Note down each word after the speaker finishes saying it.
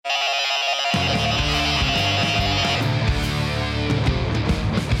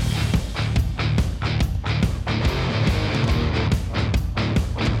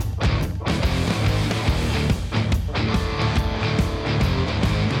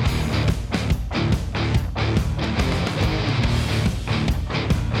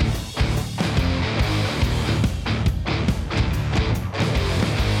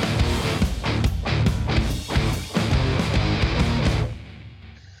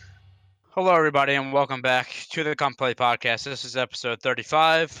Hello, everybody, and welcome back to the Come Play Podcast. This is episode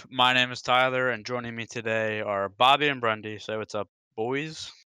 35. My name is Tyler, and joining me today are Bobby and Brendy. Say what's up, boys.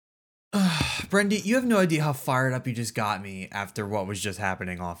 Brendy, you have no idea how fired up you just got me after what was just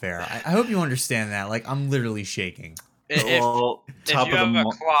happening off air. I hope you understand that. Like, I'm literally shaking. If Well, if top you of the have a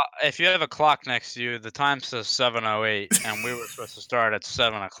mo- clock, if you have a clock next to you, the time says 7:08, and we were supposed to start at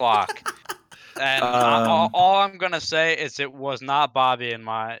 7 o'clock. And um, all I'm gonna say is it was not Bobby and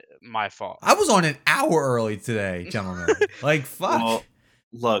my fault. I was on an hour early today, gentlemen. Like, fuck. well,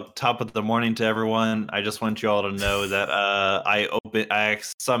 look, top of the morning to everyone. I just want you all to know that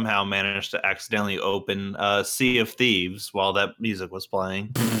somehow managed to accidentally open Sea of Thieves while that music was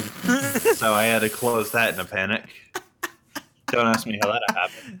playing, so I had to close that in a panic. Don't ask me how that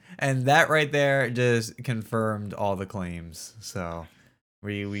happened. And that right there just confirmed all the claims. So,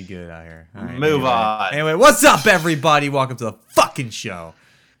 we good out here. All right, Move on. Anyway, what's up, everybody? Welcome to the fucking show.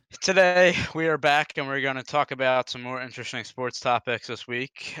 Today we are back and we're going to talk about some more interesting sports topics this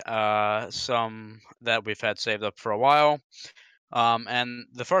week. Some that we've had saved up for a while. And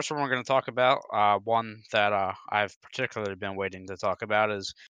the first one we're going to talk about, one that I've particularly been waiting to talk about,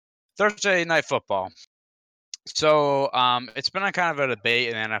 is Thursday Night Football. So it's been a kind of a debate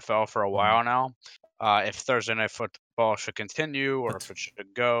in the NFL for a while now. If Thursday Night Football should continue or if it should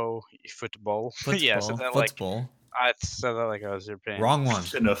go. Football. Yeah, so that Football. I said that like I was European. Wrong one.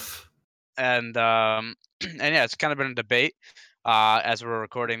 Enough. And and yeah, it's kind of been a debate. As we're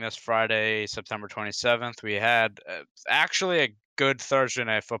recording this Friday, September 27th, we had actually a good Thursday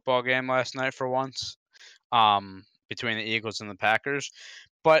Night Football game last night for once, between the Eagles and the Packers.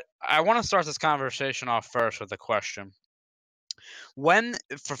 But I want to start this conversation off first with a question. When,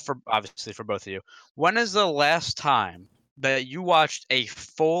 for obviously for both of you, when is the last time that you watched a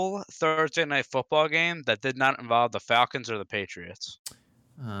full Thursday Night Football game that did not involve the Falcons or the Patriots?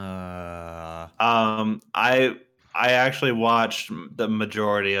 I actually watched the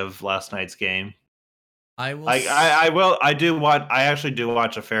majority of last night's game. I will. I actually do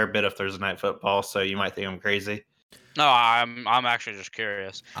watch a fair bit of Thursday Night Football, so you might think I'm crazy. No, I'm actually just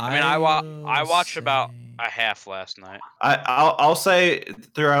curious. I mean, I watched about a half last night. I'll say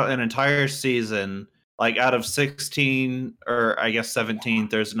throughout an entire season, like out of 16 or I guess 17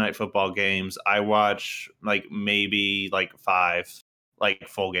 Thursday Night Football games, I watch like maybe like 5 like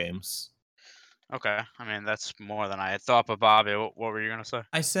full games. Okay, I mean that's more than I had thought. But Bobby, what were you gonna say?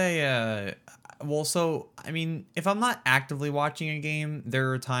 I say, well, so, I mean, if I'm not actively watching a game,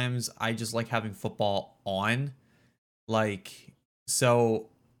 there are times I just like having football on. Like, so,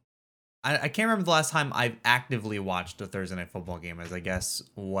 I can't remember the last time I've actively watched a Thursday Night Football game, as I guess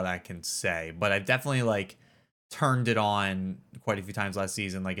what I can say. But I've definitely, like, turned it on quite a few times last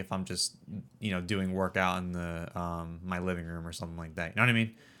season, like if I'm just, doing workout in the my living room or something like that. You know what I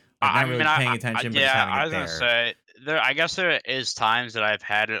mean? Like, not really paying attention, but just having I it was there. gonna say I guess there is times that I've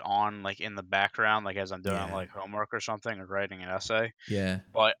had it on like in the background, like as I'm doing Yeah. like homework or something or writing an essay. Yeah.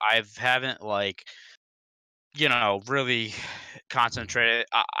 But I haven't like really concentrated.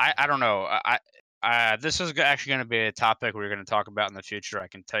 I don't know. This is actually going to be a topic we're going to talk about in the future. I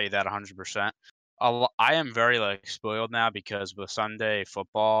can tell you that 100%. I am very like spoiled now because with Sunday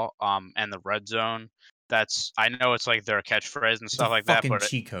football, and the red zone. I know it's like their catchphrase and It's a stuff like that, fucking but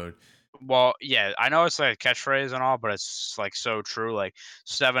cheat code. well, yeah, I know it's like a catchphrase and all, but it's like so true. Like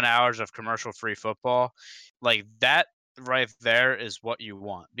 7 hours of commercial-free football, like that right there is what you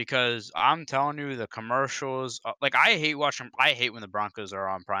want. Because I'm telling you, the commercials, like I hate watching. I hate when the Broncos are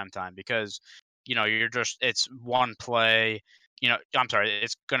on prime time because it's one play. I'm sorry,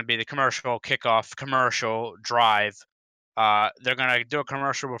 it's going to be the commercial kickoff, commercial drive. They're gonna do a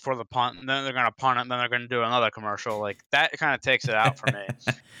commercial before the punt, and then they're gonna punt it, and then they're gonna do another commercial. Like that kind of takes it out for me.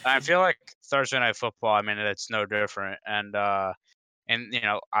 And I feel like Thursday Night Football. I mean, it's no different. And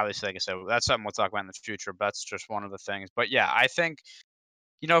obviously, like I said, that's something we'll talk about in the future. But that's just one of the things. But yeah, I think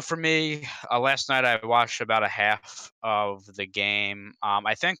for me, last night I watched about a half of the game.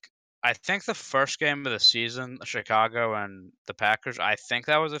 I think the first game of the season, Chicago and the Packers. I think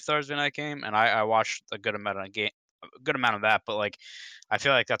that was a Thursday night game, and I watched a good amount of that. But like, I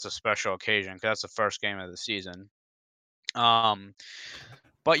feel like that's a special occasion because that's the first game of the season. Um,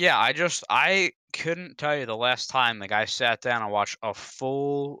 but yeah, I couldn't tell you the last time like I sat down and watched a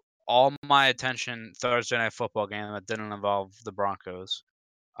full all my attention Thursday night football game that didn't involve the Broncos.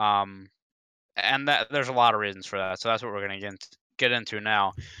 Um, and that there's a lot of reasons for that. So that's what we're gonna get into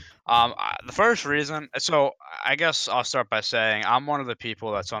now. The first reason, so I guess I'll start by saying I'm one of the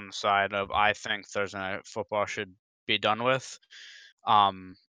people that's on the side of I think Thursday night football should be done with.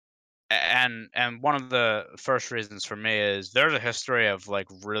 Um, and one of the first reasons for me is there's a history of like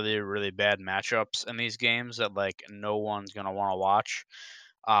really really bad matchups in these games that like no one's gonna want to watch.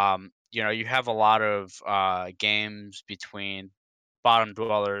 You have a lot of games between bottom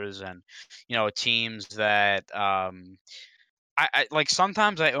dwellers and teams that I like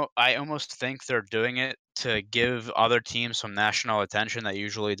sometimes I almost think they're doing it to give other teams some national attention that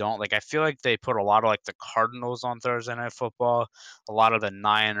usually don't. Like I feel like they put a lot of like the Cardinals on Thursday Night Football, a lot of the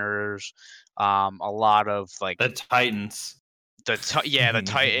Niners, a lot of like The Titans. the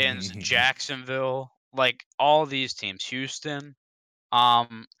Titans, Jacksonville, like all these teams, Houston.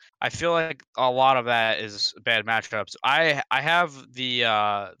 I feel like a lot of that is bad matchups. I have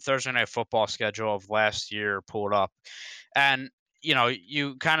the Thursday Night Football schedule of last year pulled up, and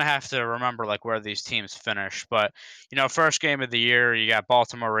you kind of have to remember like where these teams finish. But first game of the year, you got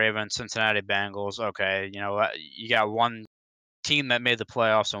Baltimore Ravens, Cincinnati Bengals. Okay, you got one team that made the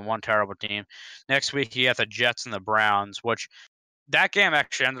playoffs and one terrible team. Next week, you got the Jets and the Browns, which that game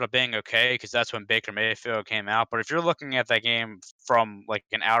actually ended up being okay because that's when Baker Mayfield came out. But if you're looking at that game from like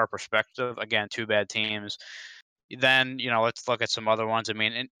an outer perspective, again, two bad teams. Then let's look at some other ones. I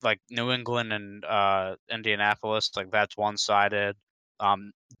mean, like New England and Indianapolis, like that's one-sided.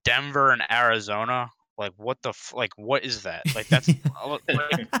 Denver and Arizona, like what is that? Like that's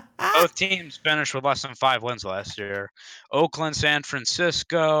like both teams finished with less than 5 wins last year. Oakland, San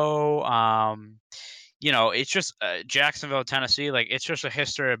Francisco. It's just Jacksonville, Tennessee. Like it's just a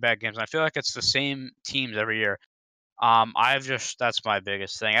history of bad games. I feel like it's the same teams every year. That's my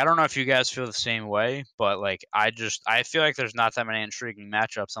biggest thing. I don't know if you guys feel the same way, but like I feel like there's not that many intriguing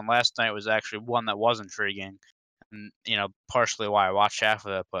matchups. And last night was actually one that was intriguing, and partially why I watched half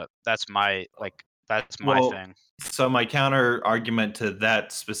of it. But that's my Well, thing. so my counter argument to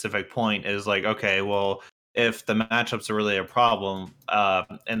that specific point is like, okay, well, if the matchups are really a problem,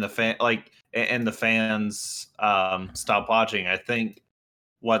 and the fans stop watching, I think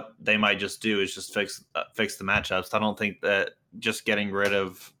what they might just do is just fix the matchups. I don't think that just getting rid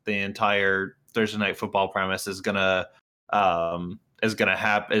of the entire Thursday Night Football premise is gonna happen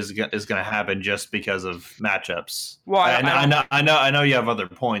just because of matchups. Well, I know you have other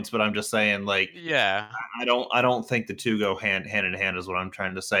points, but I'm just saying like yeah. I don't think the two go hand in hand is what I'm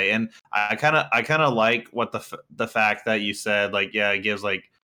trying to say. And I kind of like what the fact that you said like it gives like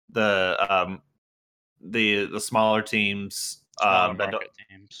the smaller teams Smaller market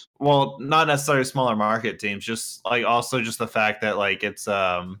teams. well, not necessarily smaller market teams, just like also just the fact that like it's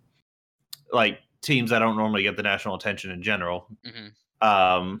like teams that don't normally get the national attention in general,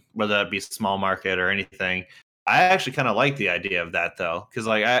 whether that be small market or anything. I actually kind of like the idea of that though, because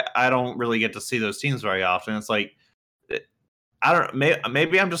like I don't really get to see those teams very often. It's like I don't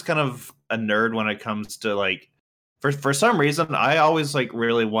maybe I'm just kind of a nerd when it comes to like for some reason I always like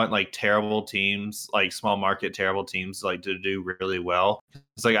really want like terrible teams, like small market terrible teams like to do really well.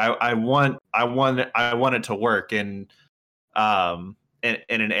 It's like I want it to work in an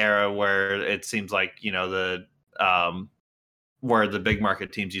era where it seems like the where the big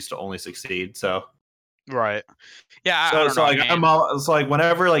market teams used to only succeed. So right, yeah. I don't so know. like it's like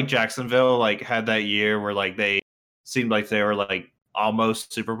whenever like Jacksonville like had that year where like they seemed like they were like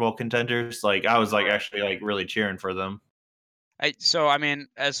almost Super Bowl contenders, like I was like actually like really cheering for them. I mean,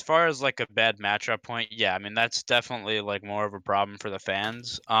 as far as like a bad matchup point, yeah, I mean that's definitely like more of a problem for the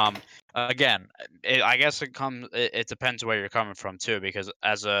fans. Again, I guess it depends where you're coming from too, because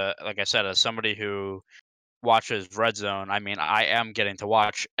like I said, as somebody who watches Red Zone, I mean, I am getting to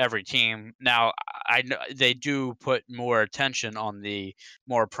watch every team now. I know they do put more attention on the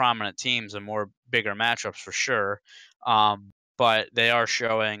more prominent teams and more bigger matchups for sure. But they are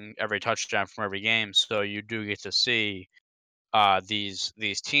showing every touchdown from every game, so you do get to see these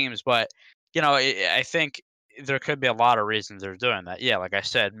teams. But I think there could be a lot of reasons they're doing that. Yeah, like I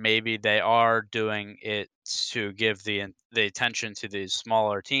said, maybe they are doing it to give the attention to these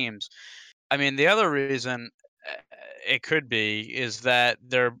smaller teams. I mean, the other reason it could be is that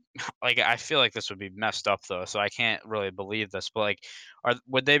they're like I feel like this would be messed up though, so I can't really believe this. But like,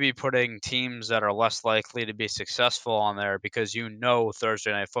 would they be putting teams that are less likely to be successful on there because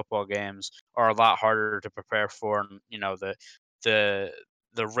Thursday night football games are a lot harder to prepare for, and the the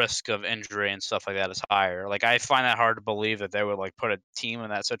risk of injury and stuff like that is higher. Like I find that hard to believe that they would like put a team in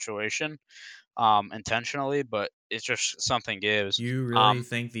that situation intentionally, but it's just something gives. You really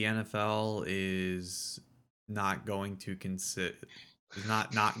think the NFL is not going to consider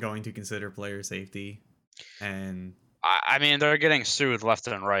not going to consider player safety? And I mean, they're getting sued left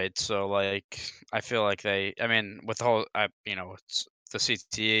and right, so like I feel like I mean, with the whole, the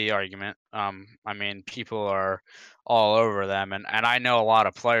CTE argument. I mean, people are all over them, and I know a lot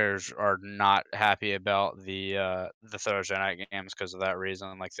of players are not happy about the Thursday night games because of that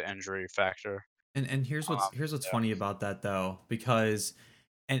reason, like the injury factor. And here's what's Yeah. funny about that though, because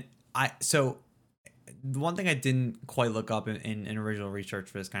and I so the one thing I didn't quite look up in original research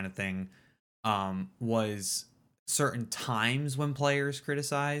for this kind of thing was certain times when players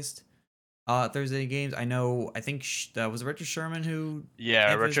criticized Thursday games. I think was it Richard Sherman who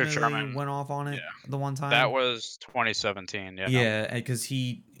Yeah, Richard infamously Sherman. went off on Yeah, it the one that time. was 2017. Yeah, Yeah, because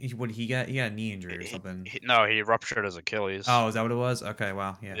he got a knee injury or something. no, he ruptured his Achilles. Oh, is that what it was? Okay,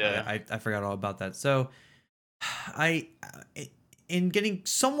 wow. Yeah, Yeah. I forgot all about that. So, I in getting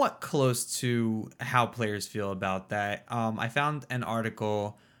somewhat close to how players feel about that, I found an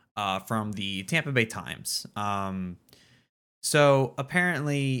article from the Tampa Bay Times. So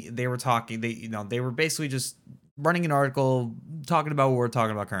apparently they were talking. They were basically just running an article talking about what we're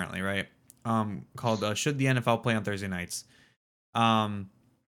talking about currently, right? Called "Should the NFL Play on Thursday Nights?"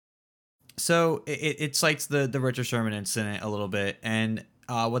 So it cites the Richard Sherman incident a little bit, and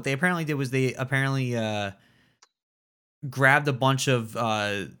what they apparently did was they apparently grabbed a bunch of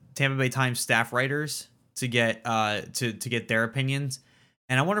Tampa Bay Times staff writers to get to get their opinions,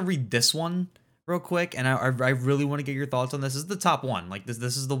 and I want to read this one real quick, and I really want to get your thoughts on this. This is the top one, like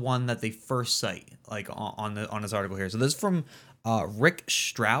this is the one that they first cite, like on this article here. So this is from Rick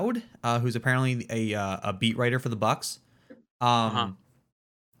Stroud, who's apparently a beat writer for the Bucks.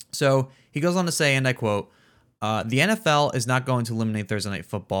 So he goes on to say, and I quote, "The NFL is not going to eliminate Thursday Night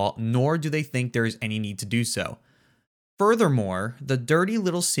Football, nor do they think there is any need to do so. Furthermore, the dirty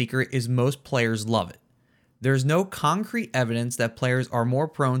little secret is most players love it. There's no concrete evidence that players are more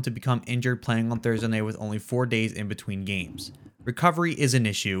prone to become injured playing on Thursday night with only 4 days in between games. Recovery is an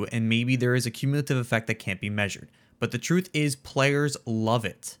issue, and maybe there is a cumulative effect that can't be measured. But the truth is players love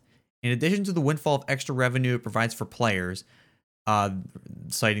it. In addition to the windfall of extra revenue it provides for players,"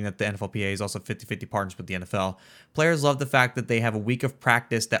 citing that the NFLPA is also 50-50 partners with the NFL, "players love the fact that they have a week of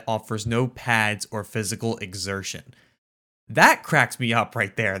practice that offers no pads or physical exertion." That cracks me up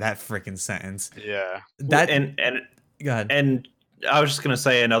right there, that freaking sentence. Yeah. That and Go ahead. And I was just gonna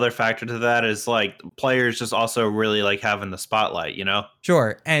say another factor to that is like players just also really like having the spotlight, you know?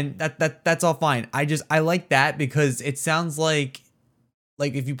 Sure, and that's all fine. I like that because it sounds like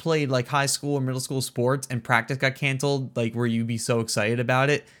if you played like high school or middle school sports and practice got canceled, like where you'd be so excited about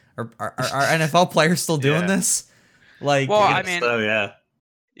it. Are NFL players still doing Yeah. this? Like, Well, I guess mean, so, yeah.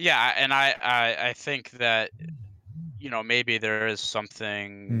 yeah, and I think that maybe there is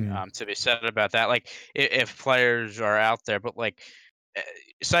something to be said about that. Like if players are out there, but like eh,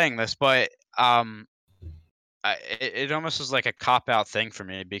 saying this, but it almost is like a cop out thing for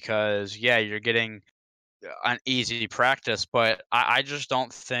me because yeah, you're getting an easy practice, but I just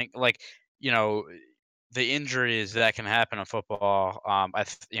don't think like you know the injuries that can happen in football.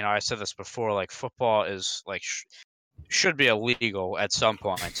 I said this before. Like football is like should be illegal at some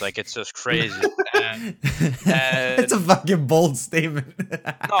points. Like it's just crazy. And it's a fucking bold statement.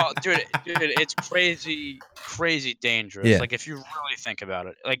 no, dude, it's crazy dangerous. Yeah. Like if you really think about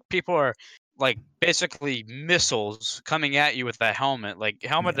it, like people are like basically missiles coming at you with that helmet. Like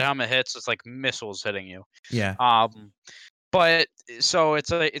helmet to helmet hits, it's like missiles hitting you. Yeah. But so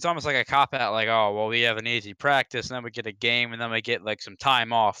it's almost like a cop out. Like oh well, we have an easy practice, and then we get a game, and then we get like some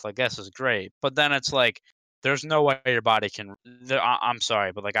time off. Like this is great. But then it's like there's no way your body can. I'm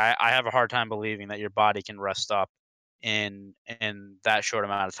sorry, but like I have a hard time believing that your body can rest up in that short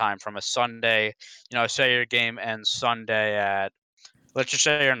amount of time from a Sunday. Say your game ends Sunday at, let's just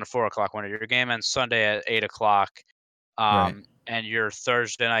say you're in the 4 o'clock window. Your game ends Sunday at 8 o'clock, Right. and your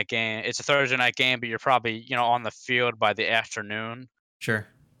Thursday night game. It's a Thursday night game, but you're probably on the field by the afternoon. Sure.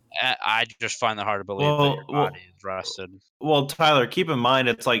 I just find that hard to believe that your body is rested. Well, Tyler, keep in mind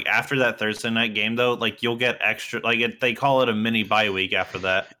it's like after that Thursday night game though, like you'll get extra they call it a mini bye week after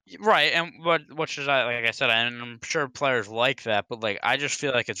that. Right, and what should like I said, and I'm sure players like that, but like I just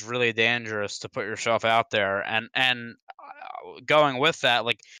feel like it's really dangerous to put yourself out there, and going with that,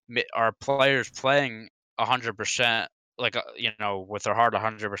 like are players playing 100%, like with their heart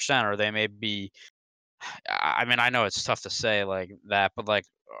 100%, or they may be. I mean, I know it's tough to say like that, but like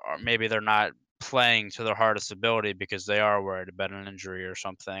or maybe they're not playing to their hardest ability because they are worried about an injury or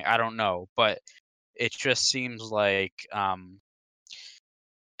something. I don't know, but it just seems like I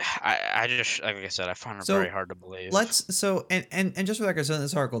just like I said, I find it So very hard to believe. And just for that, in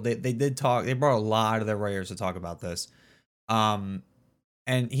this article, they did talk. They brought a lot of their writers to talk about this. And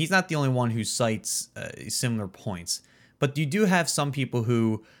he's not the only one who cites similar points, but you do have some people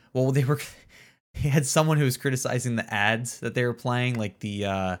who, well, they were he had someone who was criticizing the ads that they were playing, like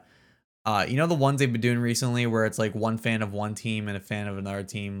the the ones they've been doing recently where it's like one fan of one team and a fan of another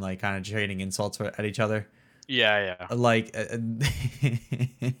team, like kind of trading insults at each other. Yeah. Like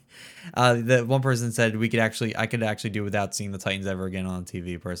the one person said I could actually do without seeing the Titans ever again on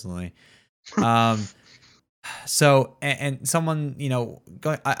TV personally. So and someone,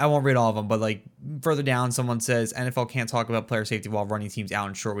 I won't read all of them, but like further down, someone says NFL can't talk about player safety while running teams out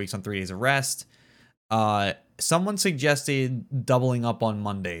in short weeks on 3 days of rest. Someone suggested doubling up on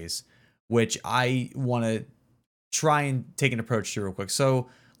Mondays, which I want to try and take an approach to real quick. So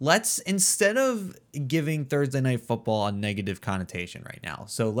let's, instead of giving Thursday Night Football a negative connotation right now,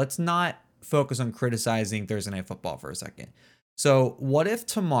 so let's not focus on criticizing Thursday Night Football for a second. So what if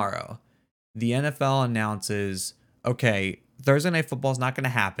tomorrow the NFL announces, okay, Thursday Night Football is not going to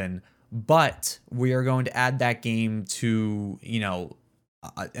happen, but we are going to add that game to,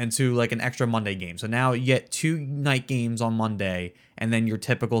 into like an extra Monday game. So now you get 2 night games on Monday and then your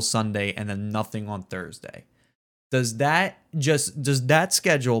typical Sunday and then nothing on Thursday. Does that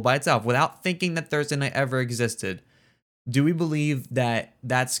schedule by itself, without thinking that Thursday night ever existed, do we believe that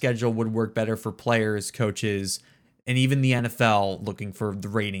that schedule would work better for players, coaches, and even the NFL looking for the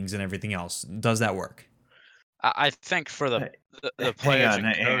ratings and everything else? Does that work? I think for the players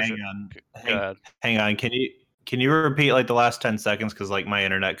and coaches. Hang on. Can you repeat like the last 10 seconds, because like my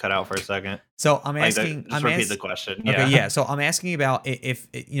internet cut out for a second? So I'm asking. Repeat the question. Okay, yeah. So I'm asking about if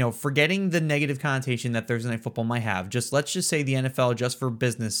forgetting the negative connotation that Thursday Night Football might have. Let's just say the NFL, just for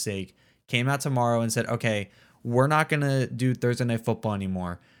business sake, came out tomorrow and said, okay, we're not gonna do Thursday Night Football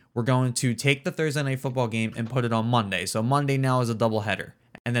anymore. We're going to take the Thursday Night Football game and put it on Monday. So Monday now is a doubleheader,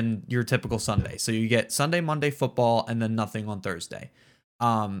 and then your typical Sunday. So you get Sunday, Monday football, and then nothing on Thursday.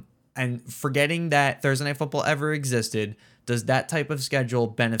 And forgetting that Thursday Night Football ever existed, does that type of schedule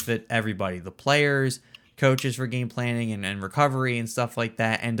benefit everybody? The players, coaches for game planning and recovery and stuff like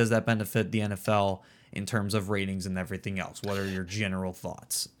that? And does that benefit the NFL in terms of ratings and everything else? What are your general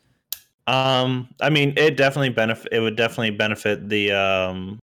thoughts? I mean, it would definitely benefit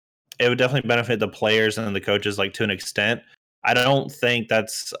the players and the coaches, like, to an extent. I don't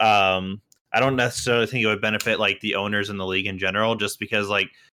necessarily think it would benefit like the owners in the league in general, just because like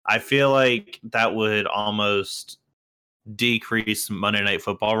I feel like that would almost decrease Monday Night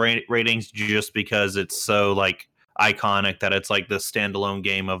Football ratings, just because it's so like iconic that it's like the standalone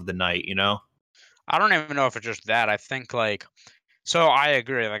game of the night, I don't even know if it's just that. I think so I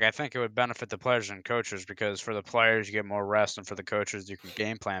agree. Like, I think it would benefit the players and coaches, because for the players you get more rest, and for the coaches you can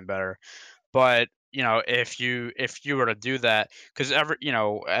game plan better. But if you were to do that, because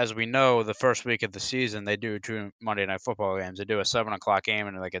as we know, the first week of the season they do 2 Monday Night Football games. They do a 7:00 game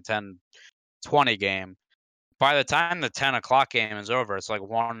and like a 10:20 game. By the time the 10:00 game is over, it's like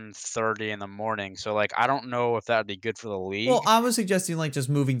 1:30 in the morning. So like, I don't know if that'd be good for the league. Well, I was suggesting like just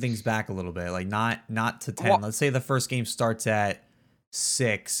moving things back a little bit, like not to 10. Well, let's say the first game starts at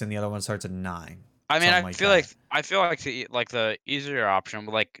 6 and the other one starts at 9. I mean, I feel like the easier option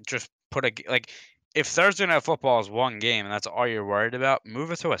would like just put if Thursday Night Football is one game and that's all you're worried about,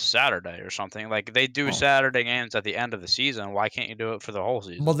 move it to a Saturday or something. Like, they do Saturday games at the end of the season. Why can't you do it for the whole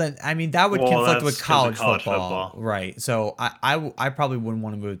season? Well, then, I mean, that would conflict with college football. Right. So I probably wouldn't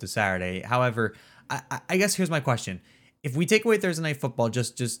want to move it to Saturday. However, I guess here's my question. If we take away Thursday Night Football,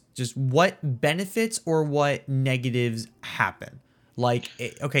 just what benefits or what negatives happen? Like,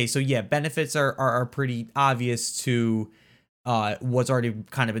 okay, so yeah, benefits are pretty obvious to what's already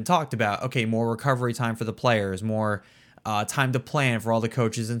kind of been talked about. Okay, more recovery time for the players, more time to plan for all the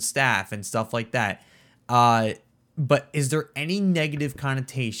coaches and staff and stuff like that. But is there any negative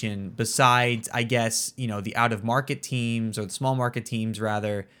connotation besides, I guess, the out-of-market teams, or the small market teams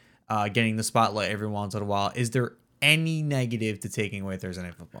rather, getting the spotlight every once in a while? Is there any negative to taking away Thursday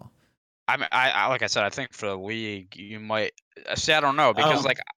Night Football? I mean, I like I said, I think for the league you might say, I don't know, because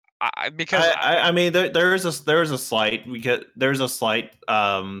I mean, there's a slight negative.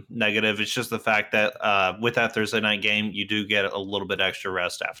 It's just the fact that with that Thursday night game, you do get a little bit extra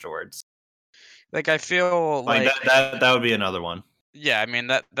rest afterwards. Like, I feel like that would be another one. Yeah, I mean,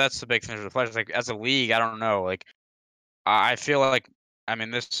 that's the big thing for the players. Like, as a league, I don't know. Like, I feel like, I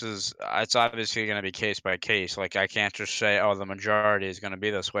mean, it's obviously going to be case by case. Like, I can't just say, oh, the majority is going to be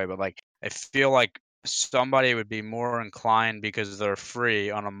this way. But like, I feel like somebody would be more inclined, because they're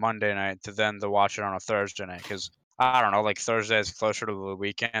free on a Monday night, to watch it on a Thursday night. Because I don't know, like, Thursday is closer to the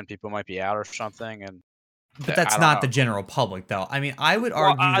weekend, people might be out or something, but that's not the general public, though. I mean, I would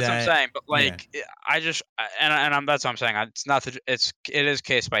argue that's what I'm saying. But like, yeah. That's what I'm saying. It's not it is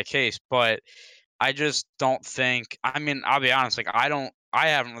case by case, but I just don't think. I mean, I'll be honest. Like, I don't I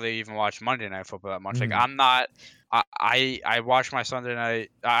haven't really even watched Monday Night Football that much. Like Mhm. I'm not. I watch my Sunday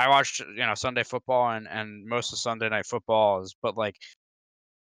night. I watched Sunday football and most of Sunday Night Footballs, but like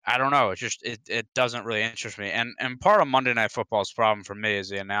I don't know. It's just it doesn't really interest me. And part of Monday Night Football's problem for me is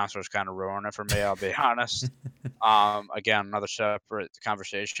the announcers kind of ruin it for me. I'll be honest. Again, another separate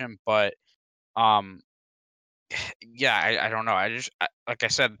conversation, but um, yeah, I don't know. Like I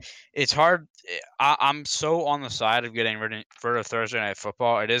said, it's hard. I'm so on the side of getting rid of Thursday Night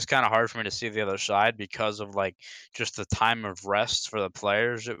Football. It is kind of hard for me to see the other side because of like just the time of rest for the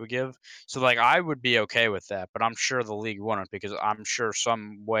players it would give. So like I would be okay with that, but I'm sure the league wouldn't because I'm sure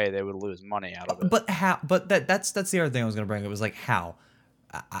some way they would lose money out of it. But how? But that's the other thing I was gonna bring up was like how.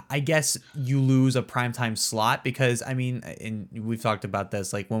 I guess you lose a primetime slot because I mean, and we've talked about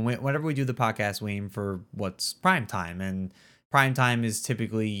this. Like whenever we do the podcast, we aim for what's prime time, and prime time is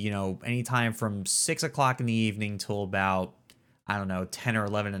typically anytime from 6 o'clock in the evening till about I don't know 10 or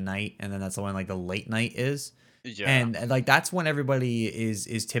 11 at night, and then that's when like the late night is, Yeah, and like that's when everybody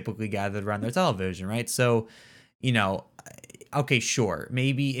is typically gathered around their television, right? So, you know, okay, sure.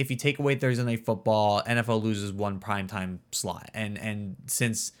 Maybe if you take away Thursday Night Football, NFL loses one primetime slot. And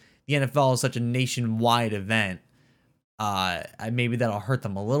since the NFL is such a nationwide event, maybe that'll hurt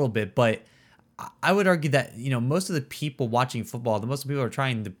them a little bit. But I would argue that, most of the people watching football, the most people are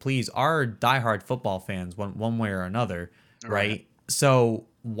trying to please are diehard football fans one way or another, right. right? So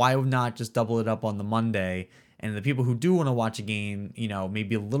why not just double it up on the Monday? And the people who do want to watch a game,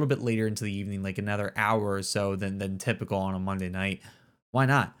 maybe a little bit later into the evening, like another hour or so than typical on a Monday night, why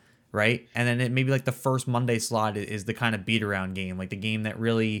not? Right? And then it maybe like the first Monday slot is the kind of beat around game, like the game that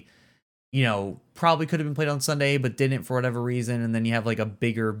really, probably could have been played on Sunday, but didn't for whatever reason. And then you have like a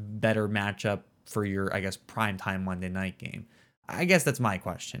bigger, better matchup for your, I guess, prime time Monday night game. I guess that's my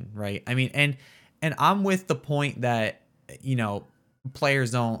question, right? I mean, and I'm with the point that, players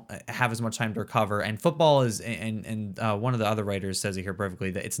don't have as much time to recover, and football is, and one of the other writers says it here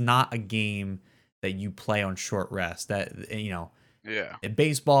perfectly, that it's not a game that you play on short rest. That Yeah, in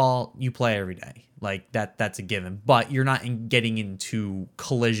baseball you play every day, like that's a given, but you're not getting into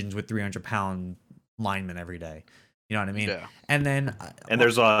collisions with 300-pound linemen every day. You know what I mean? yeah, And then And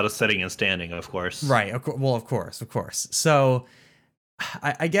there's a lot of sitting and standing, of course. right, well, of course. So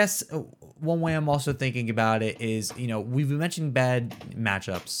I guess one way I'm also thinking about it is, we've been mentioning bad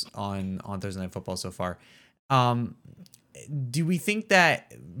matchups on Thursday Night Football so far. Um, do we think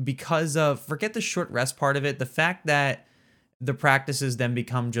that because of, forget the short rest part of it, the fact that the practices then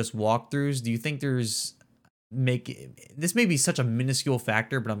become just walkthroughs, do you think this may be such a minuscule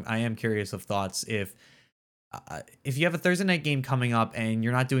factor, but I am curious of thoughts if you have a Thursday night game coming up and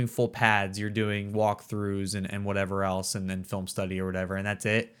you're not doing full pads, you're doing walkthroughs and whatever else, and then film study or whatever, and that's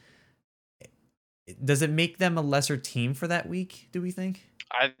it. Does it make them a lesser team for that week, do we think?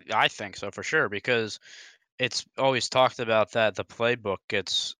 I think so for sure because it's always talked about that the playbook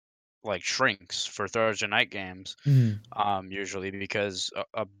gets like shrinks for Thursday night games, Mhm. usually because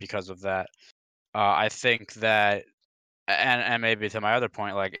of that. I think that, and maybe to my other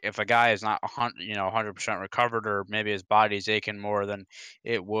point, like if a guy is not 100% recovered, or maybe his body's aching more than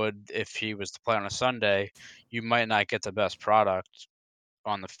it would if he was to play on a Sunday, you might not get the best product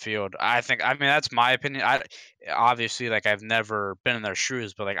on the field. I think. I mean, that's my opinion. I obviously like I've never been in their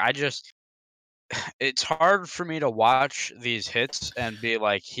shoes, but like I just it's hard for me to watch these hits and be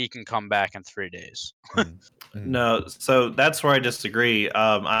like, he can come back in 3 days. Mhm. Mhm. No, so that's where I disagree.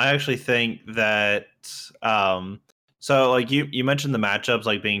 I actually think that so like you mentioned the matchups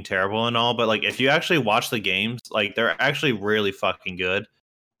like being terrible and all, but like if you actually watch the games, like they're actually really fucking good.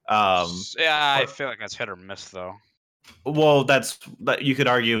 Yeah, I But- feel like that's hit or miss though. well, that you could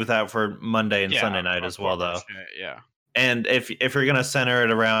argue with that for Monday and Yeah, Sunday night of as well, though. course. Yeah, And if you're gonna center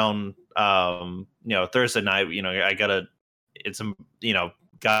it around Thursday night, I gotta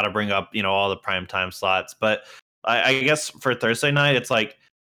gotta bring up all the prime time slots. But I guess for Thursday night, it's like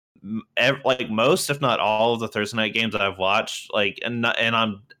like most, if not all, of the Thursday night games that I've watched, like and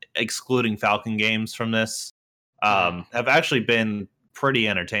I'm excluding Falcon games from this, Uh-huh. have actually been pretty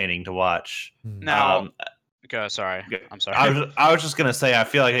entertaining to watch. Mhm. Now, Um, go. Sorry, yeah, I'm sorry. I was just gonna say I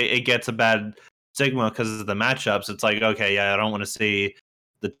feel like it gets a bad stigma because of the matchups. It's like, okay, yeah, I don't want to see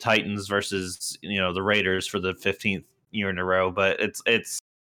the Titans versus the Raiders for the 15th year in a row, but it's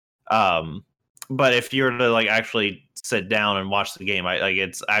um but if you were to like actually sit down and watch the game, I like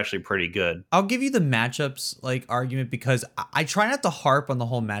it's actually pretty good. I'll give you the matchups like argument because I try not to harp on the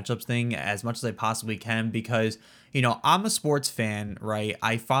whole matchups thing as much as I possibly can because I'm a sports fan, right?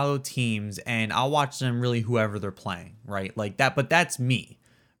 I follow teams and I'll watch them really whoever they're playing, right? Like that, but that's me,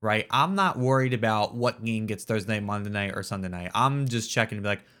 right? I'm not worried about what game gets Thursday night, Monday night, or Sunday night. I'm just checking to be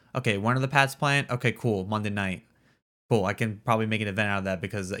like, okay, when are the Pats playing? Okay, cool, Monday night. Cool, I can probably make an event out of that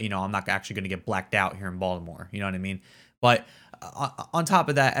because, I'm not actually going to get blacked out here in Baltimore. You know what I mean? But on top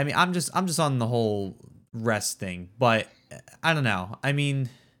of that, I mean, I'm just on the whole rest thing. But I don't know. I mean,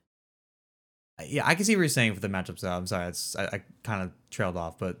 yeah, I can see what you're saying for the matchups. Though. I'm sorry, I kind of trailed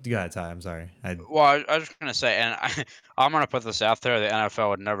off. But go ahead, Ty. I'm sorry. Well, I was just gonna say, and I'm gonna put this out there: the NFL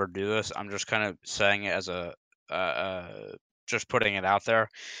would never do this. I'm just kind of saying it as just putting it out there.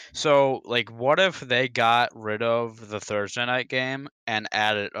 So, like, what if they got rid of the Thursday night game and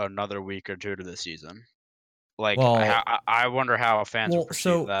added another week or two to the season? Like, Well, I wonder how fans would perceive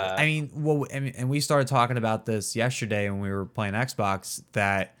so I that. mean, and we started talking about this yesterday when we were playing Xbox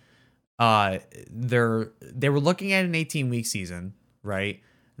that they were looking at an 18-week season, right?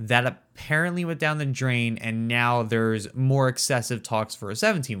 That apparently went down the drain, and now there's more excessive talks for a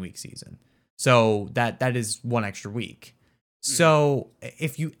 17-week season. So that is one extra week. So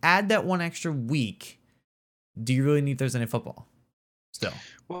if you add that one extra week, do you really need Thursday Night Football still?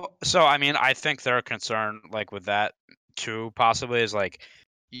 Well, so I mean, I think their concern, like with that too, possibly is like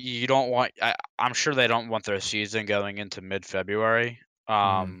you don't want. I'm sure they don't want their season going into mid-February.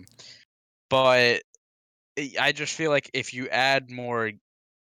 Mhm. But I just feel like if you add more,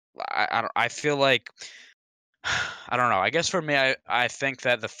 I feel like I don't know. I guess for me, I think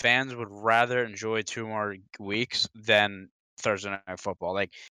that the fans would rather enjoy 2 more weeks than Thursday Night Football.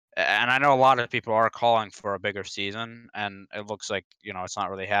 Like, and I know a lot of people are calling for a bigger season, and it looks like it's not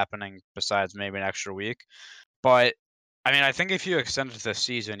really happening. Besides maybe an extra week, but I mean, I think if you extended the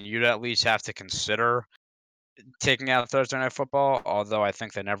season, you'd at least have to consider taking out Thursday Night Football. Although I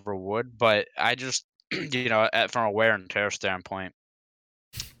think they never would, but I just from a wear and tear standpoint,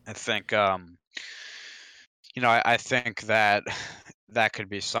 I think I think that that could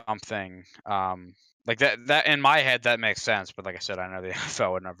be something, like that in my head, that makes sense, but like I said, I know the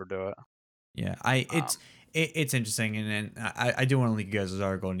NFL would never do it. Yeah, Um, it's interesting, and I do want to link you guys this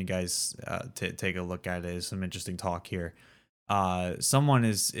article, and you guys to take a look at it. It's some interesting talk here. Someone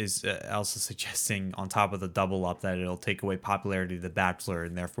is also suggesting on top of the double up that it'll take away popularity of The Bachelor,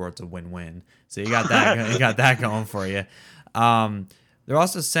 and therefore it's a win-win. So you got that you got that going for you. They're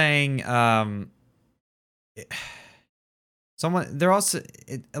also saying they're also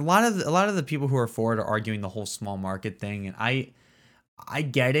a lot of the people who are for it are arguing the whole small market thing, and I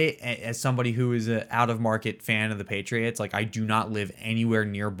get it as somebody who is an out of market fan of the Patriots. Like, I do not live anywhere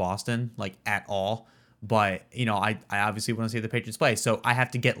near Boston, like at all. But, I obviously want to see the Patriots play. So I have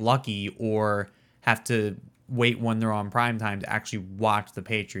to get lucky or have to wait when they're on prime time to actually watch the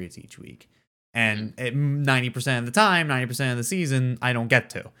Patriots each week. And 90% of the time, 90% of the season, I don't get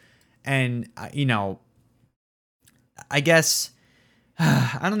to. And, I guess,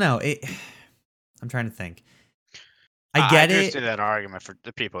 I don't know. I'm trying to think. I get do it. see that argument for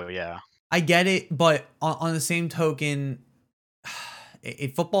the people, yeah. I get it, but on the same token,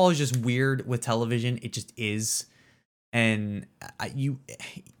 football is just weird with television. It just is, and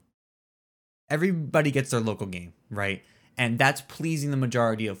everybody gets their local game, right? And that's pleasing the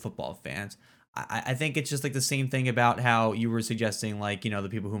majority of football fans. I think it's just like the same thing about how you were suggesting, like, the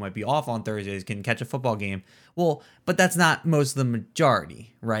people who might be off on Thursdays can catch a football game. Well, but that's not most of the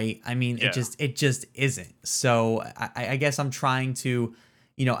majority, right? I mean, Yeah. it just isn't. So I guess I'm trying to,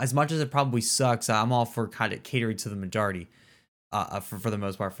 as much as it probably sucks, I'm all for kind of catering to the majority, for the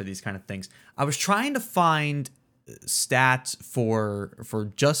most part for these kind of things. I was trying to find stats for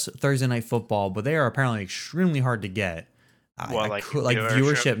just Thursday Night Football, but they are apparently extremely hard to get. Well, I like could, like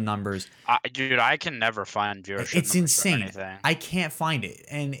viewership numbers. Dude, I can never find viewership It's numbers for insane. anything. I can't find it,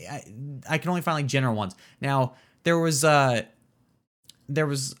 and I can only find like general ones. Now I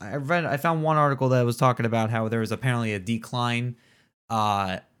found one article that was talking about how there was apparently a decline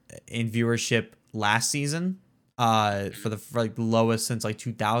in viewership last season for the lowest since like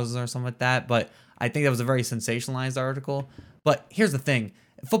 2000 or something like that. But I think that was a very sensationalized article. But here's the thing.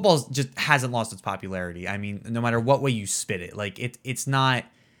 Football just hasn't lost its popularity. I mean, no matter what way you spit it, like it's not,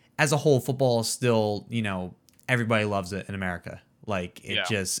 as a whole, football is still, everybody loves it in America. Like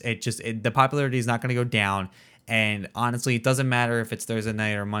the popularity is not going to go down. And honestly, it doesn't matter if it's Thursday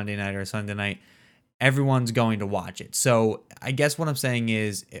night or Monday night or Sunday night. Everyone's going to watch it. So I guess what I'm saying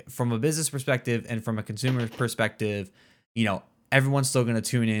is, from a business perspective and from a consumer perspective, everyone's still going to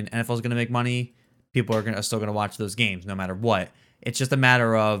tune in. NFL's going to make money. People are still going to watch those games no matter what. It's just a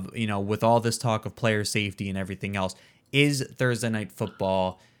matter of, with all this talk of player safety and everything else, is Thursday Night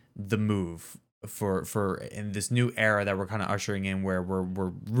Football the move for in this new era that we're kind of ushering in, where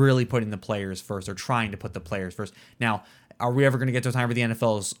we're really putting the players first, or trying to put the players first. Now, Are we ever going to get to a time where the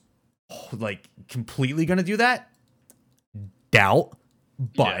NFL is like completely going to do that? Doubt.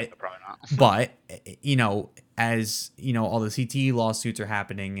 But yeah, probably not. but as all the CTE lawsuits are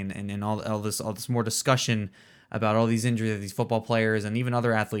happening and all this more discussion about all these injuries that these football players and even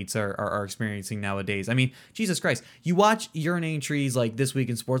other athletes are experiencing nowadays. I mean, Jesus Christ. You watch Urinating Trees like This Week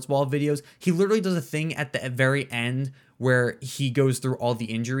in Sports Ball videos. He literally does a thing at the very end where he goes through all the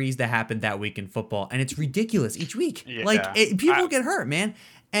injuries that happened that week in football. And it's ridiculous each week. Yeah. People get hurt, man.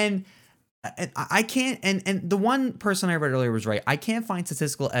 And I can't, and the one person I read earlier was right. I can't find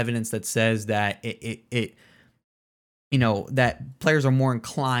statistical evidence that says that that players are more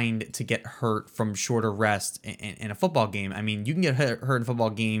inclined to get hurt from shorter rest in a football game. I mean, you can get hurt in a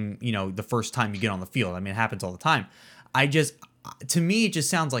football game, the first time you get on the field. I mean, it happens all the time. To me, it just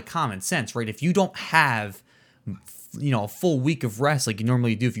sounds like common sense, right? If you don't have, a full week of rest like you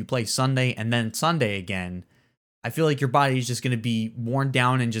normally do if you play Sunday and then Sunday again, I feel like your body is just going to be worn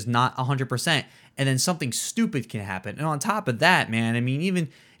down and just not 100%. And then something stupid can happen. And on top of that, man, I mean, even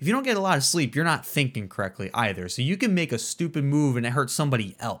if you don't get a lot of sleep, you're not thinking correctly either. So you can make a stupid move and it hurts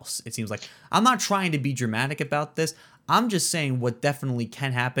somebody else, it seems like. I'm not trying to be dramatic about this. I'm just saying what definitely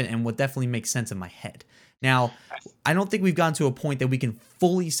can happen and what definitely makes sense in my head. Now, I don't think we've gotten to a point that we can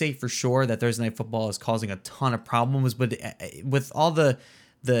fully say for sure that Thursday Night Football is causing a ton of problems. But with all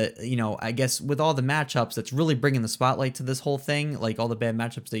I guess with all the matchups that's really bringing the spotlight to this whole thing, like all the bad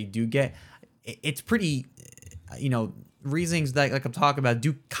matchups they do get, it's pretty, reasonings that like I'm talking about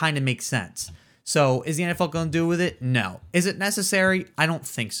do kind of make sense. So is the NFL going to do with it? No. Is it necessary? I don't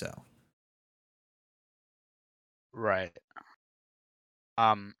think so. Right.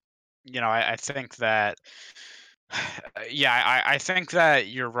 I think that, I think that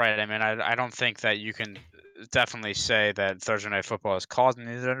you're right. I mean, I don't think that you can definitely say that Thursday Night Football is causing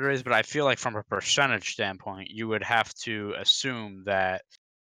these injuries, but I feel like from a percentage standpoint, you would have to assume that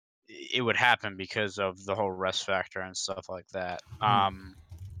it would happen because of the whole rest factor and stuff like that.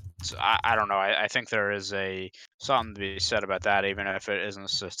 So I don't know. I think there is something to be said about that, even if it isn't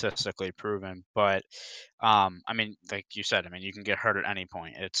statistically proven. But I mean, like you said, I mean, you can get hurt at any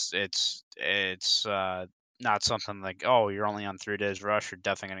point. It's not something like, oh, you're only on 3 days rush, you're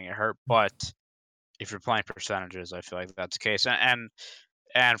definitely gonna get hurt. But if you're playing percentages, I feel like that's the case. And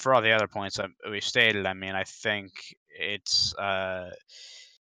for all the other points that we stated, I mean, I think it's I'm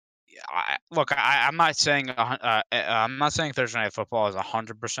not saying Thursday Night Football is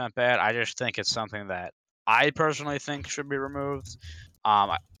 100% bad. I just think it's something that I personally think should be removed.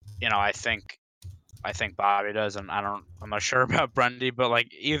 I think Bobby does, and I'm not sure about Brendy, but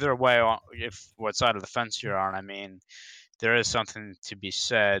like either way, if what side of the fence you're on, I mean, there is something to be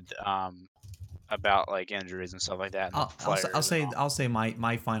said about like injuries and stuff like that. I'll say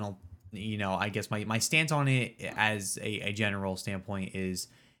my final, I guess my stance on it as a general standpoint is,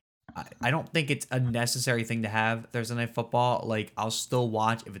 I don't think it's a necessary thing to have Thursday Night Football. Like, I'll still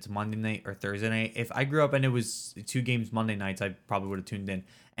watch if it's Monday night or Thursday night. If I grew up and it was 2 games Monday nights, I probably would have tuned in.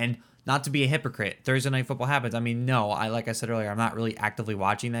 And not to be a hypocrite, Thursday Night Football happens. I mean, no, like I said earlier, I'm not really actively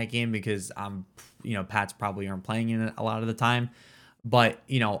watching that game because Pats probably aren't playing in it a lot of the time. But,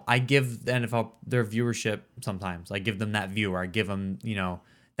 I give the NFL their viewership sometimes. I give them that view, or I give them,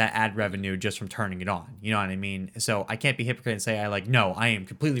 that ad revenue just from turning it on. You know what I mean? So I can't be hypocrite and say I am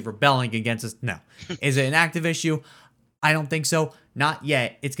completely rebelling against this. No. Is it an active issue? I don't think so. Not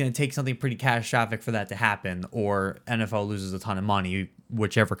yet. It's going to take something pretty catastrophic for that to happen, or NFL loses a ton of money,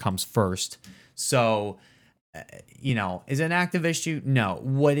 whichever comes first. So, is it an active issue? No.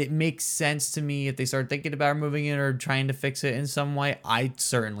 Would it make sense to me if they start thinking about removing it or trying to fix it in some way? I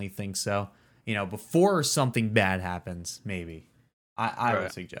certainly think so. Before something bad happens, maybe. I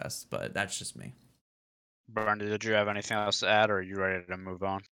would suggest, but that's just me. Brandy, did you have anything else to add, or are you ready to move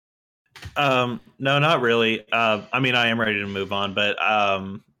on? No, not really. I mean, I am ready to move on, but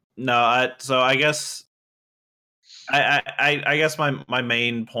no. So I guess I guess my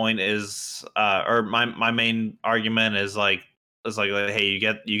main point is, or my main argument is like, hey,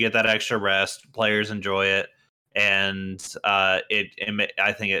 you get that extra rest, players enjoy it, and I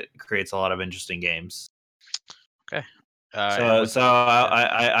think it creates a lot of interesting games. Okay. So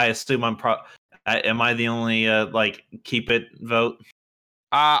I assume am I the only keep it vote?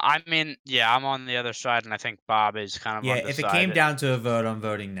 I mean, yeah, I'm on the other side, and I think Bob is kind of undecided. If it came down to a vote, I'm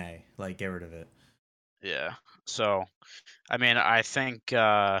voting nay. Like, get rid of it. Yeah. So, I mean, I think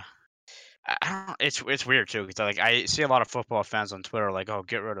it's weird too, because I see a lot of football fans on Twitter like, oh,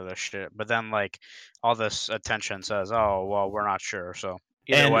 get rid of this shit, but then like all this attention says, oh, well, we're not sure. So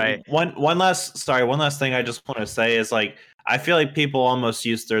Either way, one last thing I just want to say is like I feel like people almost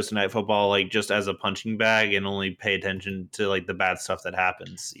use Thursday Night Football like just as a punching bag and only pay attention to like the bad stuff that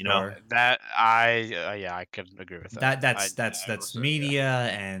happens. You know, Sure. that I could agree with that. That's I will say, media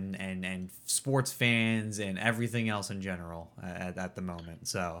and sports fans and everything else in general at the moment.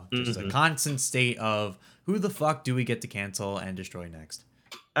 So just a constant state of who the fuck do we get to cancel and destroy next?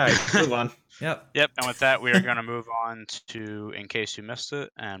 all right, move on. Yep. Yep. And with that, we are going to move on to In Case You Missed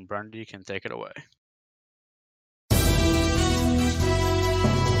It, and Brendy can take it away.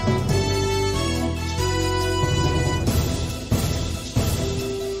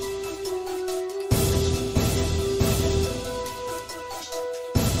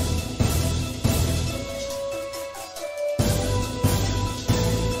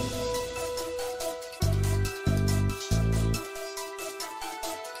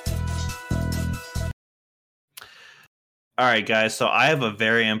 All right, guys. So I have a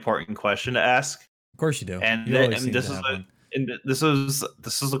very important question to ask. Of course you do. And, You always and seem this to is have a, one. and this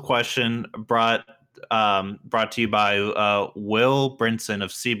is a question brought to you by Will Brinson of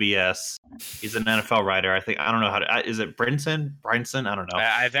CBS. He's an NFL writer. I don't know how to. Is it Brinson? Brinson? I don't know.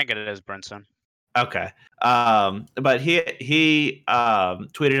 I think it is Brinson. Okay. But he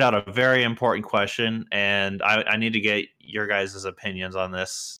tweeted out a very important question, and I need to get your guys' opinions on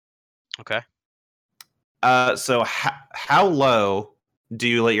this. Okay. So how low do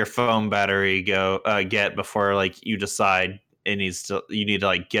you let your phone battery get before like you decide you need to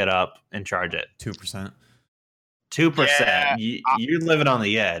like get up and charge it? 2%. 2%. You're living on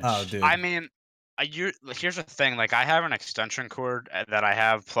the edge. Oh, dude. I mean, here's the thing. Like, I have an extension cord that I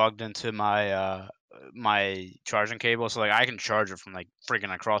have plugged into my my charging cable, so like I can charge it from like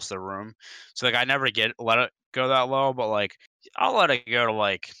freaking across the room. So like I never let it go that low, but like I'll let it go to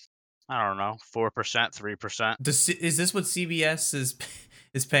like, I don't know, 4%, 3%. Is this what CBS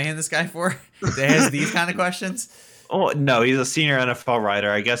is paying this guy for? They has these kind of questions? Oh no, he's a senior NFL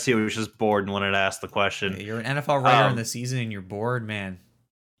writer. I guess he was just bored and wanted to ask the question. Hey, you're an NFL writer in the season and you're bored, man.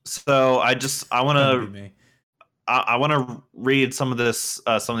 So I want to read some of these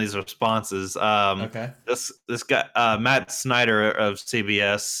responses. Okay. This guy Matt Snyder of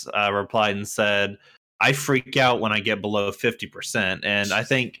CBS replied and said, "I freak out when I get below 50%, and I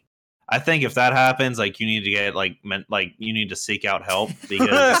think if that happens, like you need to get you need to seek out help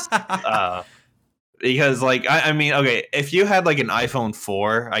because because like I mean, okay, if you had like an iPhone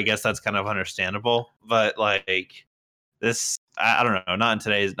 4, I guess that's kind of understandable, but like this, I don't know, not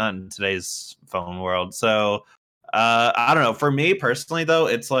in today's phone world. So I don't know. For me personally, though,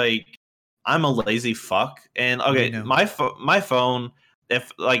 it's like I'm a lazy fuck, and okay, my phone,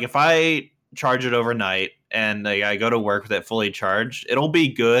 if I charge it overnight and like, I go to work with it fully charged, it'll be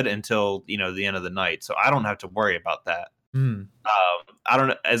good until the end of the night, so I don't have to worry about that. I don't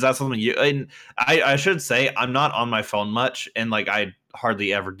know. Is that something you? And I should say I'm not on my phone much, and like I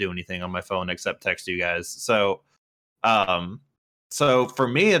hardly ever do anything on my phone except text you guys. So, so for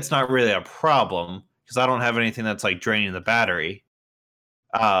me, it's not really a problem because I don't have anything that's like draining the battery.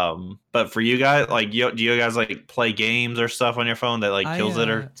 But for you guys, like, do you guys like play games or stuff on your phone that like kills it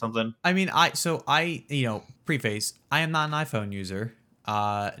or something? I mean, preface, I am not an iPhone user.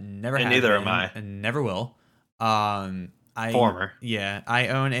 Never have. And neither am I. And never will. Former. Yeah, I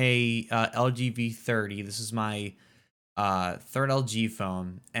own a LG V30. This is my third LG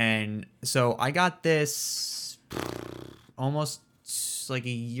phone, and so I got this almost like a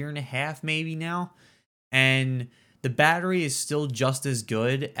year and a half maybe now, and the battery is still just as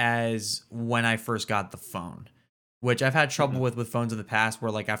good as when I first got the phone, which I've had trouble with phones in the past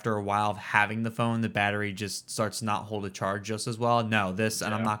where like after a while of having the phone, the battery just starts to not hold a charge just as well. No, this,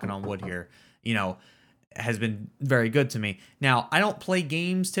 and I'm knocking on wood here, has been very good to me. Now, I don't play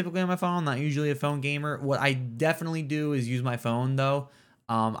games typically on my phone. I'm not usually a phone gamer. What I definitely do is use my phone, though.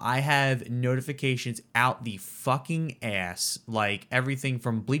 I have notifications out the fucking ass, like everything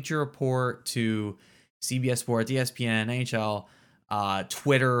from Bleacher Report to CBS Sports, ESPN, NHL,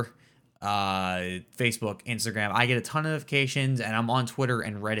 Twitter, Facebook, Instagram. I get a ton of notifications, and I'm on Twitter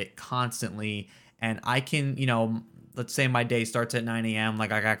and Reddit constantly, and I can, let's say my day starts at 9 a.m.,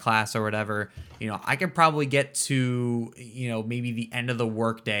 like I got class or whatever, I can probably get to, maybe the end of the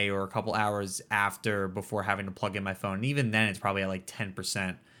workday or a couple hours after before having to plug in my phone. And even then, it's probably at like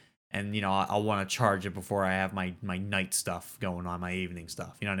 10%. And, I'll want to charge it before I have my night stuff going on, my evening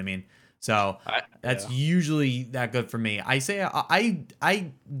stuff. You know what I mean? So that's usually that good for me. I say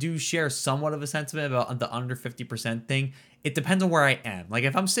I do share somewhat of a sentiment about the under 50% thing. it depends on where I am. Like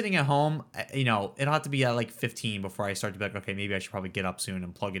if I'm sitting at home, it'll have to be at like 15 before I start to be like, okay, maybe I should probably get up soon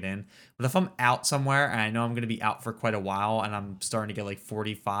and plug it in. But if I'm out somewhere and I know I'm going to be out for quite a while and I'm starting to get like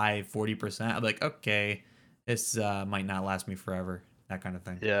 40%, I'm like, okay, this might not last me forever. That kind of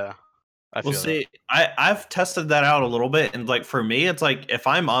thing. Yeah. I Well, feel see, I've tested that out a little bit, and like for me, it's like if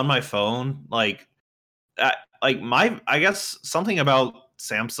I'm on my phone, I guess something about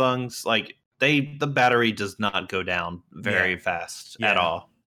Samsung's like the battery does not go down very fast at Yeah. all.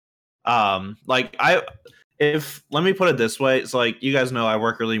 Let me put it this way, it's like you guys know I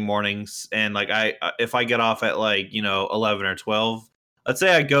work early mornings, and like if I get off at 11 or 12, let's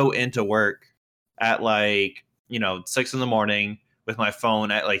say I go into work at 6 in the morning with my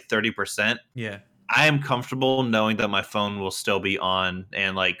phone at like 30%. Yeah. I am comfortable knowing that my phone will still be on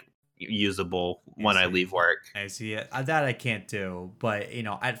and like usable when I leave work. I see it. That I can't do, but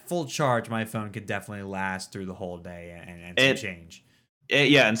at full charge, my phone could definitely last through the whole day and some change.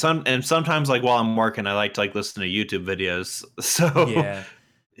 Yeah, and sometimes like while I'm working, I like to like listen to YouTube videos. So yeah,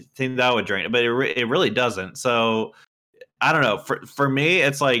 I think that would drain it, but it really doesn't. So I don't know. For me,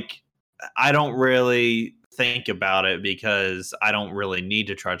 it's like I don't really think about it because I don't really need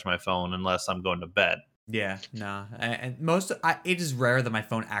to charge my phone unless I'm going to bed. Yeah, no, and it is rare that my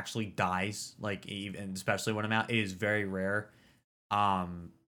phone actually dies. Like even especially when I'm out, it is very rare.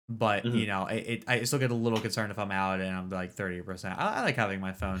 But I still get a little concerned if I'm out and I'm like 30%. I like having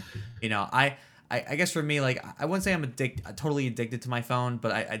my phone. I guess for me, like I wouldn't say I'm totally addicted to my phone,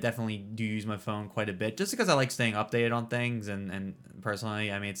 but I definitely do use my phone quite a bit just because I like staying updated on things. And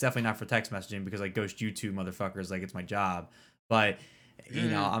personally, I mean, it's definitely not for text messaging because I ghost YouTube motherfuckers like it's my job. But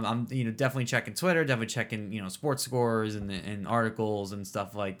I'm definitely checking Twitter, definitely checking sports scores and articles and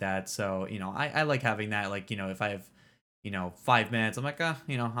stuff like that. So I like having that. Like if I have 5 minutes, I'm like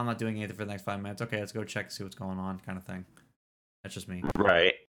I'm not doing anything for the next 5 minutes. Okay, let's go check, see what's going on, kind of thing. That's just me.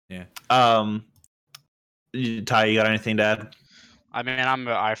 Right. Yeah. Ty, you got anything to add? I mean, I'm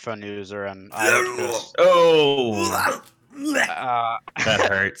an iPhone user, and I just that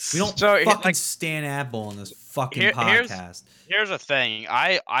hurts. We don't fucking stand Apple on this fucking podcast. Here's the thing.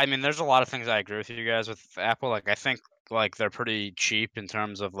 I mean, there's a lot of things I agree with you guys with Apple. Like, I think like they're pretty cheap in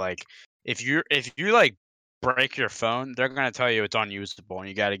terms of like if you like break your phone, they're gonna tell you it's unusable and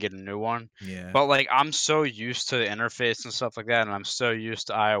you got to get a new one. Yeah. But like I'm so used to the interface and stuff like that, and I'm so used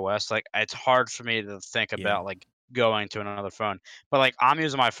to iOS. Like it's hard for me to think about like going to another phone. But like I'm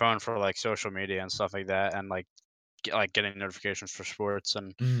using my phone for like social media and stuff like that, and like getting notifications for sports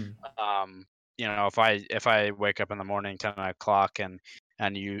and if I wake up in the morning 10 o'clock and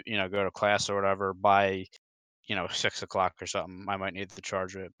you go to class or whatever by 6 o'clock or something, I might need to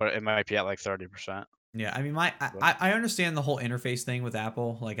charge it, but it might be at like 30%. Yeah, I mean, I understand the whole interface thing with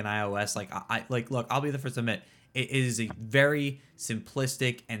Apple, like an iOS. Like, look, I'll be the first to admit, it is a very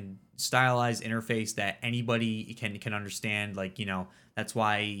simplistic and stylized interface that anybody can understand. Like, that's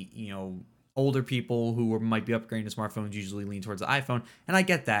why older people who might be upgrading to smartphones usually lean towards the iPhone, and I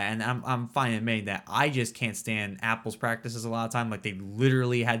get that, and I'm fine admitting that. I just can't stand Apple's practices a lot of time. Like they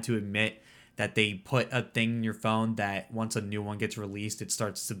literally had to admit that they put a thing in your phone that once a new one gets released, it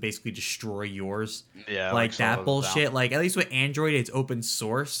starts to basically destroy yours. Yeah, like that bullshit. Like at least with Android, it's open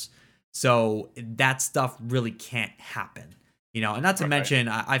source, so that stuff really can't happen. And not to mention,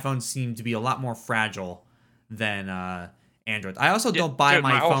 iPhones seem to be a lot more fragile than Android. I also don't buy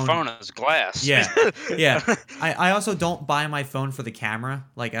my phone. Whole phone is glass. Yeah, yeah. I also don't buy my phone for the camera,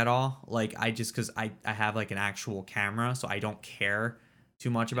 like at all. Like because I have like an actual camera, so I don't care too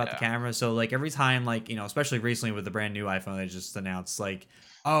much about the camera. So like every time, like especially recently with the brand new iPhone they just announced, like,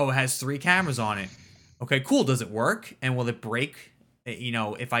 oh, it has 3 cameras on it. Okay, cool. Does it work? And will it break?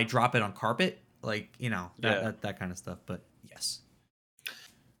 If I drop it on carpet, like that kind of stuff. But yes.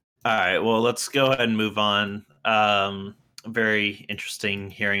 All right. Well, let's go ahead and move on. Very interesting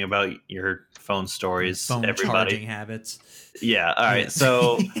hearing about your phone stories, everybody. Charging habits. Yeah. All right.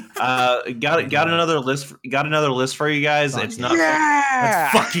 So, got another list. Got another list for you guys. It's not.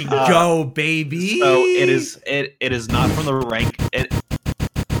 Let's fucking go, baby. So it is not from the rank.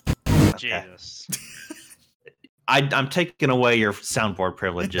 Jesus. I'm taking away your soundboard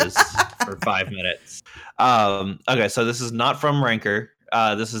privileges for 5 minutes. Okay. So this is not from Ranker.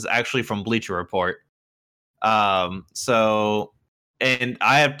 This is actually from Bleacher Report. So, and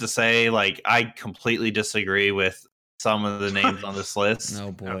I have to say, like, I completely disagree with some of the names on this list.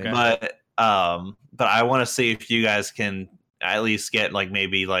 Oh boy. Okay. But I want to see if you guys can at least get like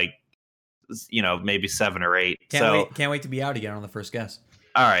maybe 7 or 8. Can't wait to be out again on the first guess.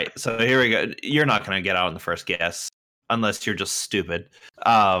 All right. So here we go. You're not going to get out on the first guess unless you're just stupid.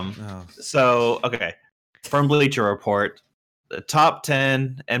 So, okay. From Bleacher Report, the top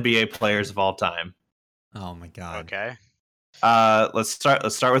 10 NBA players of all time. Oh my god. Okay. Let's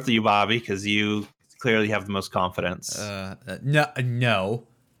start with you, Bobby, because you clearly have the most confidence. No,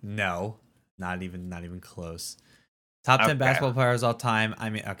 not even close. Top 10 Okay. basketball players all time. I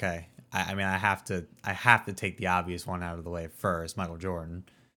mean, okay. I mean, I have to take the obvious one out of the way first. Michael Jordan.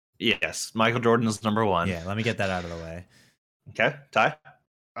 Yes, Michael Jordan is number 1. Yeah, let me get that out of the way. Okay, Ty.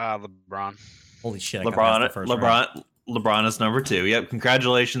 LeBron. Holy shit! I got past the first round. LeBron is number 2. Yep.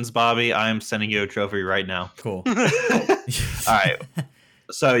 Congratulations, Bobby. I'm sending you a trophy right now. Cool. All right.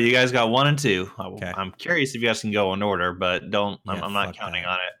 So you guys got 1 and 2. Okay. I'm curious if you guys can go in order, but don't. Yeah, I'm not fuck counting that.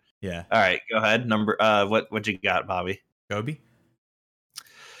 on it. Yeah. All right, go ahead. What you got, Bobby? Kobe.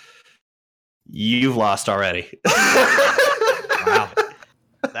 You've lost already. Wow.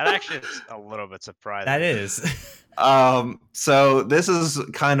 That actually is a little bit surprising. That is. So this is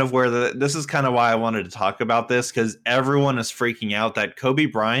kind of why I wanted to talk about this, because everyone is freaking out that Kobe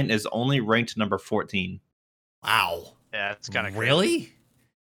Bryant is only ranked number 14. Wow. Yeah, it's kind of really.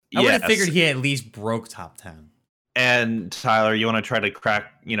 I would have figured he at least broke top 10. And Tyler, you want to try to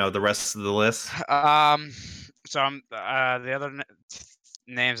crack, the rest of the list? So I'm the other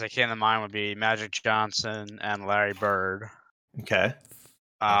names that came to mind would be Magic Johnson and Larry Bird. Okay.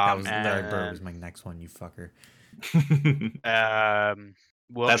 Larry Bird was my next one, you fucker.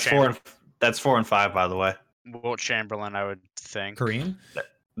 That's 4 and 5, by the way. Wilt Chamberlain, I would think. Kareem.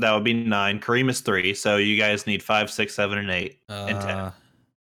 That would be 9. Kareem is 3. So you guys need 5, 6, 7, and 8, and 10.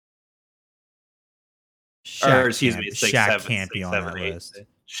 Shaq, or excuse me, 6, Shaq 7, can't 6, be on 7, that 8. list.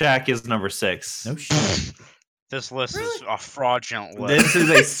 Shaq is number 6. No shit. This list is a fraudulent list. This is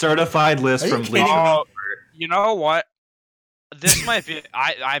a certified list Are you from kidding Bleacher me? Report. You know what? This might be.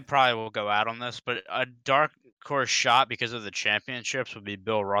 I probably will go out on this, but a dark horse shot because of the championships would be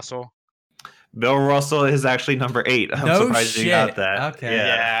Bill Russell. Bill Russell is actually number 8. I'm No surprised shit. you got that. Okay.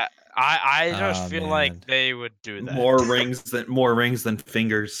 Yeah, I just feel man. like they would do that. More rings than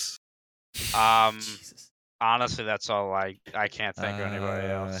fingers. Jesus. Honestly, that's all. I can't think of anybody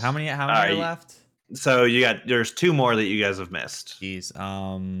else. How many right. are left? So there's 2 more that you guys have missed. Jeez.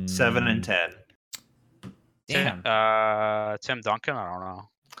 7 and 10. Damn. Tim Duncan. I don't know.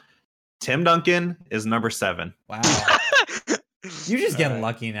 Tim Duncan is number 7. Wow. You're just getting Alright.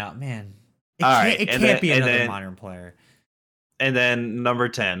 lucky now, man. Alright, It and can't then- be and another then- modern player. And then number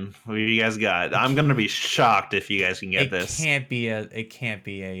 10. Who you guys got? I'm gonna be shocked if you guys can get this. Can't be a.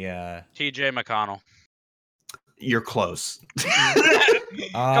 T.J. McConnell. You're close. Come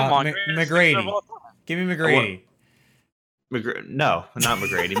on, McGrady. Give me McGrady. No, not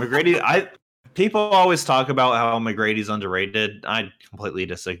McGrady. McGrady. People always talk about how McGrady's underrated. I completely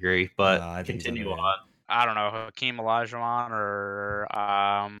disagree, but No, I think he's continue underrated. on. I don't know, Hakeem Olajuwon or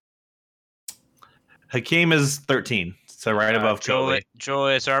Hakeem is 13, so right above Kobe.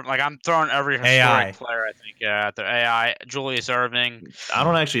 Julius Irving. Like I'm throwing every historic AI. player I think out there. AI, Julius Irving. I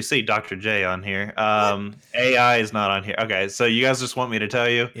don't actually see Dr. J on here. AI is not on here. Okay, so you guys just want me to tell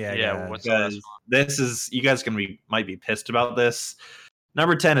you? Yeah. Yeah, what's the last Because this is, you guys might be pissed about this.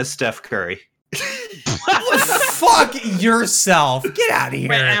 Number 10 is Steph Curry. Fuck yourself. Get out of here.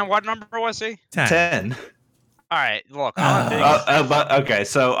 Wait, and what number was he? 10. All right, look. I'm a big- But okay,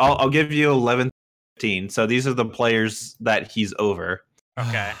 so I'll give you 11, 15. So these are the players that he's over.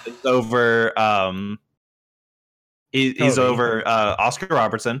 okay. He's over. He's Kobe. over Oscar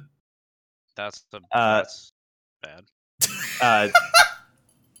Robertson. That's bad.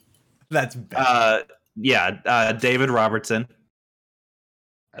 That's bad. David Robertson.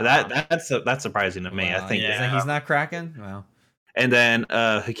 That's surprising to me. Wow, I think. yeah. He's not cracking. Wow. And then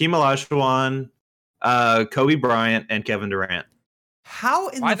Hakeem Olajuwon, Kobe Bryant, and Kevin Durant. How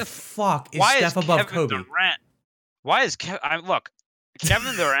in Why the the fuck is Why Steph is above Kevin Kobe? Durant? Why is look,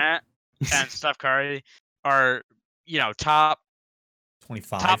 Kevin Durant and Steph Curry are top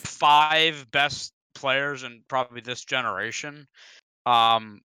 25. 5 best players in probably this generation.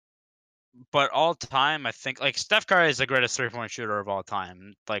 But all time, I think like Steph Curry is the greatest 3-point shooter of all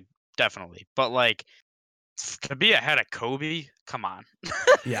time, like definitely. But like to be ahead of Kobe, come on.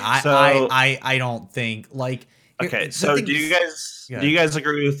 Yeah, I don't think like. Okay, the so thing do you is- guys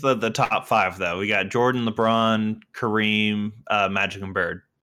agree with the top 5 though? We got Jordan, LeBron, Kareem, Magic, and Bird.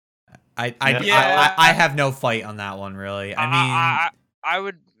 I have no fight on that one really. I mean, I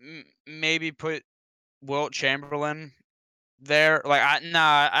would maybe put Wilt Chamberlain there. Like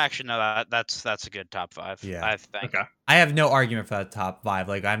actually no, that's a good top 5. Yeah. I think. Okay. I have no argument for that top 5.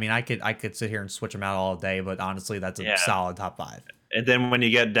 Like, I mean, I could sit here and switch them out all day, but honestly, that's a Yeah. solid top 5. And then when you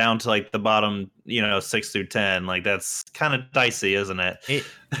get down to like the bottom, 6 through 10, like that's kind of dicey, isn't it?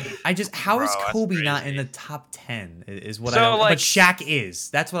 How is Bro, that's Kobe not in crazy. the top 10 is what So, I don't, like- but Shaq is.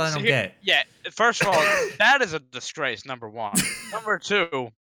 That's what I don't get. Yeah, first of all, that is a disgrace. Number one. Number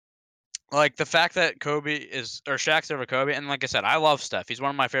two, like the fact that Shaq's over Kobe, and like I said, I love Steph. He's one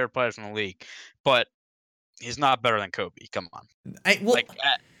of my favorite players in the league, but he's not better than Kobe. Come on.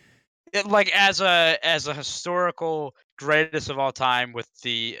 Like as a historical greatest of all time with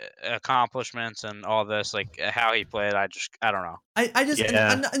the accomplishments and all this, like how he played, I don't know.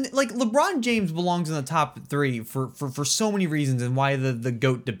 And like LeBron James belongs in the top 3 for so many reasons, and why the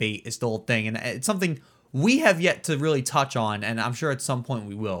GOAT debate is still a thing, and it's something we have yet to really touch on, and I'm sure at some point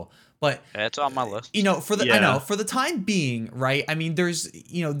we will. But it's on my list. For the time being, right? I mean,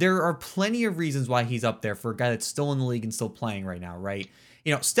 there are plenty of reasons why he's up there for a guy that's still in the league and still playing right now, right?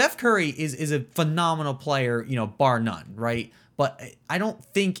 Steph Curry is a phenomenal player, bar none, right? But I don't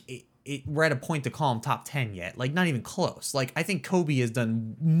think we're at a point to call him top 10 yet. Like, not even close. Like, I think Kobe has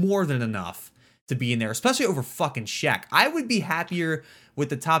done more than enough to be in there, especially over fucking Shaq. I would be happier with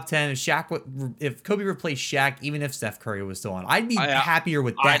the top 10 if Kobe replaced Shaq, even if Steph Curry was still on. I'd be happier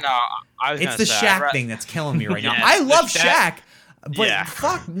with that. I know. It's the Shaq thing that's killing me right now. I love Shaq, but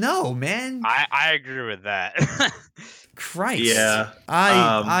fuck no, man. I agree with that. Christ. Yeah.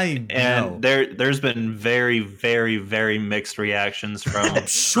 I and there's been very, very, very mixed reactions from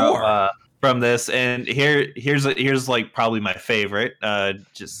from this, and here's like probably my favorite.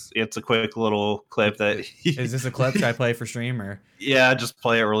 It's a quick little clip that is this a clip? Should I play for stream or? Yeah, just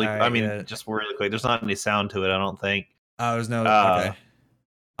play it really. Right, just really quick. There's not any sound to it, I don't think. Oh, there's no. Okay.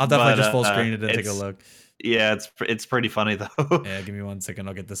 I'll definitely just full screen it and take a look. Yeah, it's pretty funny though. Yeah, give me 1 second.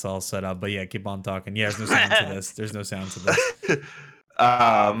 I'll get this all set up. But yeah, keep on talking. Yeah, there's no sound to this. There's no sound to this.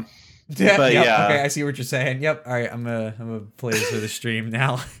 But yeah. Okay, I see what you're saying. Yep. All right, I'm gonna play this for the stream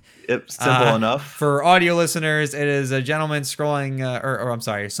now. It's simple enough. For audio listeners, it is a gentleman scrolling, or I'm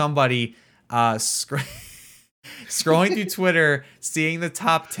sorry, somebody scrolling through Twitter, seeing the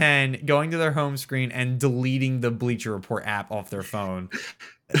top 10, going to their home screen, and deleting the Bleacher Report app off their phone.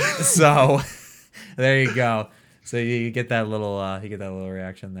 So there you go. So you get that little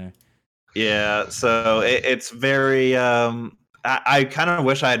reaction there. Yeah. So it's very. I kind of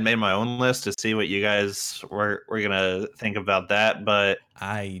wish I had made my own list to see what you guys were gonna think about that, but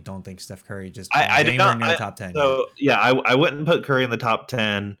I don't think Steph Curry just I did not in the top 10. So yeah, I wouldn't put Curry in the top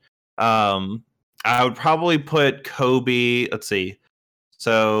 10. I would probably put Kobe. Let's see.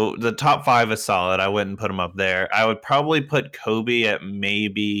 So the top 5 is solid. I wouldn't put him up there. I would probably put Kobe at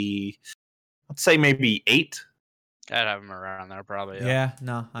maybe 8. I'd have him around there probably. Yeah.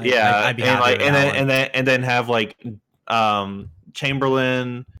 No. I'd be happy and then have like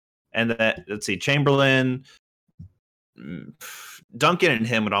Chamberlain, and then let's see, Chamberlain, Duncan and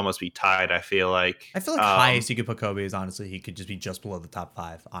him would almost be tied. I feel like highest you could put Kobe is honestly he could just be just below the top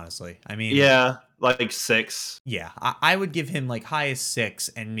 5. Honestly, I mean, yeah, like 6. Yeah, I would give him like highest 6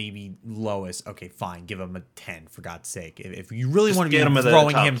 and maybe lowest. Okay, fine, give him a 10 for God's sake. If you really want to be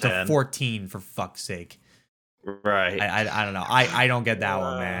throwing him to 14 for fuck's sake. Right. I don't know. I don't get that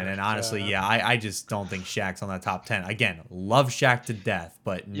one, man. And honestly, yeah, I just don't think Shaq's on that top 10. Again, love Shaq to death,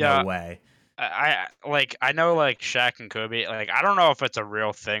 but no way. I know like Shaq and Kobe, like I don't know if it's a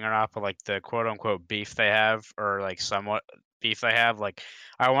real thing or not, but like the quote unquote beef they have, or like somewhat beef they have, like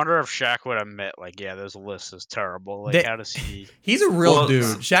I wonder if Shaq would admit like, yeah, this list is terrible. Like how does he? He's a real dude.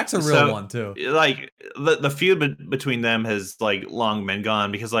 Shaq's a real one too. Like the feud between them has like long been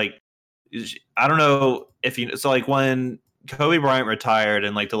gone, because like I don't know if you so like when Kobe Bryant retired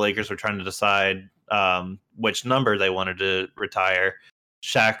and like the Lakers were trying to decide which number they wanted to retire,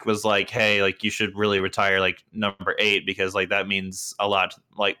 Shaq was like, hey, like you should really retire like number 8, because like that means a lot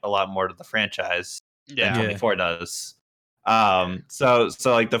more to the franchise than 24 does. So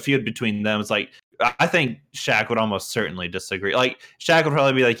like the feud between them is like, I think Shaq would almost certainly disagree. Like Shaq would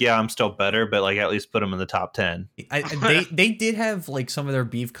probably be like, yeah, I'm still better, but like at least put him in the top 10. They did have like some of their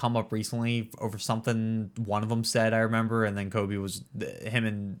beef come up recently over something one of them said, I remember, and then Kobe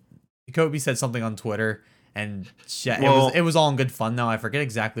said something on Twitter, and it was all in good fun though. I forget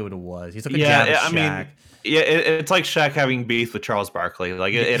exactly what it was. He took a jab at Shaq. I mean, it's like Shaq having beef with Charles Barkley.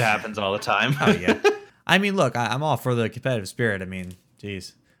 Like it happens all the time. Oh yeah. I mean, look, I'm all for the competitive spirit. I mean,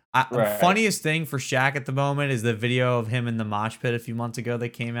 geez. The funniest thing for Shaq at the moment is the video of him in the mosh pit a few months ago that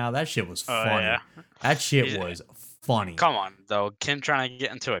came out. That shit was funny. Yeah. That shit was funny. Come on, though. Kim trying to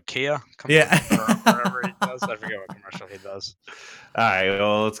get into a Kia? Come Yeah. on. Or whatever he does. I forget what commercial he does. All right,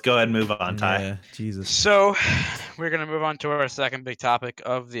 well, let's go ahead and move on, Ty. Yeah, Jesus. So, we're going to move on to our second big topic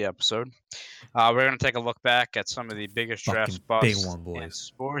of the episode. We're going to take a look back at some of the biggest drafts Fucking big busts one, in boys.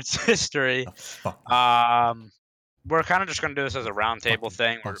 sports history. The fuck. We're kind of just going to do this as a roundtable Fucking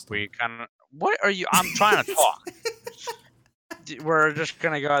thing. Where bust we them. kind of... What are you... I'm trying to talk. We're just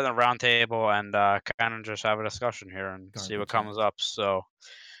going to go at the roundtable and kind of just have a discussion here and see what Garbage comes up. So,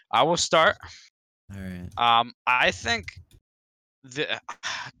 I will start. All right. I think...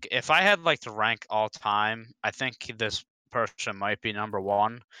 if I had like to rank all time, I think this person might be number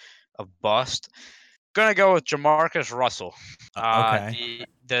one of bust. Gonna go with Jamarcus Russell. Okay.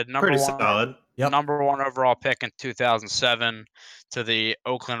 The number Pretty one, solid. Yep. number one overall pick in 2007 to the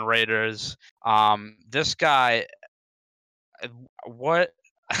Oakland Raiders. This guy, what?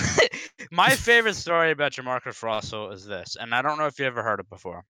 My favorite story about Jamarcus Russell is this, and I don't know if you ever heard it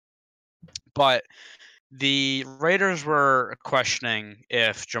before, but the Raiders were questioning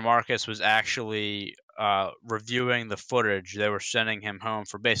if Jamarcus was actually reviewing the footage. They were sending him home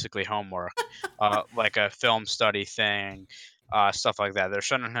for basically homework, like a film study thing, stuff like that. They're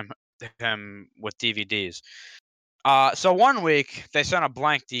sending him with DVDs. So one week they sent a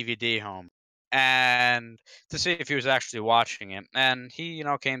blank DVD home, and to see if he was actually watching it. And he,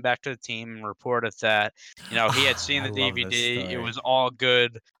 came back to the team and reported that, he had seen I the love this DVD. It story. was all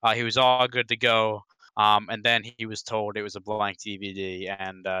good. He was all good to go. And then he was told it was a blank DVD,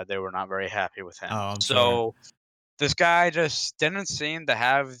 and they were not very happy with him. Oh, I'm so sure. this guy just didn't seem to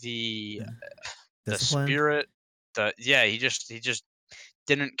have the Discipline? spirit. He just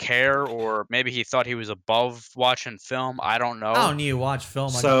didn't care, or maybe he thought he was above watching film. I don't know. I don't need to watch film.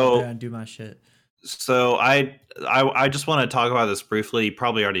 I So- go there and do my shit. So I just want to talk about this briefly. You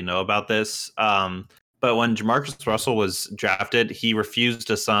probably already know about this. But when Jamarcus Russell was drafted, he refused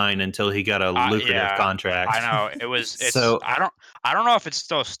to sign until he got a lucrative yeah, contract. I know it was. So- I don't know if it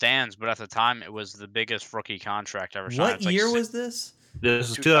still stands, but at the time it was the biggest rookie contract ever signed. What It's like year six- was this? This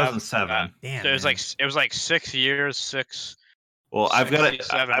was 2007. Damn. So it was man. it was like 6 years, six. Well, I've got it.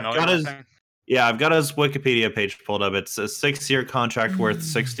 67 I've million, got I his. think. Yeah, I've got his Wikipedia page pulled up. It's a 6-year contract worth Mm.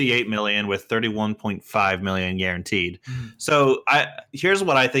 68 million with 31.5 million guaranteed. Mm. So here's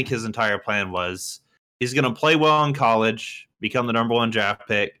what I think his entire plan was. He's going to play well in college, become the number one draft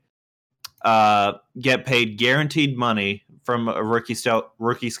pick, get paid guaranteed money from a rookie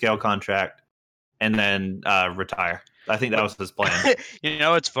scale contract, and then retire. I think that was his plan.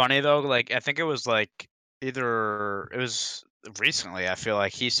 It's funny though. Like I think it was recently. I feel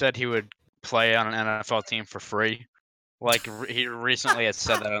like he said he would play on an NFL team for free. Like he recently had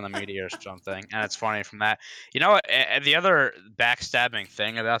said that on the media or something, and it's funny from that. The other backstabbing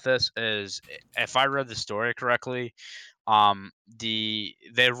thing about this is, if I read the story correctly, they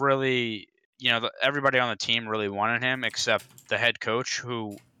really, everybody on the team really wanted him except the head coach,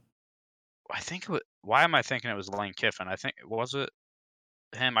 who I think why am I thinking it was Lane Kiffin? I think was it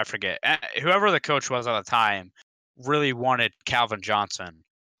him? I forget. Whoever the coach was at the time really wanted Calvin Johnson.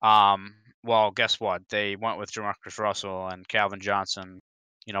 Well, guess what? They went with Jamarcus Russell and Calvin Johnson.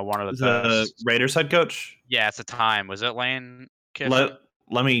 One of the best. Raiders head coach. Yeah, at the time, was it Lane Kiffin?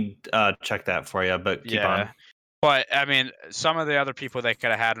 Let me check that for you, but keep on. But I mean, some of the other people they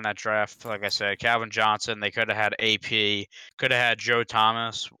could have had in that draft, like I said, Calvin Johnson. They could have had AP. Could have had Joe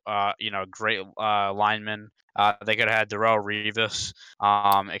Thomas. Great lineman. They could have had Darrelle Revis.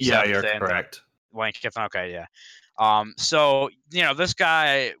 Yeah, you're correct. Lane Kiffin. Okay, yeah. So this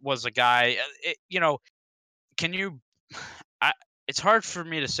guy was a guy. Can you? It's hard for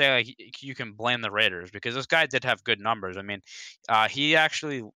me to say like you can blame the Raiders, because this guy did have good numbers. I mean, he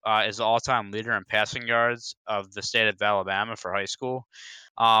actually is the all-time leader in passing yards of the state of Alabama for high school,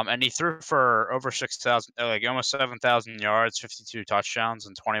 and he threw for over 6,000, like almost 7,000 yards, 52 touchdowns,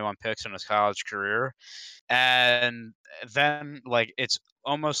 and 21 picks in his college career. And then it's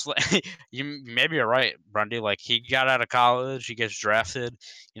almost like maybe you're right, Grundy. Like he got out of college, he gets drafted,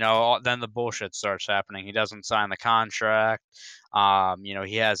 then the bullshit starts happening. He doesn't sign the contract.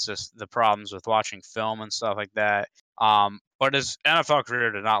 He has the problems with watching film and stuff like that. But his NFL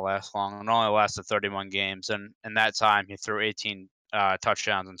career did not last long. It only lasted 31 games, and in that time he threw 18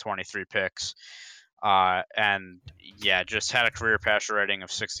 touchdowns and 23 picks. And just had a career passer rating of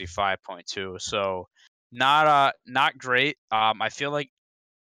 65.2. So not great. I feel like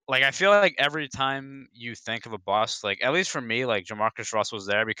every time you think of a bust, like at least for me, like Jamarcus Russell was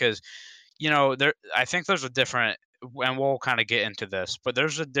there, because I think there's a different, and we'll kind of get into this, but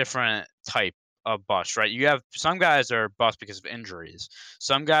there's a different type a bust, right? You have some guys are bust because of injuries.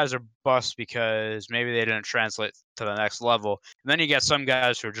 Some guys are bust because maybe they didn't translate to the next level. And then you get some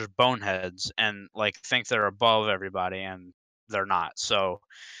guys who are just boneheads and like think they're above everybody and they're not. So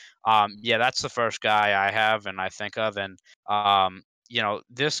yeah, that's the first guy I have and I think of. And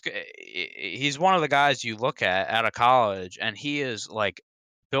he's one of the guys you look at out of college, and he is like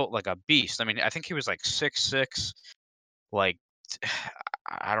built like a beast. I mean, I think he was like 6'6", like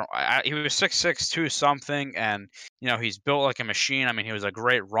he was 6'6", 2 something, and he's built like a machine. I mean, he was a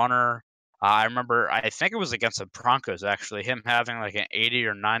great runner. I remember, I think it was against the Broncos actually, him having like an 80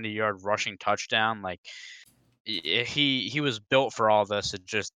 or 90-yard rushing touchdown. Like he was built for all this. It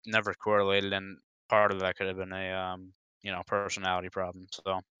just never correlated, and part of that could have been a personality problem.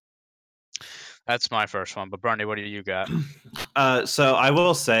 So that's my first one. But Bernie, what do you got? So I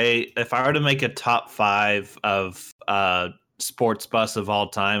will say, if I were to make a top 5 of sports busts of all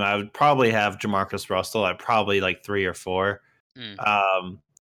time, I would probably have Jamarcus Russell. I'd probably like 3 or 4.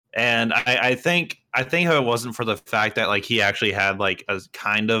 And I think if it wasn't for the fact that like he actually had like a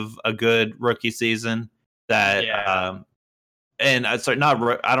kind of a good rookie season, that and sorry,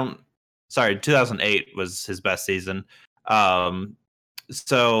 2008 was his best season.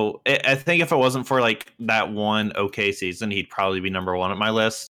 So I think if it wasn't for like that one okay season, he'd probably be number 1 on my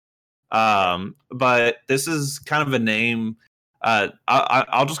list. But this is kind of a name.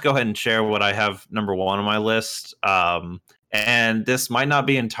 I'll just go ahead and share what I have number 1 on my list. And this might not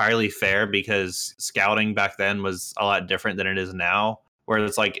be entirely fair because scouting back then was a lot different than it is now, where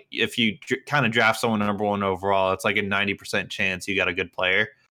it's like if you kind of draft someone number 1 overall, it's like a 90% chance you got a good player.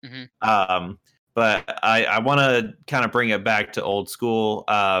 Mm-hmm. But I want to kind of bring it back to old school.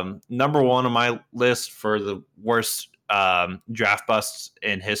 Number 1 on my list for the worst draft busts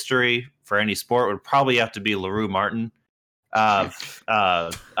in history for any sport would probably have to be LaRue Martin of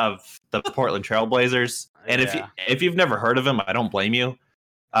the Portland Trailblazers. And if you've never heard of him, I don't blame you.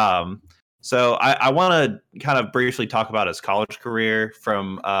 So I want to kind of briefly talk about his college career.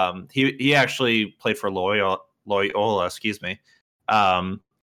 From he actually played for Loyola, excuse me.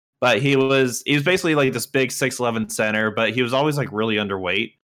 But he was basically like this big 6'11" center, but he was always like really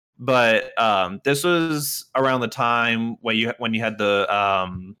underweight. But this was around the time when you had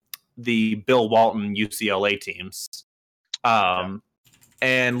the Bill Walton UCLA teams.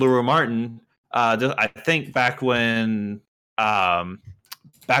 And LaRue Martin, I think back when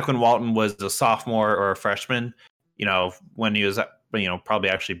Walton was a sophomore or a freshman, when he was probably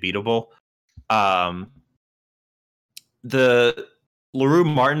actually beatable. The LaRue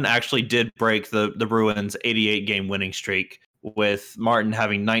Martin actually did break the Bruins 88 game winning streak, with Martin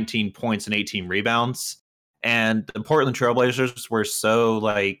having 19 points and 18 rebounds. And the Portland Trailblazers were so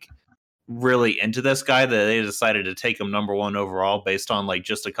like really into this guy that they decided to take him number 1 overall based on like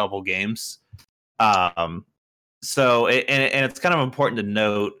just a couple games. So it's kind of important to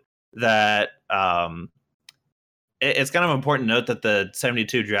note that the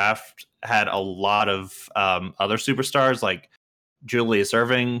 72 draft had a lot of other superstars like Julius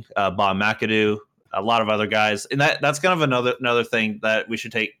Erving, Bob McAdoo, a lot of other guys, and that's kind of another thing that we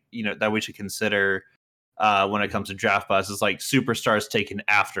should take, that we should consider when it comes to draft busts, is like superstars taken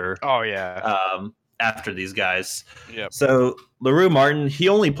after. Oh yeah. After these guys. Yep. So LaRue Martin, he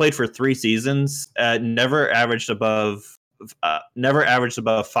only played for 3 seasons, never averaged above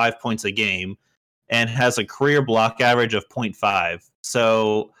 5 points a game, and has a career block average of 0.5.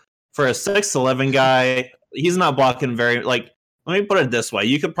 So for a 6'11" guy, he's not blocking very, like, let me put it this way.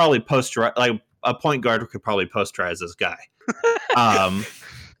 You could probably like a point guard could probably posterize this guy.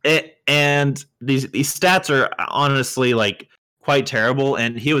 And these stats are honestly like quite terrible.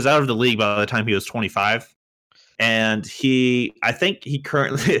 And he was out of the league by the time he was 25. And I think he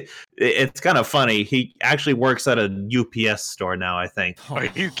currently, it's kind of funny. He actually works at a UPS store now, I think. Oh, are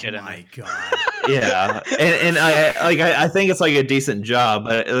you kidding? Oh my God. Yeah. And I think it's like a decent job,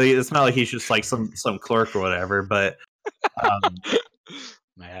 but it's not like he's just like some clerk or whatever, but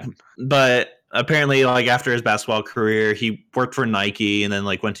man. But apparently, like after his basketball career, he worked for Nike and then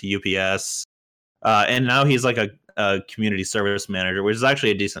like went to UPS, and now he's like a community service manager, which is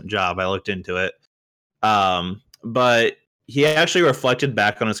actually a decent job. I looked into it, but he actually reflected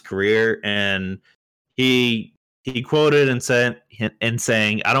back on his career, and he quoted and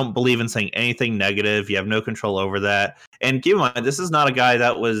saying, "I don't believe in saying anything negative. You have no control over that." And keep in mind, this is not a guy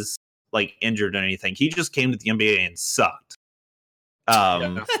that was like injured or anything. He just came to the NBA and sucked.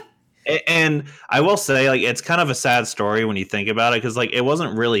 And I will say, like, it's kind of a sad story when you think about it, because like it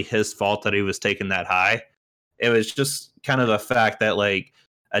wasn't really his fault that he was taken that high. It was just kind of the fact that like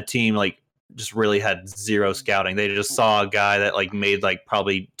a team like just really had zero scouting. They just saw a guy that like made like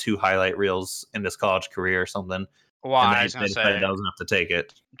probably 2 highlight reels in his college career or something, Well, and I was they gonna decided say, that was enough to take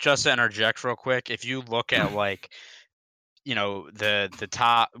it. just to interject real quick, if you look at like, the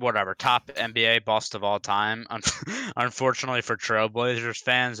top NBA bust of all time, unfortunately for Trailblazers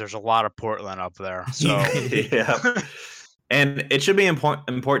fans, there's a lot of Portland up there. So Yeah. And it should be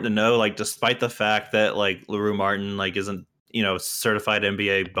important to know, like, despite the fact that like LaRue Martin like isn't certified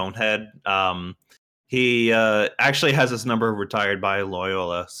NBA bonehead, he actually has his number retired by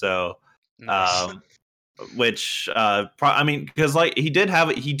Loyola. So, nice. which I mean, because like he did have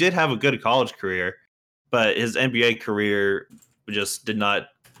a good college career, but his NBA career just did not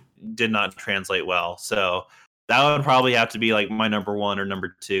translate well. So that would probably have to be like my number 1 or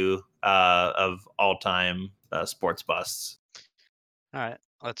number 2 of all time sports busts. All right,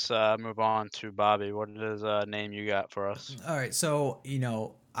 let's move on to Bobby. What is name you got for us? All right, so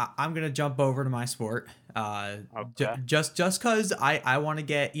I'm gonna jump over to my sport, Okay. just because I want to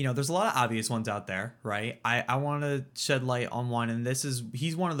get, there's a lot of obvious ones out there, right? I want to shed light on one, and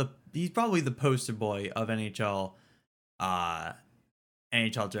he's probably the poster boy of NHL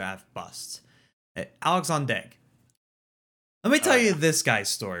draft busts, Alex Ondeg. Let me tell you this guy's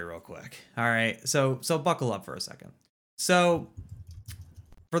story real quick. All right, so buckle up for a second. So,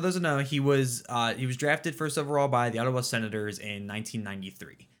 for those who know, he was drafted first overall by the Ottawa Senators in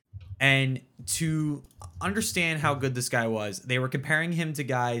 1993. And to understand how good this guy was, they were comparing him to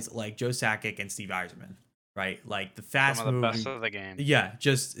guys like Joe Sakic and Steve Yzerman, right? Like the fast Some of the moving, best of the game. yeah,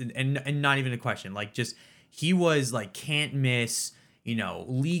 just and not even a question. Like just he was like can't miss,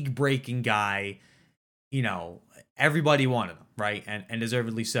 league breaking guy. Everybody wanted him, right? And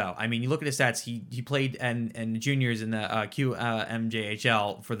deservedly so. I mean, you look at his stats. He played and juniors in the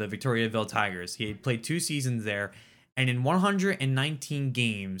QMJHL for the Victoriaville Tigers. He had played 2 seasons there, and in 119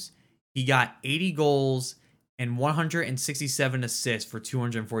 games, he got 80 goals and 167 assists for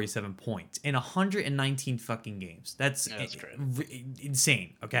 247 points in 119 fucking games. That's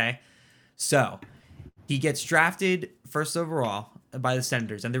insane. Okay, so he gets drafted first overall by the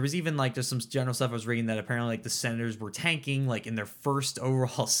Senators, and there was even like just some general stuff I was reading that apparently like the Senators were tanking like in their first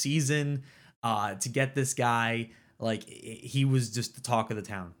overall season to get this guy. Like he was just the talk of the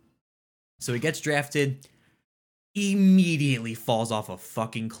town. So he gets drafted, immediately falls off a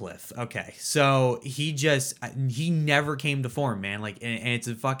fucking cliff. Okay, so he never came to form, man. Like, and it's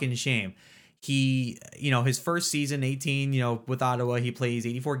a fucking shame. He, his first season, 18, with Ottawa, he plays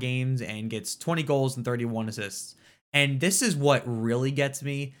 84 games and gets 20 goals and 31 assists. And this is what really gets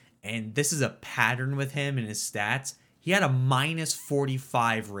me, and this is a pattern with him and his stats. He had a minus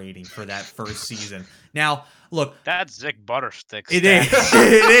 45 rating for that first season. Now, look, that's Zick Butterstick. It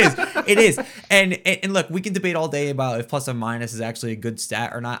is. And look, we can debate all day about if plus or minus is actually a good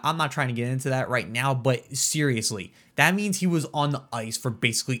stat or not. I'm not trying to get into that right now, but seriously, that means he was on the ice for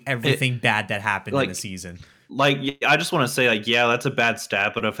basically everything bad that happened in the season. Like, I just want to say, like, yeah, that's a bad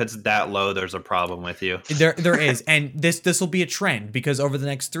stat, but if it's that low, there's a problem with you. There is, and this will be a trend because over the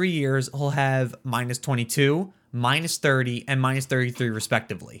next 3 years, he'll have minus 22, minus 30, and minus 33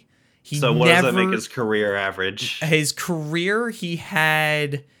 respectively. So what does that make his career average? His career, he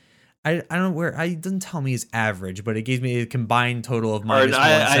had, I don't know where, it doesn't tell me his average, but it gives me a combined total of minus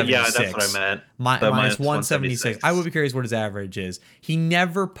 176. Yeah, that's what I meant. Minus 176. I would be curious what his average is. He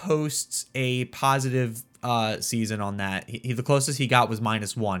never posts a positive season on that. The closest he got was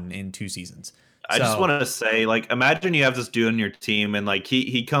 -1 in 2 seasons. I just want to say, like, imagine you have this dude on your team and like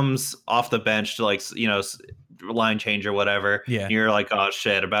he comes off the bench to like line change or whatever. Yeah. And you're like, oh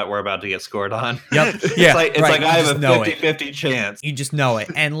shit, we're about to get scored on. Yep. It's Yeah. like right. I have a 50-50 chance. You just know it.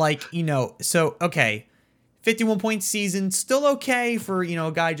 And like, so okay. 51-point season, still okay for,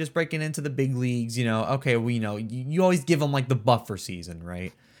 a guy just breaking into the big leagues, okay, well, you always give him like the buffer season,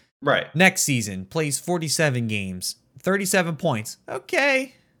 right? Right. Next season, plays 47 games, 37 points.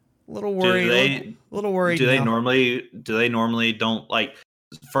 Okay. A little worried. Little worried. Do they normally don't like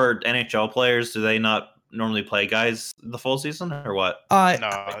for NHL players, do they not normally play guys the full season or what? No,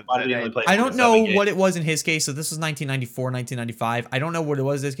 I don't know what it was in his case. So this was 1994, 1995. I don't know what it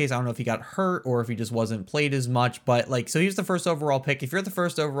was in this case. I don't know if he got hurt or if he just wasn't played as much. But like, so he's the first overall pick. If you're the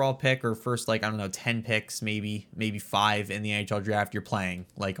first overall pick or first, like, I don't know, 10 picks, maybe 5 in the NHL draft, you're playing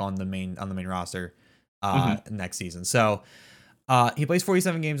like on the main roster next season. So he plays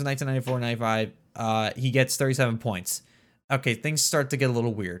 47 games in 1994-95. He gets 37 points. Okay, things start to get a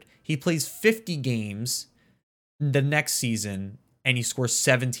little weird. He plays 50 games the next season, and he scores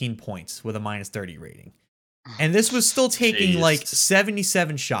 17 points with a -30 rating. And this was still taking like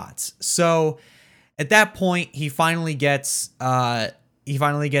 77 shots. So at that point, he finally gets he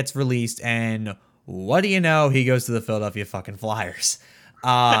finally gets released, and what do you know? He goes to the Philadelphia fucking Flyers.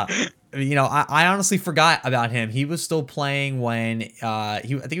 I honestly forgot about him. He was still playing when I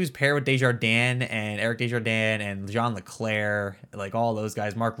think he was paired with Desjardins and Eric Desjardins and Jean Leclerc, like all those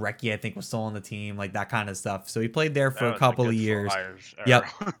guys. Mark Recchi, I think, was still on the team, like that kind of stuff. So he played there for a couple of years.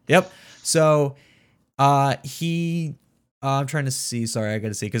 Yep. So I'm trying to see. Sorry, I got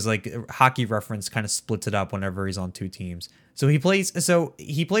to see because like Hockey Reference kind of splits it up whenever he's on two teams. So he played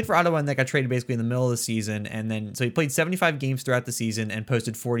for Ottawa and that got traded basically in the middle of the season, and then so he played 75 games throughout the season and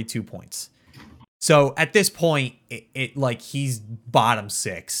posted 42 points. So at this point, it like he's bottom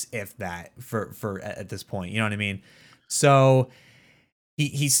six, if that, for at this point. You know what I mean? So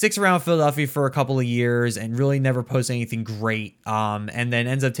he sticks around Philadelphia for a couple of years and really never posts anything great. And then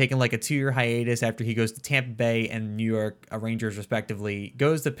ends up taking like a 2-year hiatus after he goes to Tampa Bay and New York Rangers respectively,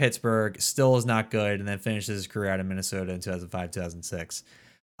 goes to Pittsburgh, still is not good, and then finishes his career out of Minnesota in 2005-2006.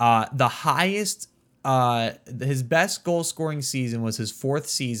 The highest, his best goal scoring season was his 4th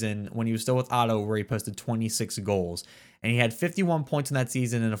season when he was still with Ottawa, where he posted 26 goals. And he had 51 points in that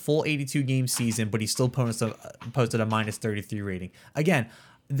season in a full 82 game season, but he still posted a minus 33 rating. Again,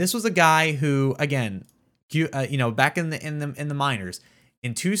 this was a guy who, again, back in the minors,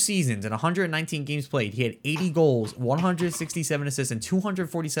 in 2 seasons and 119 games played, he had 80 goals, 167 assists, and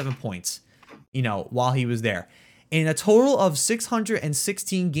 247 points. While he was there, in a total of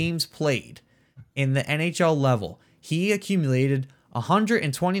 616 games played in the NHL level, he accumulated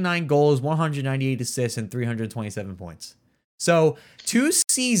 129 goals, 198 assists, and 327 points. So 2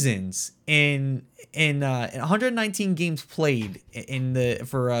 seasons in 119 games played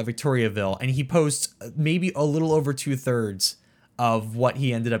for Victoriaville, and he posts maybe a little over 2/3 of what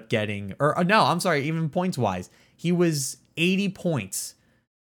he ended up getting. Or no, I'm sorry, even points wise, he was 80 points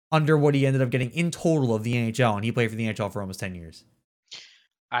under what he ended up getting in total of the NHL, and he played for the NHL for almost 10 years.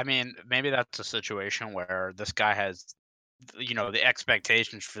 I mean, maybe that's a situation where this guy has, the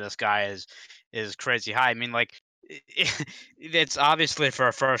expectations for this guy is crazy high. I mean, like, it's obviously for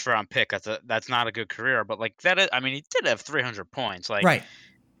a first round pick. That's not a good career, but like that is, I mean, he did have 300 points. Like, right.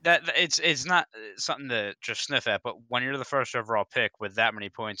 That it's not something to just sniff at, but when you're the first overall pick with that many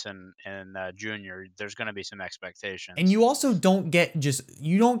points in junior, there's going to be some expectations. And you also don't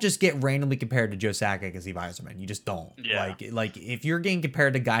just get randomly compared to Joe Sakic and Steve Yzerman. You just don't. Yeah. Like if you're getting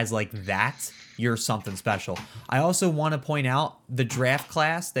compared to guys like that, you're something special. I also want to point out the draft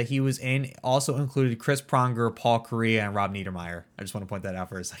class that he was in also included Chris Pronger, Paul Kariya, and Rob Niedermeyer. I just want to point that out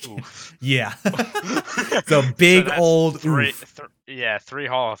for a second. Yeah. So big old three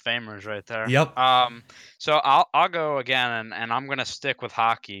Hall of Famers right there. Yep. So I'll go again, and I'm gonna stick with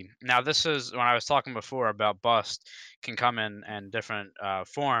hockey. Now, this is when I was talking before about bust can come in different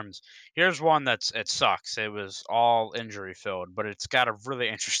forms. Here's one it sucks. It was all injury filled, but it's got a really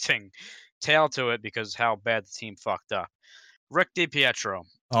interesting tale to it because how bad the team fucked up. Rick DiPietro.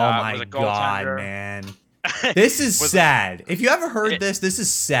 Oh my god, man. This is sad. If you ever heard this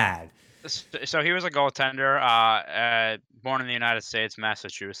is sad. So he was a goaltender, born in the United States,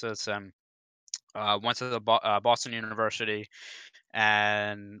 Massachusetts, and went to the Boston University,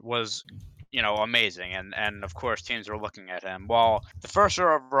 and was, amazing. And of course, teams were looking at him. Well, the first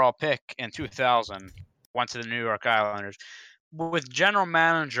overall pick in 2000 went to the New York Islanders with general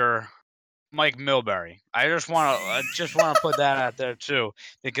manager Mike Milbury. I just want to put that out there too,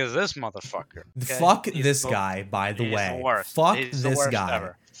 because this motherfucker. Okay? Fuck this guy, by the way. The worst. Fuck He's this the worst guy.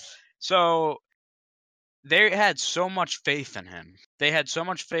 Ever. So they had so much faith in him. They had so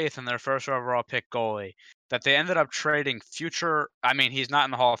much faith in their first overall pick goalie that they ended up trading future. I mean, he's not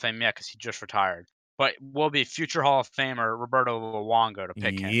in the Hall of Fame yet because he just retired, but will be future Hall of Famer Roberto Luongo to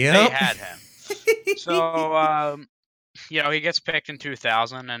pick him. They had him. So, he gets picked in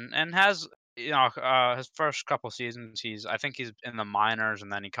 2000 and has, his first couple seasons, I think he's in the minors,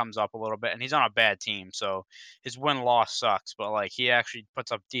 and then he comes up a little bit, and he's on a bad team, so his win-loss sucks, but like he actually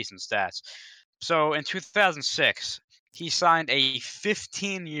puts up decent stats. So in 2006, he signed a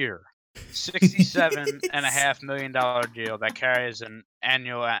 15-year, $67.5 million deal that carries an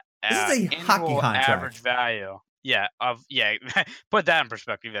annual average value. Yeah, put that in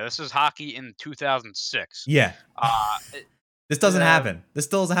perspective. Yeah, this is hockey in 2006. Yeah. This doesn't happen. This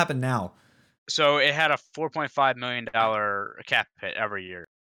still doesn't happen now. So it had a $4.5 million cap hit every year.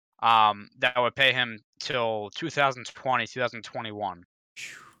 That would pay him till 2020, 2021.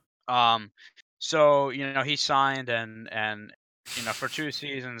 So he signed, and for 2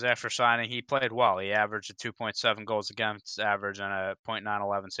 seasons after signing, he played well. He averaged a 2.7 goals against average and a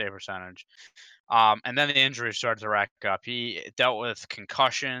 .911 save percentage. And then the injuries started to rack up. He dealt with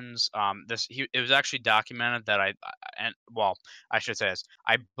concussions. It was actually documented that I should say this.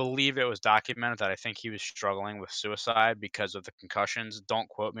 I believe it was documented that I think he was struggling with suicide because of the concussions. Don't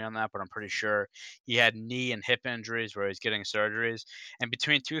quote me on that, but I'm pretty sure he had knee and hip injuries where he's getting surgeries. And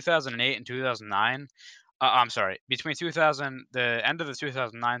between 2008 and 2009, I'm sorry, between the end of the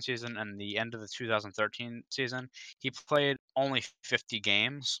 2009 season and the end of the 2013 season, he played only 50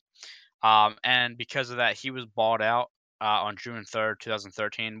 games. And because of that, he was bought out on June 3rd,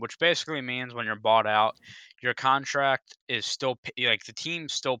 2013, which basically means when you're bought out, your contract is still like the team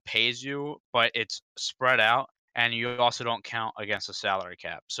still pays you, but it's spread out, and you also don't count against the salary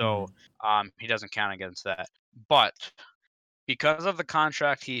cap. So he doesn't count against that. But because of the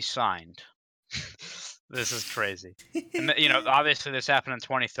contract he signed, this is crazy. And obviously this happened in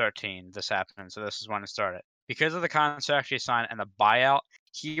 2013. This happened, so this is when it started. Because of the contract he signed and the buyout,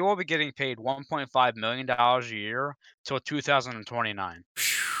 he will be getting paid $1.5 million a year till 2029.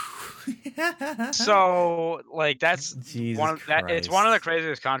 So, like, that's Jesus it's one of the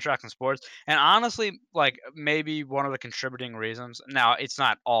craziest contracts in sports, and honestly, like, maybe one of the contributing reasons. Now, it's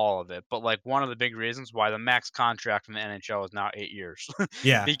not all of it, but like one of the big reasons why the max contract in the NHL is now 8 years.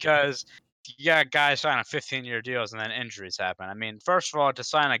 Yeah. Because you got guys signing 15-year deals and then injuries happen. I mean, first of all, to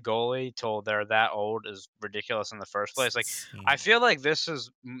sign a goalie till they're that old is ridiculous in the first place. Like, I feel like this is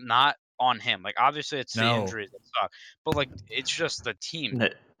not on him. Like, obviously, it's the injuries that suck, but like, it's just the team.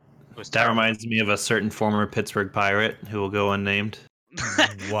 That reminds me of a certain former Pittsburgh Pirate who will go unnamed.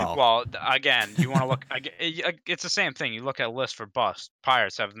 Well, again, you want to look. It's the same thing. You look at lists for bust.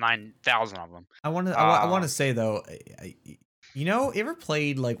 Pirates have 9,000 of them. I want to say though. Ever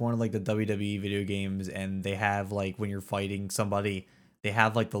played like one of like the WWE video games, and they have like when you're fighting somebody, they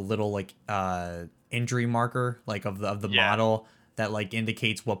have like the little like injury marker like of the model that like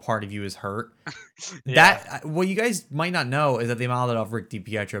indicates what part of you is hurt. That what you guys might not know is that they modeled it off Rick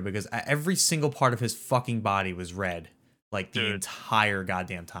DiPietro, because every single part of his fucking body was red like the entire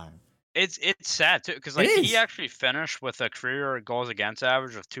goddamn time. It's sad too, because like he actually finished with a career goals against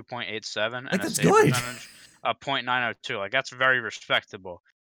average of 2.87 and a save percentage of .902. Like, that's very respectable.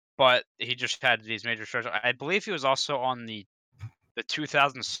 But he just had these major struggles. I believe he was also on the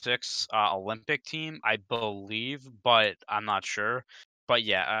 2006 Olympic team, I believe, but I'm not sure. But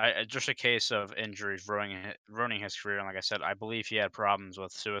yeah, just a case of injuries ruining his career. And like I said, I believe he had problems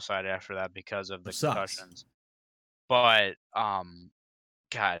with suicide after that because of the concussions. But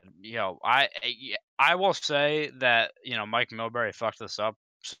God, I will say that Mike Milbury fucked this up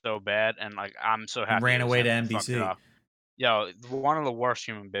so bad, and like I'm so happy. He ran away to NBC. One of the worst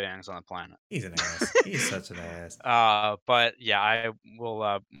human beings on the planet. He's an ass. He's such an ass. But yeah, I will.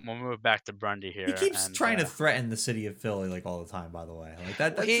 We'll move back to Brundy here. He keeps trying to threaten the city of Philly like all the time. By the way, like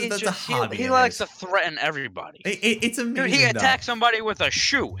that's a hobby. He likes to threaten everybody. It's amazing. Dude, he attacked somebody with a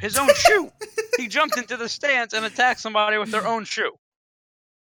shoe, his own shoe. He jumped into the stands and attacked somebody with their own shoe.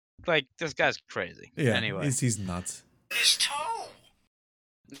 Like, this guy's crazy. Yeah. Anyway, he's nuts. His toe.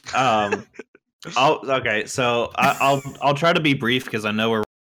 I'll try to be brief because I know we're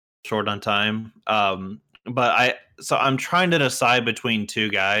short on time. But I'm trying to decide between two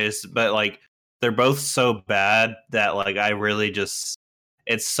guys, but like they're both so bad that like I really just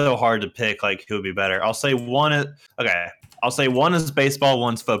it's so hard to pick like who would be better. I'll say one is baseball,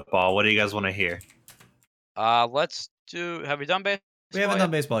 one's football. What do you guys want to hear? Let's do. Have we done baseball? We haven't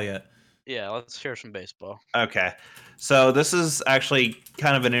done baseball yet. Yeah, let's hear some baseball. Okay. So this is actually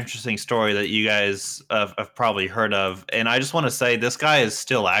kind of an interesting story that you guys have probably heard of, and I just want to say this guy is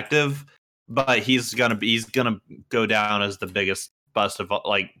still active, but he's gonna go down as the biggest bust of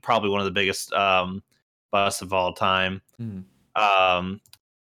like probably one of the biggest busts of all time.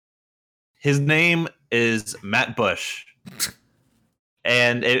 His name is Matt Bush,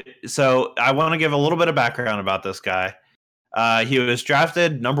 and so I want to give a little bit of background about this guy. He was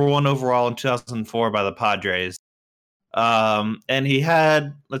drafted number 1 overall in 2004 by the Padres. And he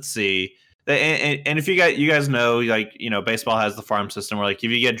had, let's see, and if you guys know, like, baseball has the farm system where like if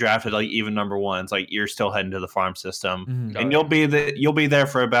you get drafted like even number 1, it's like you're still heading to the farm system, and you'll be there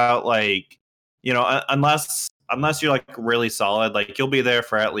for about like, unless you're like really solid, like you'll be there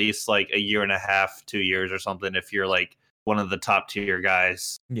for at least like a year and a half, 2 years or something if you're like one of the top tier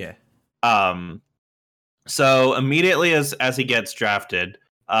guys. Yeah. So immediately as he gets drafted,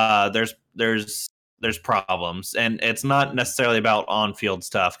 there's problems, and it's not necessarily about on-field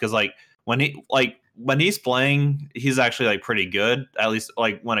stuff, because like when he's playing, he's actually like pretty good, at least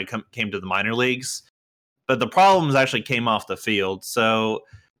like when it came to the minor leagues. but the problems actually came off the field. So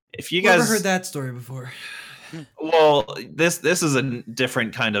if you guys never heard that story before. Well, this is a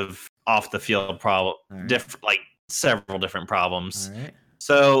different kind of off the field problem. Right. Different, like several different problems. All right.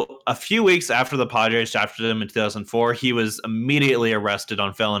 So a few weeks after the Padres drafted him in 2004, he was immediately arrested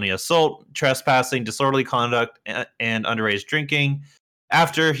on felony assault, trespassing, disorderly conduct, and underage drinking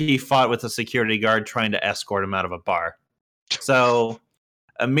after he fought with a security guard trying to escort him out of a bar. So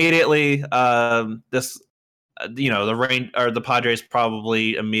immediately, the Padres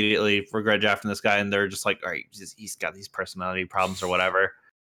probably immediately regret drafting this guy, and they're just like, all right, he's got these personality problems or whatever.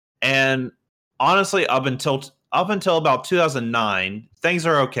 And honestly, up until about 2009, things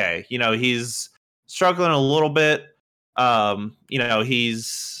are okay. He's struggling a little bit.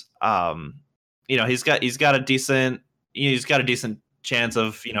 He's got a decent chance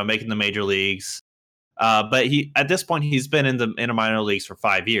of making the major leagues. But at this point he's been in the minor leagues for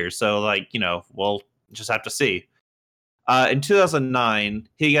 5 years. So we'll just have to see. In 2009,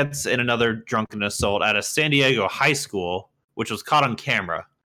 he gets in another drunken assault at a San Diego high school, which was caught on camera.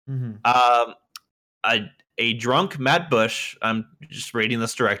 Mm-hmm. A drunk Matt Bush, I'm just reading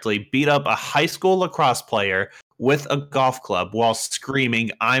this directly, beat up a high school lacrosse player with a golf club while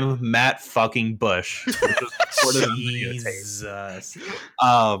screaming, "I'm Matt fucking Bush," which was recorded on Jesus.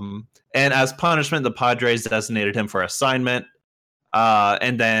 And as punishment, the Padres designated him for assignment,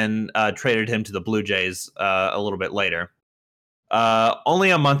 and then traded him to the Blue Jays a little bit later. Only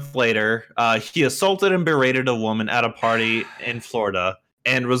a month later, he assaulted and berated a woman at a party in Florida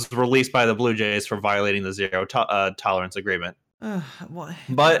and was released by the Blue Jays for violating the zero tolerance agreement.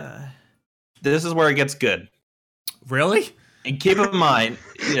 But this is where it gets good. Really? And keep in mind,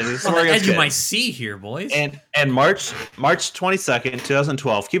 this is where it gets as you good. might see here, boys. And March 22nd,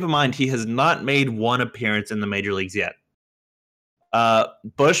 2012, keep in mind he has not made one appearance in the major leagues yet.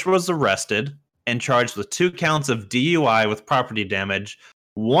 Bush was arrested and charged with 2 counts of DUI with property damage,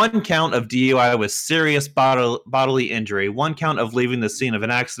 1 count of DUI with serious bodily injury, 1 count of leaving the scene of an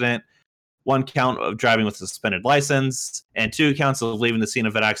accident, 1 count of driving with a suspended license, and 2 counts of leaving the scene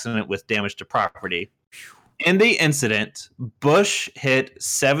of an accident with damage to property. In the incident, Bush hit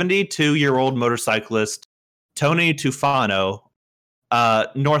 72-year-old motorcyclist Tony Tufano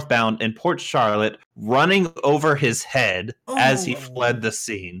northbound in Port Charlotte, running over his head as he fled the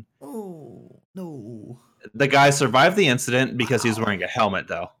scene. Oh, no. The guy survived the incident because he was wearing a helmet,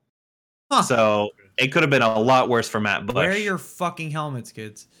 though. Huh. So it could have been a lot worse for Matt Bush. Wear your fucking helmets,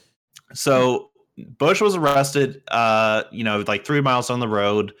 kids. So Bush was arrested, 3 miles on the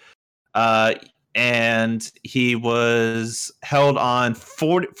road, and he was held on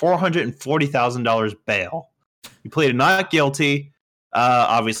 $440,000 bail. He pleaded not guilty.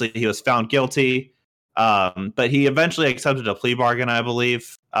 Obviously, he was found guilty, but he eventually accepted a plea bargain, I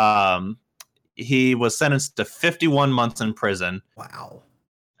believe. He was sentenced to 51 months in prison. Wow.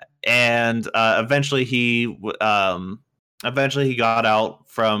 And eventually he got out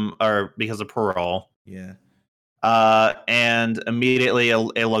because of parole. Yeah. And immediately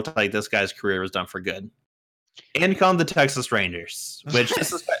it looked like this guy's career was done for good. In come the Texas Rangers, which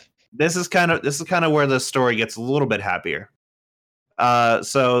this is kind of where the story gets a little bit happier.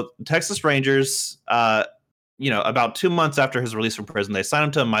 So Texas Rangers, about 2 months after his release from prison, they signed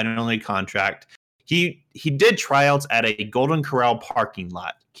him to a minor league contract. He did tryouts at a Golden Corral parking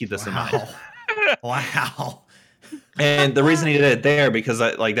lot. Keep this in mind. Wow. And the reason he did it there because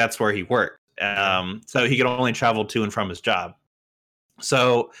that's where he worked. So he could only travel to and from his job.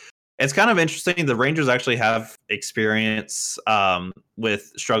 So it's kind of interesting. The Rangers actually have experience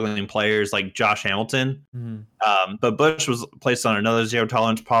with struggling players like Josh Hamilton. Mm-hmm. But Bush was placed on another zero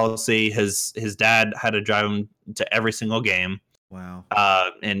tolerance policy. His dad had to drive him to every single game. Wow.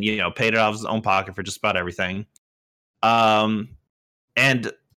 And paid it out of his own pocket for just about everything. And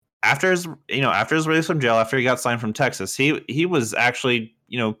after his release from jail, after he got signed from Texas, he was actually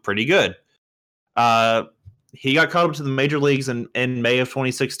pretty good. He got called up to the major leagues in May of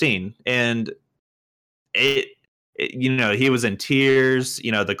 2016, and he was in tears.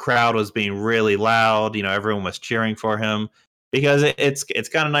 The crowd was being really loud. Everyone was cheering for him because it's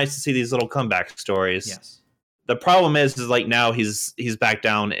kind of nice to see these little comeback stories. Yes. The problem is now he's back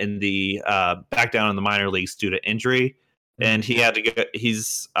down in the minor leagues due to injury, and he had to go.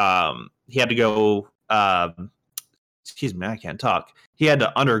 Excuse me, I can't talk. He had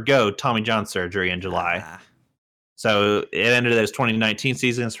to undergo Tommy John surgery in July. So it ended his 2019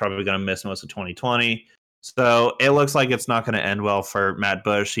 season. It's probably going to miss most of 2020. So it looks like it's not going to end well for Matt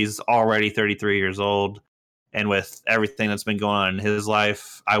Bush. He's already 33 years old. And with everything that's been going on in his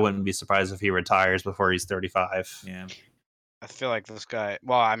life, I wouldn't be surprised if he retires before he's 35. Yeah. I feel like this guy.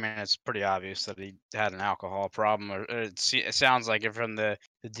 Well, I mean, it's pretty obvious that he had an alcohol problem, or it sounds like it from the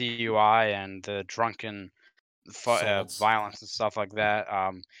DUI and the drunken Salts. violence and stuff like that.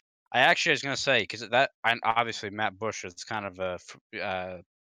 I actually was gonna say because obviously Matt Bush is kind of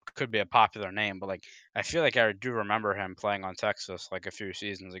could be a popular name, but like I feel like I do remember him playing on Texas like a few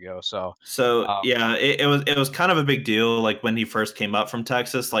seasons ago. So So um, yeah, it was kind of a big deal like when he first came up from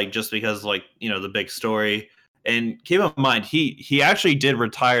Texas, like just because like the big story. And keep in mind, he actually did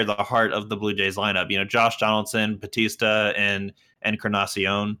retire the heart of the Blue Jays lineup. Josh Donaldson, Batista, and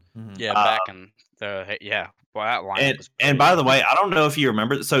Encarnacion. Mhm. yeah, Uh, back in the well that lineup was and by the crazy. way, I don't know if you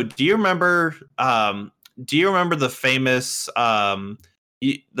remember. So do you remember the famous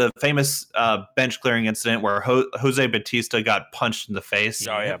bench clearing incident where Jose Batista got punched in the face?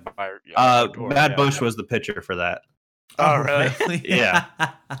 Oh yeah, Yep. by Odor, Matt yeah. Bush was the pitcher for that. Oh, really? Yeah.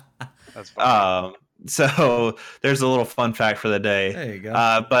 That's funny. So there's a little fun fact for the day. There you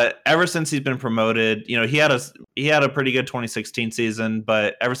go. But ever since he's been promoted, he had a pretty good 2016 season,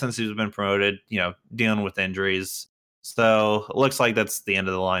 but ever since he's been promoted, dealing with injuries. So it looks like that's the end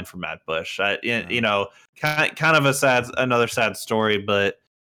of the line for Matt Bush. Kind of another sad story, but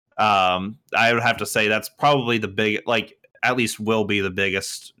I would have to say that's probably the big, like at least will be the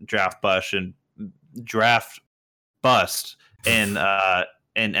biggest draft bust in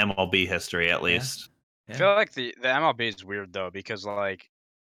MLB history, at least. I feel like the MLB is weird though because like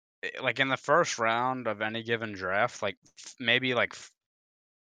in the first round of any given draft, like maybe like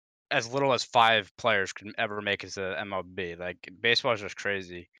as little as 5 players could ever make it to MLB. Like baseball is just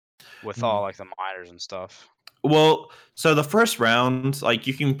crazy with all like the minors and stuff. Well, so the first round, like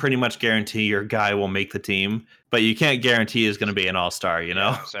you can pretty much guarantee your guy will make the team, but you can't guarantee he's going to be an all-star,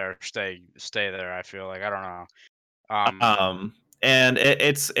 Yeah, so stay there. I feel like I don't know. And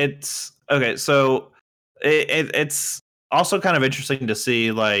it's okay. So it's also kind of interesting to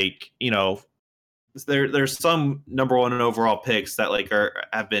see, like there's some number one overall picks that like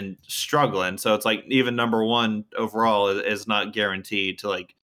have been struggling. So it's like even number one overall is not guaranteed to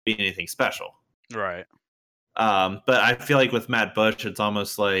like be anything special. Right. But I feel like with Matt Bush, it's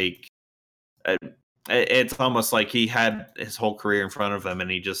almost like he had his whole career in front of him,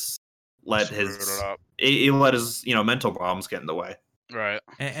 and he just let he let his mental problems get in the way. Right.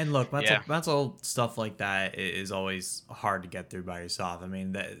 And look, mental stuff like that is always hard to get through by yourself. I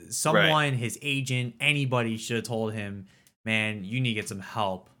mean, someone, his agent, anybody should have told him, man, you need to get some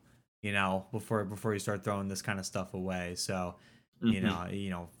help, before you start throwing this kind of stuff away. So,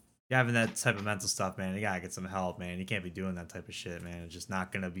 having that type of mental stuff, man, you gotta get some help, man. You can't be doing that type of shit, man. It's just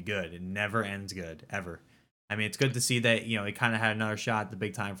not gonna be good. It never ends good, ever. I mean, it's good to see that, he kind of had another shot at the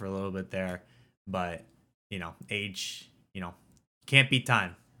big time for a little bit there, but, age, can't beat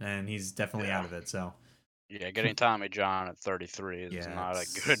time, and he's definitely out of it. So yeah, getting Tommy John at 33 is not a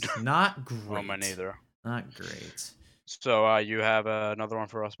good not great moment either. Not great. So you have another one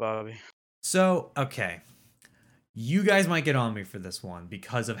for us, Bobby? So okay, you guys might get on me for this one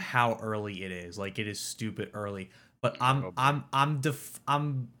because of how early it is. Like it is stupid early, but I'm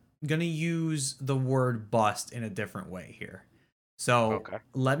gonna use the word bust in a different way here. So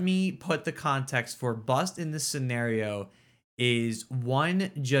let me put the context for bust in this scenario. Is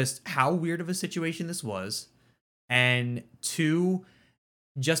one, just how weird of a situation this was, and two,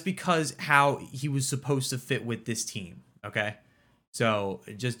 just because how he was supposed to fit with this team. Okay, so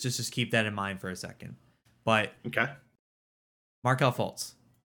just keep that in mind for a second. But Markelle Fultz.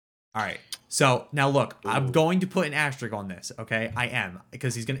 All right. So now look, I'm going to put an asterisk on this. Okay, I am,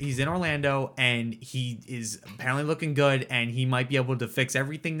 because he's in Orlando and he is apparently looking good, and he might be able to fix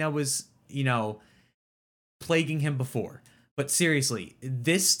everything that was plaguing him before. But seriously,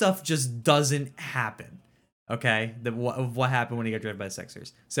 this stuff just doesn't happen. Okay, what happened when he got drafted by the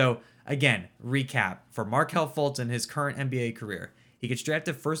Sixers. So again, recap for Markelle Fultz and his current NBA career. He gets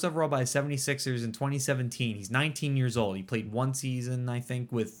drafted first overall by the 76ers in 2017. He's 19 years old. He played one season, I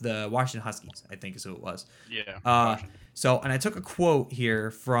think, with the Washington Huskies, I think is who it was. Yeah. And I took a quote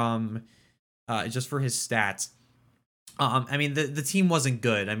here from just for his stats. I mean, the team wasn't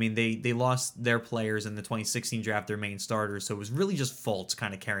good. I mean, they lost their players in the 2016 draft, their main starters, so it was really just Fultz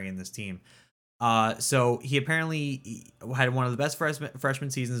kind of carrying this team. So he apparently had one of the best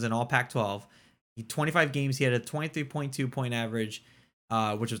freshman seasons in all Pac-12. 25 games, he had a 23.2 point average,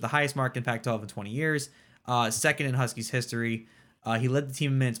 which was the highest mark in Pac-12 in 20 years. Second in Huskies history. He led the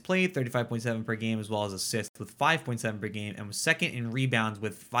team in minutes played, 35.7 per game, as well as assists with 5.7 per game, and was second in rebounds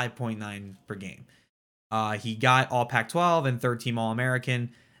with 5.9 per game. He got all Pac-12 and third team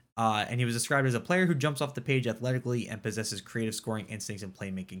All-American, and he was described as a player who jumps off the page athletically and possesses creative scoring instincts and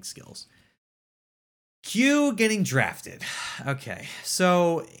playmaking skills. Q getting drafted. Okay,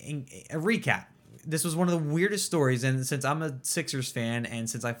 so a recap. This was one of the weirdest stories, and since I'm a Sixers fan and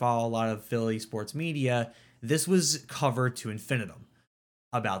since I follow a lot of Philly sports media, this was covered to infinitum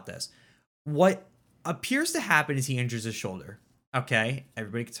about this. What appears to happen is he injures his shoulder. Okay,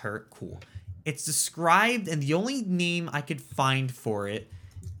 everybody gets hurt. Cool. It's described, and the only name I could find for it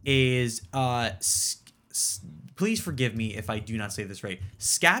is please forgive me if I do not say this right.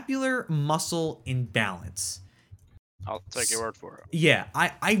 Scapular muscle imbalance. I'll take your word for it. Yeah,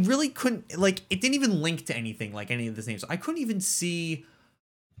 I really couldn't, like, it didn't even link to anything like any of this names. So I couldn't even see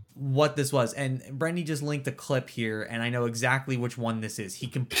what this was. And Brendy just linked a clip here, and I know exactly which one this is. He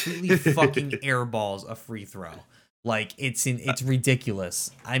completely fucking airballs a free throw. Like, it's ridiculous.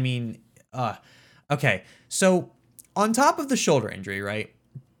 I mean, okay. So on top of the shoulder injury, right?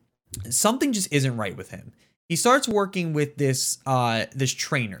 Something just isn't right with him. He starts working with this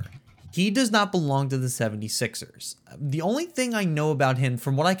trainer. He does not belong to the 76ers. The only thing I know about him,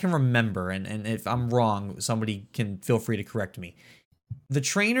 from what I can remember, and if I'm wrong, somebody can feel free to correct me. The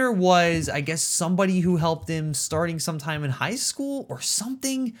trainer was, I guess, somebody who helped him starting sometime in high school or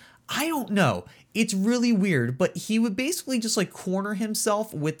something. I don't know. It's really weird, but he would basically just like corner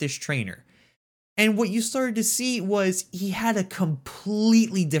himself with this trainer. And what you started to see was he had a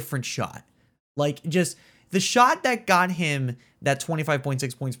completely different shot. Like, just the shot that got him that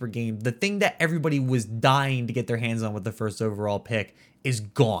 25.6 points per game, the thing that everybody was dying to get their hands on with the first overall pick, is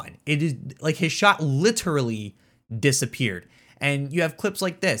gone. It is like his shot literally disappeared. And you have clips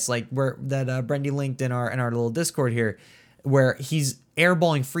like this, like where that Brendy linked in our little Discord here, where he's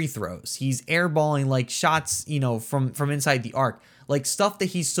airballing free throws. He's airballing like shots, you know, from inside the arc, like stuff that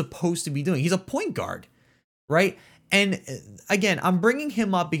he's supposed to be doing. He's a point guard, right? And again, I'm bringing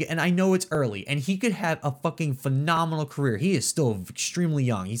him up because, and I know it's early, and he could have a fucking phenomenal career. He is still extremely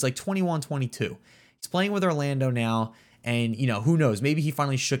young. He's like 21, 22. He's playing with Orlando now, and, you know, who knows? Maybe he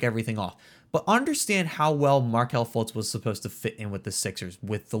finally shook everything off. But understand how well Markelle Fultz was supposed to fit in with the Sixers,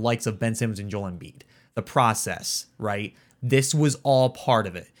 with the likes of Ben Simmons and Joel Embiid. The process, right? This was all part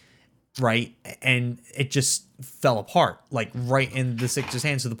of it, right? And it just fell apart, like right in the Sixers'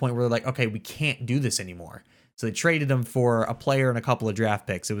 hands, to the point where they're like, okay, we can't do this anymore. So they traded him for a player and a couple of draft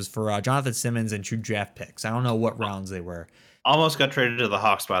picks. It was for Jonathan Simmons and 2 draft picks. I don't know what rounds they were. Almost got traded to the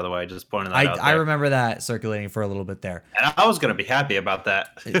Hawks, by the way. Just pointing that out there. I remember that circulating for a little bit there. And I was going to be happy about that.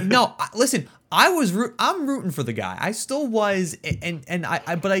 No, listen, I'm rooting for the guy. I still was,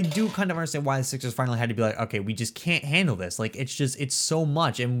 but I do kind of understand why the Sixers finally had to be like, okay, we just can't handle this. Like, it's so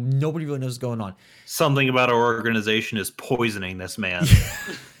much, and nobody really knows what's going on. Something about our organization is poisoning this man.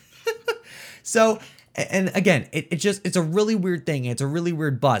 So, and again, it's a really weird thing. It's a really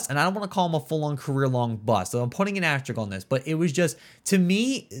weird bust. And I don't want to call him a full-on career-long bust. So I'm putting an asterisk on this. But it was just, to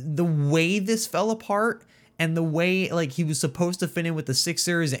me, the way this fell apart and the way, like, he was supposed to fit in with the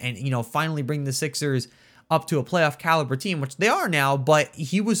Sixers and, you know, finally bring the Sixers up to a playoff caliber team, which they are now, but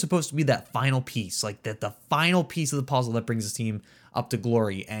he was supposed to be that final piece, like the final piece of the puzzle that brings his team up to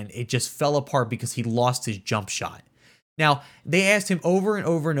glory. And it just fell apart because he lost his jump shot. Now, they asked him over and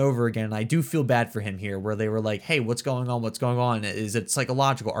over and over again, and I do feel bad for him here, where they were like, hey, what's going on? What's going on? Is it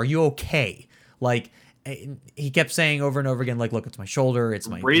psychological? Are you okay? Like, he kept saying over and over again, like, look, it's my shoulder. It's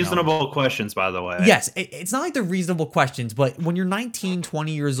my... Reasonable questions, by the way. Yes, it's not like they're reasonable questions, but when you're 19,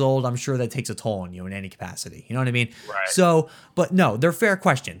 20 years old, I'm sure that takes a toll on you in any capacity. You know what I mean? Right. So, but no, they're fair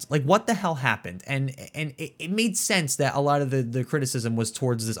questions. Like, what the hell happened? And it made sense that a lot of the criticism was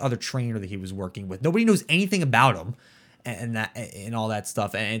towards this other trainer that he was working with. Nobody knows anything about him. And that and all that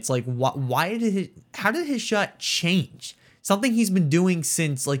stuff, and it's like, how did his shot change? Something he's been doing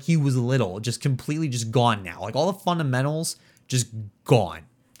since like he was little, just completely just gone now. Like all the fundamentals, just gone,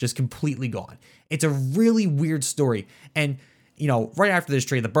 just completely gone. It's a really weird story, and you know, right after this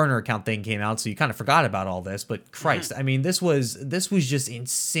trade, the burner account thing came out, so you kind of forgot about all this. But Christ, I mean, this was just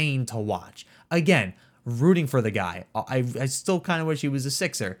insane to watch. Again, rooting for the guy. I still kind of wish he was a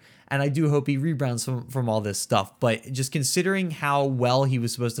Sixer. And I do hope he rebounds from all this stuff. But just considering how well he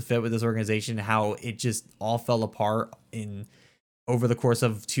was supposed to fit with this organization, how it just all fell apart over the course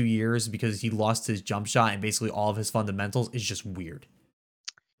of 2 years because he lost his jump shot and basically all of his fundamentals, is just weird.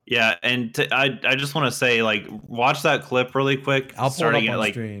 Yeah, and I just want to say, like, watch that clip really quick. I'll pull it up on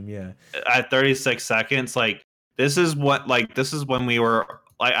like stream, yeah. At 36 seconds, like this is when we were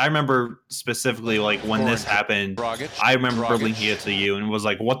like I remember specifically like when this happened. I remember linking it to you and was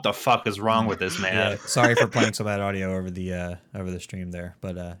like, "What the fuck is wrong with this man?" Yeah, sorry for playing some bad audio over the stream there,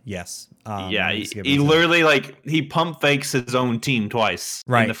 but yes. Yeah, he literally like he pump fakes his own team twice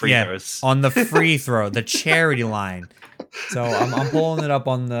in the free throws. On the free throw, the charity line. So I'm pulling it up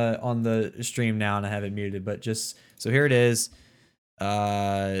on the stream now, and I have it muted. But just so here it is.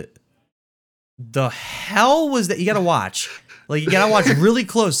 The hell was that? You gotta watch. Like, you gotta watch really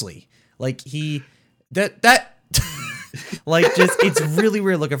closely. Like, like, just, it's really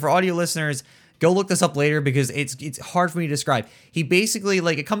weird looking. For audio listeners, go look this up later because it's hard for me to describe. He basically,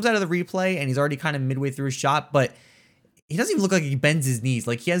 like, it comes out of the replay and he's already kind of midway through his shot, but he doesn't even look like he bends his knees.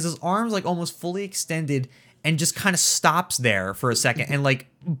 Like, he has his arms, like, almost fully extended and just kind of stops there for a second and, like,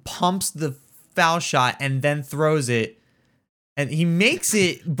 pumps the foul shot and then throws it. And he makes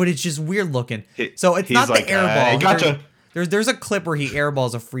it, but it's just weird looking. So it's not like, the air ball. Gotcha. There's a clip where he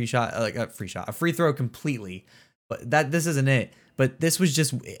airballs a free shot, like a free throw completely. But this isn't it. But this was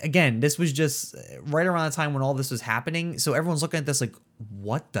just right around the time when all this was happening. So everyone's looking at this like,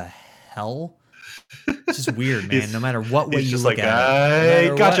 what the hell? It's just weird, man. No matter what way you look at it.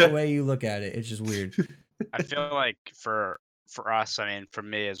 No matter what way you look at it, it's just weird. I feel like for us, I mean, for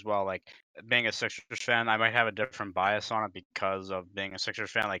me as well, like being a Sixers fan, I might have a different bias on it because of being a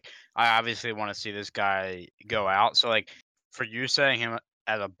Sixers fan. Like, I obviously want to see this guy go out. So, like, for you saying him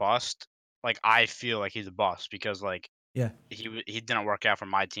as a bust, like, I feel like he's a bust because, like, he didn't work out for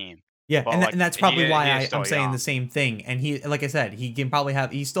my team. Yeah, but, and that's probably why I'm saying young. the same thing. And he, like I said,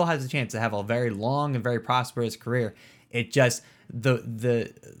 he still has a chance to have a very long and very prosperous career. It just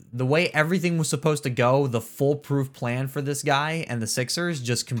the way everything was supposed to go, the foolproof plan for this guy and the Sixers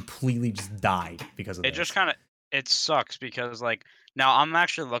just completely just died because of it. Just kind of it sucks because like now I'm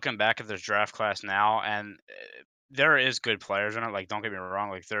actually looking back at this draft class now and there is good players in it. Like, don't get me wrong,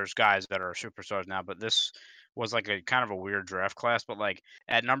 like there's guys that are superstars now, but this was like a kind of a weird draft class. But like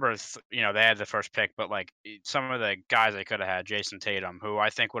at number, they had the first pick, but like some of the guys they could have had, Jason Tatum, who I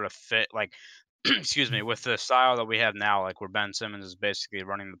think would have fit like. Excuse me, with the style that we have now, like where Ben Simmons is basically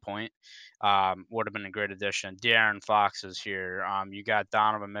running the point, would have been a great addition. De'Aaron Fox is here. You got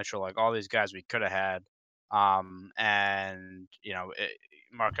Donovan Mitchell, like all these guys we could have had, and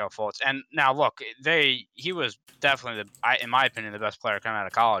Markel Fultz. And now look, he was definitely in my opinion, the best player coming out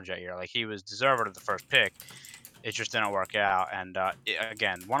of college that year. Like he was deserved of the first pick. It just didn't work out. And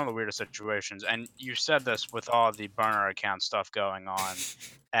again, one of the weirdest situations. And you said this with all the burner account stuff going on.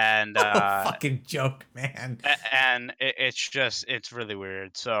 And fucking joke, man. And it's really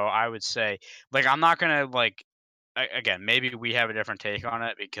weird. So I would say, like, I'm not gonna like. Again, maybe we have a different take on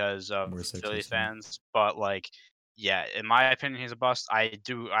it because of Philly fans, but like, yeah, in my opinion, he's a bust. I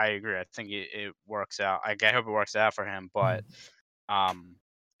agree. I think it works out. I hope it works out for him, but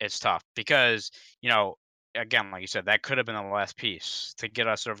it's tough because again, like you said, that could have been the last piece to get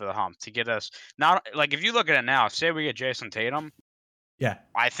us over the hump, to get us not like if you look at it now, say we get Jason Tatum,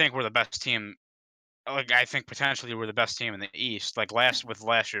 I think we're the best team. Like I think potentially we're the best team in the East. Like last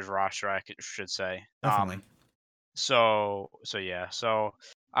year's roster, I should say. Definitely. So yeah. So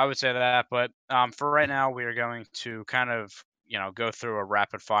I would say that, but for right now, we are going to kind of go through a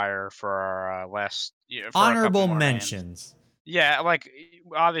rapid fire for our last honorable mentions. Yeah, like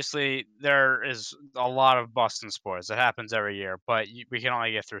obviously there is a lot of busts in sports. It happens every year, but we can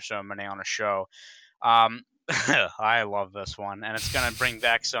only get through so many on a show. I love this one, and it's gonna bring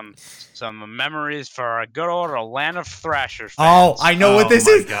back some memories for a good old Atlanta Thrashers fans. Oh, I know what this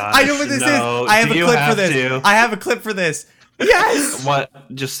is. Gosh, I know what this is. I have a clip for this. I have a clip for this. Yes.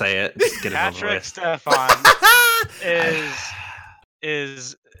 What? Just say it. Just get it over Patrick with. Stefan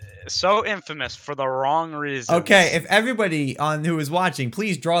is so infamous for the wrong reasons. Okay, if everybody who is watching,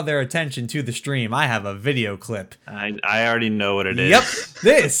 please draw their attention to the stream. I have a video clip. I already know what it is. Yep,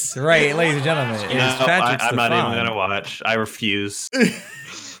 this, right, ladies and gentlemen, is Patrick I'm not even gonna watch. I refuse.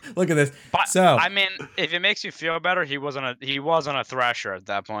 Look at this. But, so I mean, if it makes you feel better, he wasn't a Thrasher at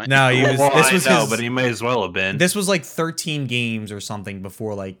that point. No, he was. But he may as well have been. This was like 13 games or something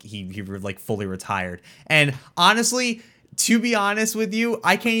before like he like fully retired. And honestly, to be honest with you,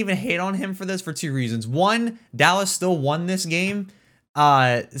 I can't even hate on him for this for two reasons. One, Dallas still won this game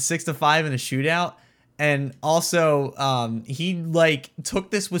 6-5 in a shootout. And also, he like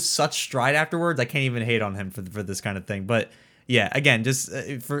took this with such stride afterwards. I can't even hate on him for this kind of thing. But yeah, again, just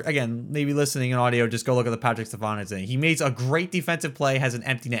maybe listening in audio, just go look at the Patrick Stefan thing. He makes a great defensive play, has an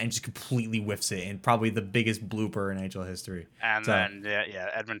empty net, and just completely whiffs it, and probably the biggest blooper in NHL history. And then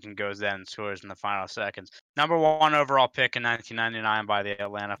Edmonton goes then and scores in the final seconds. Number 1 overall pick in 1999 by the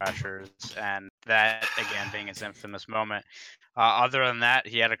Atlanta Thrashers, and that again being his infamous moment. Other than that,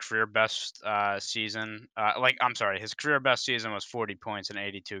 he had a career best season. I'm sorry, his career best season was 40 points in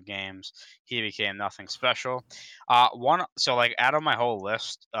 82 games. He became nothing special. So like out of my whole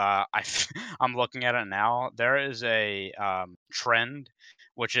list, I'm looking at it now. There is a trend,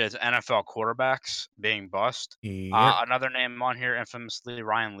 which is NFL quarterbacks being bust. Yep. Another name on here, infamously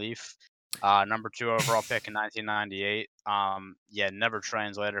Ryan Leaf. Number 2 overall pick in 1998. Yeah, never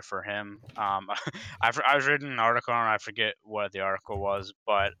translated for him. I was reading an article and I forget what the article was,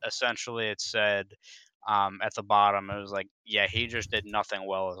 but essentially it said at the bottom it was like, yeah, he just did nothing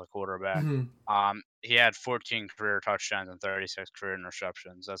well as a quarterback. Mhm. He had 14 career touchdowns and 36 career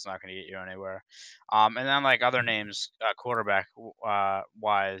interceptions. That's not going to get you anywhere. And then like other names, quarterback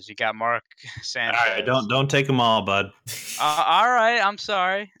wise, you got Mark All Sanchez. right, don't take them all, bud. All right, I'm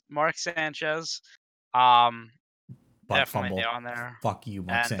sorry, Mark Sanchez. Butt Definitely fumble. on there. Fuck you,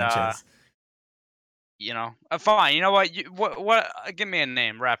 Mark And Sanchez. fine. You know what? What? Give me a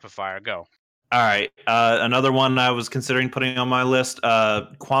name. Rapid fire. Go. All right, another one I was considering putting on my list,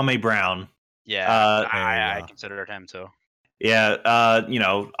 Kwame Brown. Yeah, There you I go. considered him too. Yeah,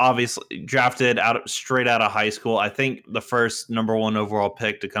 obviously drafted straight out of high school. I think the first number 1 overall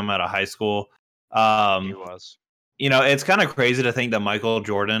pick to come out of high school. He was. It's kind of crazy to think that Michael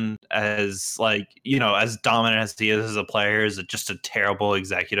Jordan, as as dominant as he is as a player, is just a terrible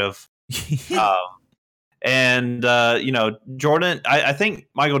executive. Jordan, I think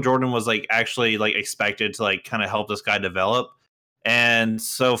Michael Jordan was actually expected to kind of help this guy develop. And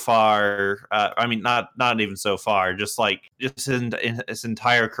so far, not even so far, just in his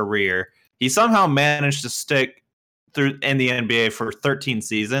entire career, he somehow managed to stick through in the NBA for 13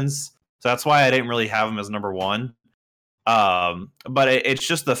 seasons. So that's why I didn't really have him as number 1. But it's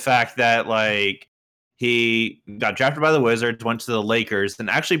just the fact that he got drafted by the Wizards, went to the Lakers, and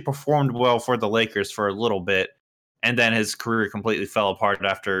actually performed well for the Lakers for a little bit, and then his career completely fell apart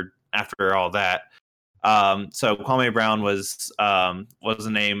after all that. So Kwame Brown was a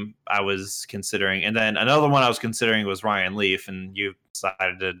name I was considering, and then another one I was considering was Ryan Leaf, and you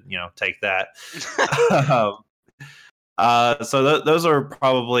decided to take that. So those are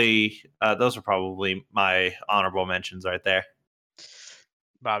probably my honorable mentions right there.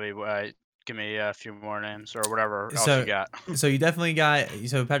 Bobby, give me a few more names or whatever else you got. So you definitely got.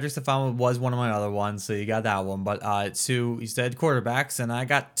 So Patrick Stefano was one of my other ones, so you got that one. But two, you said quarterbacks, and I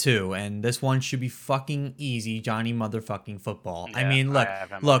got 2, and this one should be fucking easy. Johnny motherfucking Football. Yeah, I mean, look,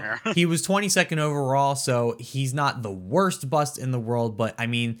 he was 22nd overall, so he's not the worst bust in the world. But I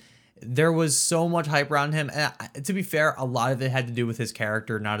mean, there was so much hype around him, and to be fair, a lot of it had to do with his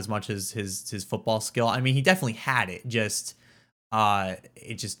character, not as much as his football skill. I mean, he definitely had it, just.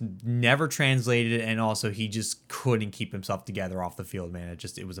 It just never translated, and also he just couldn't keep himself together off the field, man.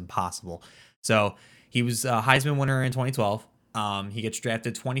 It was impossible. So he was a Heisman winner in 2012. He gets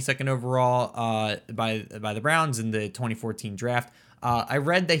drafted 22nd overall by the Browns in the 2014 draft. I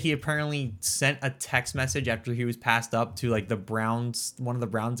read that he apparently sent a text message after he was passed up to the Browns, one of the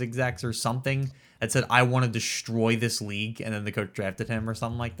Browns execs or something, that said, "I want to destroy this league," and then the coach drafted him or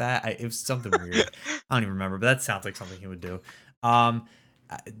something like that. It was something weird. I don't even remember, but that sounds like something he would do.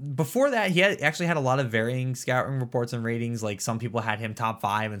 Before that, he actually had a lot of varying scouting reports and ratings. Like some people had him top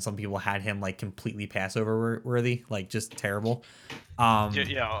 5, and some people had him completely passover worthy, just terrible. Just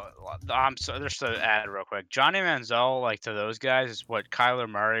to add real quick, Johnny Manziel, to those guys, is what Kyler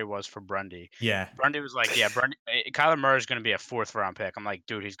Murray was for Brundy. Yeah, Brundy was Kyler Murray is going to be a 4th round pick. I'm like,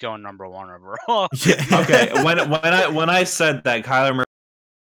 dude, he's going number 1 overall. Yeah. Okay, when I said that Kyler Murray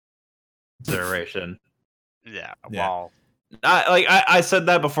consideration, yeah, well. I said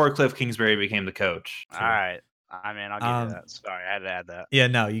that before Cliff Kingsbury became the coach. All right. I mean, I'll give you that. Sorry, I had to add that. Yeah,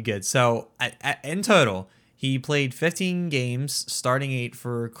 no, you good. So in total, he played 15 games, starting 8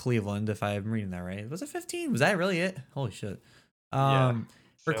 for Cleveland, if I'm reading that right. Was it 15? Was that really it? Holy shit.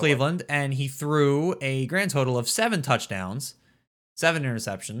 For Cleveland, and he threw a grand total of 7 touchdowns, 7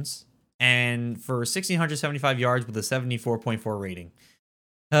 interceptions, and for 1,675 yards with a 74.4 rating.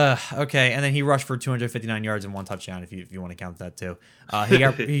 Okay, and then he rushed for 259 yards and 1 touchdown. If you want to count that too,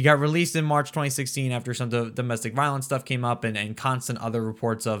 he got released in March 2016 after some domestic violence stuff came up and constant other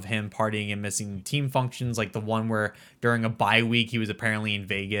reports of him partying and missing team functions, like the one where during a bye week he was apparently in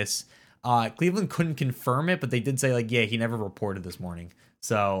Vegas. Cleveland couldn't confirm it, but they did say he never reported this morning.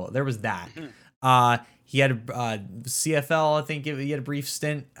 So there was that. He had a CFL, I think he had a brief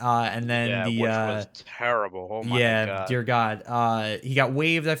stint, and then which was terrible. Oh my God. Dear God. He got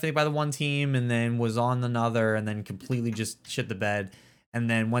waived, I think, by the one team, and then was on another, and then completely just shit the bed, and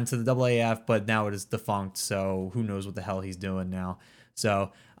then went to the AAF, but now it is defunct, so who knows what the hell he's doing now.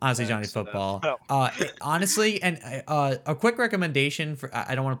 So honestly, Johnny Football. Honestly, and a quick recommendation for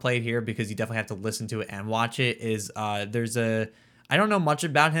I don't want to play it here because you definitely have to listen to it and watch it. Is there's a I don't know much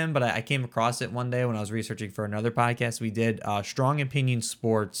about him, but I came across it one day when I was researching for another podcast we did. Strong Opinion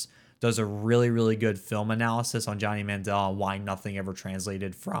Sports does a really, really good film analysis on Johnny Mandel and why nothing ever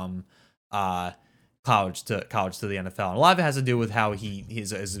translated from college to the NFL. And a lot of it has to do with how he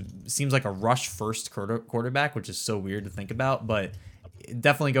seems like a rush first quarterback, which is so weird to think about, but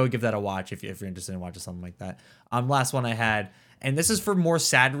definitely go give that a watch if you're interested in watching something like that. Last one I had, and this is for more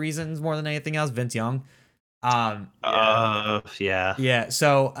sad reasons more than anything else, Vince Young. Yeah.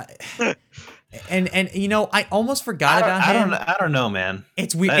 So, and you know, I almost forgot about him. I don't know, man.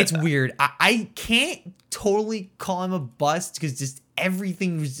 It's weird. It's weird. I can't totally call him a bust because just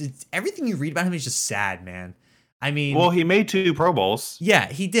everything you read about him is just sad, man. I mean, well, he made 2 Pro Bowls.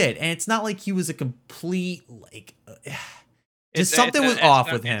 Yeah, he did, and it's not like he was a complete like. Something was off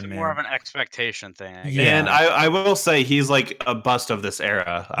with him, man. It's more of an expectation thing. Yeah. And I will say he's like a bust of this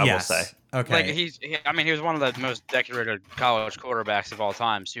era. I will say. Okay. Like he was one of the most decorated college quarterbacks of all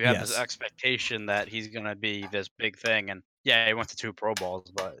time. So you have this expectation that he's gonna be this big thing, and yeah, he went to 2 Pro Bowls,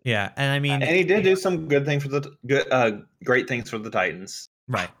 but yeah, and I mean, and he did do some good things for the great things for the Titans.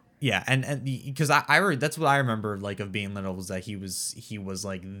 Right. Yeah, and because I that's what I remember like of being little was that he was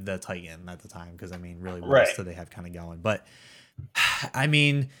like the Titan at the time because I mean really what else did they have kind of going, but I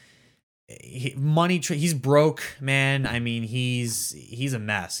mean. He's broke, man. I mean, he's a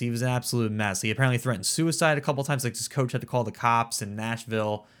mess. He was an absolute mess. He apparently threatened suicide a couple times. Like his coach had to call the cops in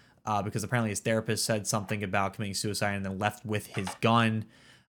Nashville because apparently his therapist said something about committing suicide and then left with his gun.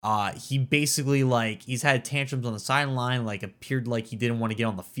 He basically like he's had tantrums on the sideline. Like appeared like he didn't want to get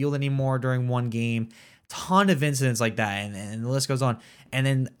on the field anymore during one game. Ton of incidents like that, and the list goes on. And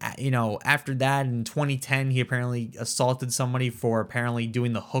then, you know, after that in 2010, he apparently assaulted somebody for apparently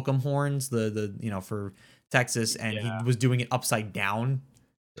doing the hook'em horns, the you know, for Texas, and he was doing it upside down,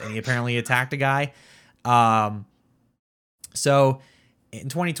 and he apparently attacked a guy. So in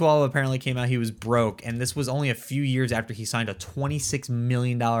 2012, apparently came out he was broke, and this was only a few years after he signed a $26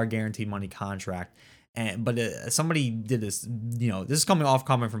 million guaranteed money contract. But somebody did this, you know, this is coming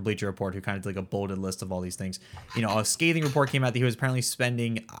from Bleacher Report, who kind of did like a bulleted list of all these things. You know, a scathing report came out that he was apparently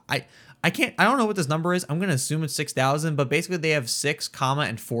spending, I don't know what this number is. I'm going to assume it's 6,000, but basically they have 6 comma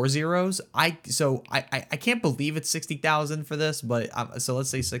and 4 zeros. I can't believe it's 60,000 for this, but so let's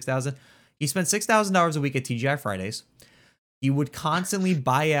say 6,000. He spent $6,000 a week at TGI Fridays. He would constantly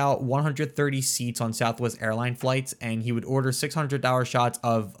buy out 130 seats on Southwest airline flights, and he would order $600 shots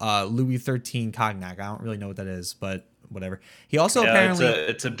of Louis XIII Cognac. I don't really know what that is, but whatever. He also apparently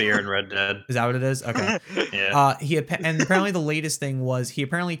it's a beer in Red Dead. Is that what it is? Okay. Yeah. And apparently the latest thing was he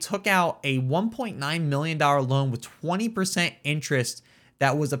apparently took out a $1.9 million loan with 20% interest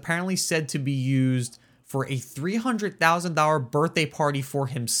that was apparently said to be used for a $300,000 birthday party for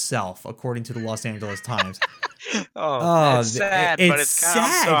himself, according to the Los Angeles Times. It's sad, but it's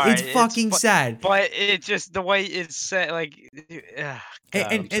sad. It's fucking sad. But it just the way it's said, like,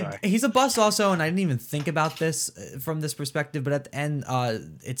 and he's a bust also. And I didn't even think about this from this perspective. But at the end,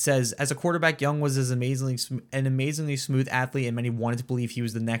 it says, as a quarterback, Young was an amazingly smooth athlete, and many wanted to believe he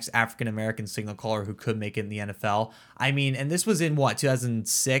was the next African American signal caller who could make it in the NFL. I mean, and this was in what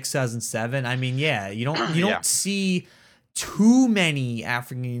 2006, 2007. I mean, yeah, you don't see too many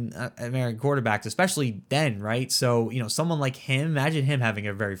African American quarterbacks, especially then, right? So, you know, someone like him, imagine him having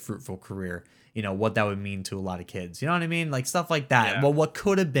a very fruitful career, you know, what that would mean to a lot of kids. You know what I mean? Like stuff like that. Yeah. Well, what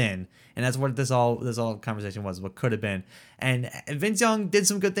could have been. And that's what this all conversation was, what could have been. And Vince Young did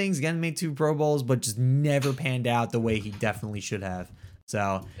some good things, again, made 2 Pro Bowls, but just never panned out the way he definitely should have.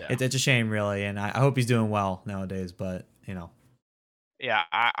 So it's a shame, really. And I hope he's doing well nowadays, but, you know. Yeah,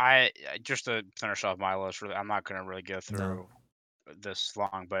 I just to finish off my list, I'm not going to really go through this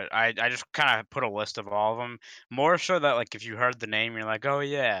long, but I just kind of put a list of all of them. More so that, like, if you heard the name, you're like, oh,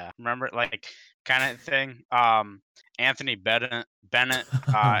 yeah, remember, like, kind of thing. Anthony Bennett in the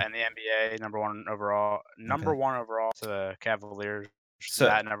NBA, number one overall to the Cavaliers. So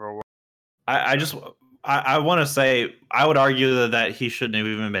that never worked. I want to say, I would argue that he shouldn't have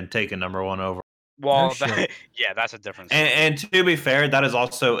even been taken number 1 overall. Well, that's a difference. And to be fair, that is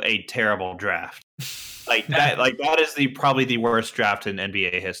also a terrible draft. Like that is probably the worst draft in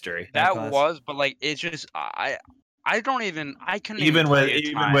NBA history. That was, but like it's just I couldn't even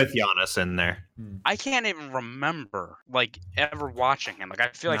with Giannis in there. I can't even remember like ever watching him. Like I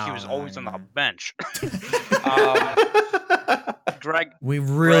feel like he was always on the bench. Greg We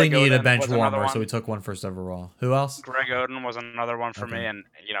really Greg need a Oden bench was another warmer, so one. we took one first overall. Who else? Greg Oden was another one for me, Okay. and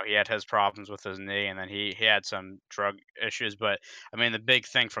he had his problems with his knee, and then he had some drug issues. But I mean, the big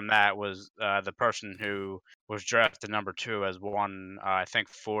thing from that was the person who was drafted number 2 has won, I think,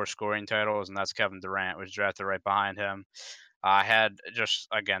 4 scoring titles, and that's Kevin Durant, was drafted right behind him. I had just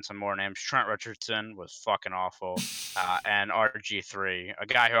again some more names. Trent Richardson was fucking awful, and RG3, a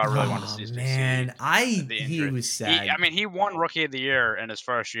guy who I really wanted to Oh see succeed. man, The he injury. was sad. He won Rookie of the Year in his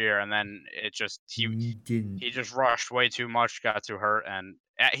first year, and then it just He didn't. he just rushed way too much, got too hurt, and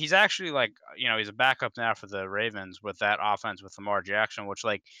he's actually like he's a backup now for the Ravens with that offense with Lamar Jackson, which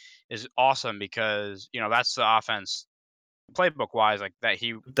like is awesome because that's the offense playbook wise like that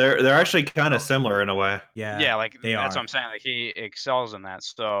he They're actually kind of similar in a way. yeah, like they that's are. what I'm saying. Like he excels in that.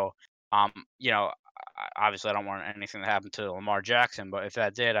 So, obviously I don't want anything to happen to Lamar Jackson, but if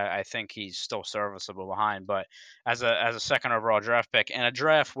that did, I think he's still serviceable behind. But as a second overall draft pick in a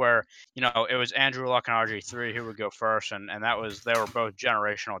draft where it was Andrew Luck and RG3 who would go first, and they were both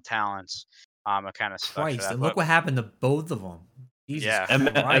generational talents. It kind of sucks for Christ, that. and look what happened to both of them. Jesus Yeah.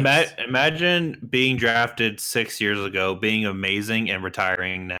 Christ. Imagine being drafted 6 years ago, being amazing, and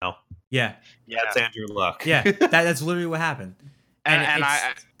retiring now. Yeah. That's Andrew Luck. Yeah, that's literally what happened. And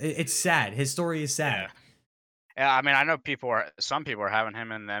it's sad. His story is sad. Yeah, I mean, I know some people are having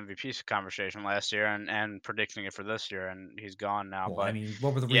him in the MVP conversation last year and predicting it for this year, and he's gone now. Well, but I mean,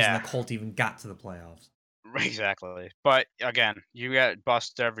 what were the reason the Colt even got to the playoffs? Exactly. But again, you get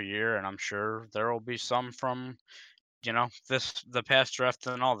bust every year, and I'm sure there will be some from the past draft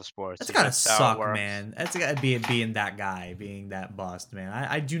in all the sports. That's gotta suck, man. That's gotta be being that guy, being that bust, man.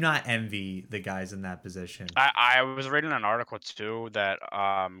 I do not envy the guys in that position. I was reading an article too that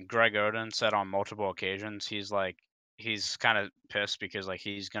Greg Oden said on multiple occasions he's kind of pissed because like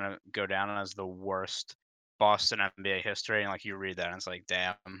he's gonna go down as the worst bust in NBA history, and like you read that and it's like,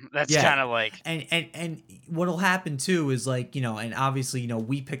 damn, that's kind of like and what'll happen too is like and obviously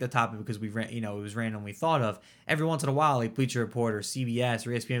we picked the topic because we ran it was randomly thought of. Every once in a while, like Bleacher Report or CBS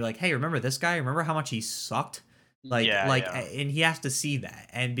or ESPN be like, hey, remember this guy? Remember how much he sucked? And he has to see that,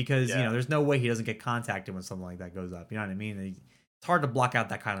 and because there's no way he doesn't get contacted when something like that goes up. You know what I mean? It's hard to block out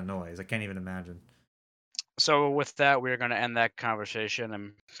that kind of noise. I can't even imagine. So with that, we're going to end that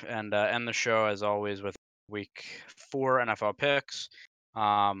conversation and end the show as always with week 4 NFL picks.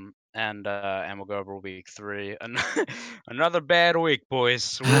 And we'll go over week 3. Another bad week,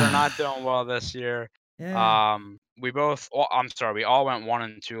 boys. We're not doing well this year. Yeah. We all went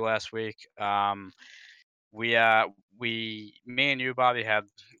 1-2 last week. Me and you, Bobby, had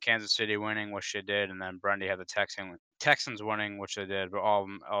Kansas City winning, which they did, and then Brendy had the Texans winning, which they did. But all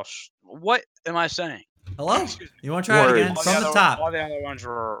else, what am I saying? Hello? You want to try it again? From the top. All the other ones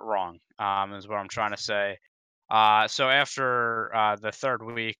were wrong, is what I'm trying to say. So after the third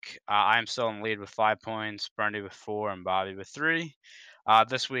week, I'm still in lead with 5 points, Brendy with 4, and Bobby with 3.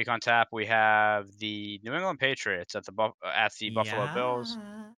 This week on tap, we have the New England Patriots at the Buffalo Bills,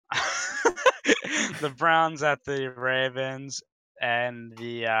 the Browns at the Ravens, and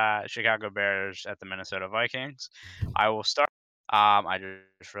the Chicago Bears at the Minnesota Vikings. I will start. I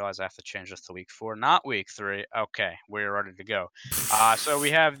just realized I have to change this to week 4, not week 3. Okay, we're ready to go. So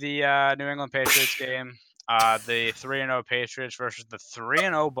we have the New England Patriots game. The 3-0 Patriots versus the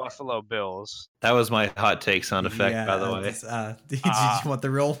 3-0 Buffalo Bills. That was my hot take sound effect, by the way. Did you want the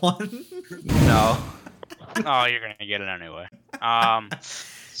real one? No. Oh, you're gonna get it anyway.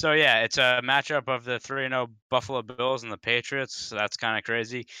 So yeah, it's a matchup of the 3-0 Buffalo Bills and the Patriots. So that's kind of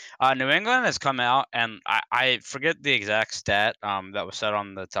crazy. New England has come out, and I forget the exact stat that was said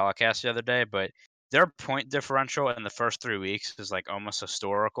on the telecast the other day, but their point differential in the first 3 weeks is like almost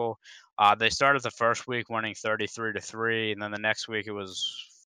historical. They started the first week winning 33-3, and then the next week it was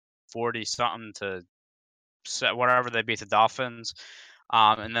 40 something to whatever they beat the Dolphins.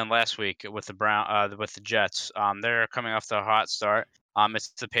 And then last week with the Jets, they're coming off the hot start. It's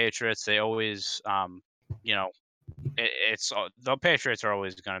the Patriots. They always, the Patriots are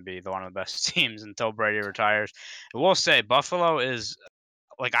always going to be one of the best teams until Brady retires. I will say Buffalo is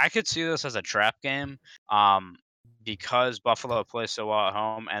like, I could see this as a trap game, because Buffalo plays so well at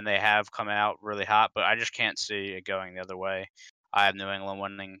home and they have come out really hot, but I just can't see it going the other way. I have New England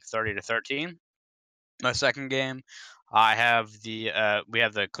winning 30-13. My second game, we have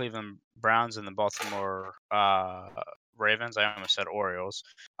the Cleveland Browns and the Baltimore Ravens. I almost said Orioles.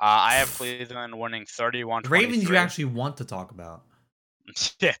 I have Cleveland winning 31-23. Ravens you actually want to talk about.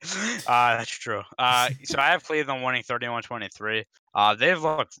 Yeah, that's true. So I have Cleveland winning 31-23. They've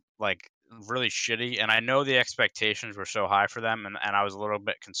looked like really shitty, and I know the expectations were so high for them, and I was a little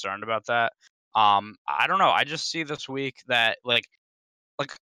bit concerned about that. I don't know. I just see this week that like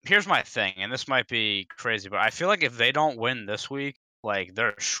here's my thing, and this might be crazy, but I feel like if they don't win this week, like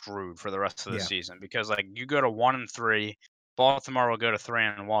they're screwed for the rest of the Yeah. season because like you go to 1-3, Baltimore will go to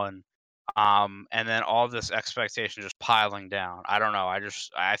 3-1. And then all this expectation just piling down. I don't know.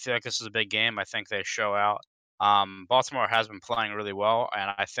 I feel like this is a big game. I think they show out. Baltimore has been playing really well,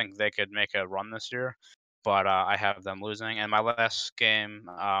 and I think they could make a run this year. But I have them losing. And my last game,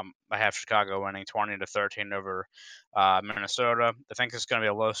 I have Chicago winning 20-13 over Minnesota. I think it's going to be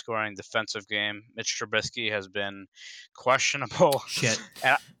a low-scoring defensive game. Mitch Trubisky has been questionable. Shit.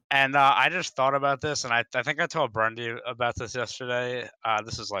 And I just thought about this, and I think I told Brendy about this yesterday.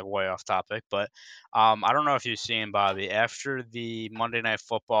 This is like way off topic, but I don't know if you've seen, Bobby, after the Monday Night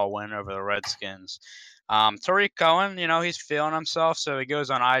Football win over the Redskins, Tariq Cohen, he's feeling himself, so he goes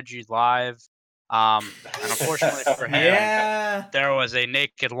on IG Live. And unfortunately for him, Yeah. there was a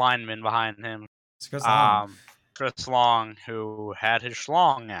naked lineman behind him, It's Chris Long. Chris Long, who had his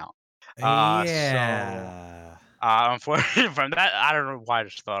schlong out. Yeah. Unfortunately, from that, I don't know why I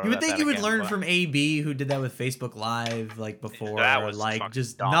just thought of that. You would think you would again, learn but from AB, who did that with Facebook Live like before. That was Like fucking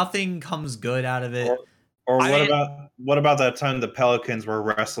just dumb. nothing comes good out of it. Or I what mean- about about that time the Pelicans were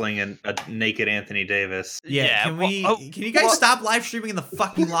wrestling in a naked Anthony Davis? Yeah, can you guys well- stop live streaming in the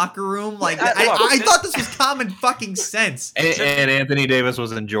fucking locker room? Like Look, I thought this was common fucking sense. And Anthony Davis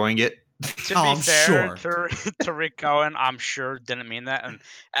was enjoying it. To Oh, be I'm fair, sure. Tariq Cohen, I'm sure didn't mean that. And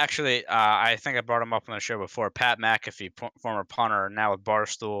actually, I think I brought him up on the show before. Pat McAfee, former punter, now with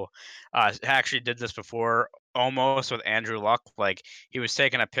Barstool, actually did this before, almost with Andrew Luck. Like he was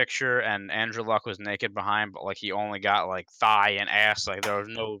taking a picture, and Andrew Luck was naked behind, but like he only got like thigh and ass. Like there was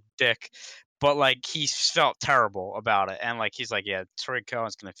no dick. But like he felt terrible about it, and like he's like, yeah, Tariq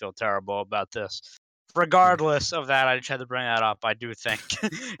Cohen's gonna feel terrible about this. Regardless of that, I just had to bring that up. I do think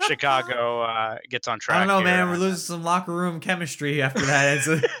Chicago gets on track. I don't know, here, man. We're and- losing some locker room chemistry after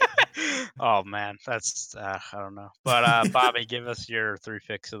that. Oh man, that's I don't know. But Bobby, give us your 3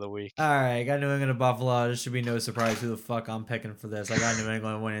 picks of the week. All right, I got New England and Buffalo. There should be no surprise who the fuck I'm picking for this. I got New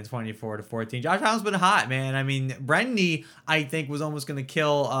England winning 24-14. Josh Allen's been hot, man. I mean, Brendy, I think, was almost gonna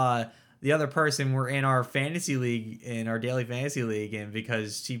kill the other person. We're in our fantasy league, in our daily fantasy league, and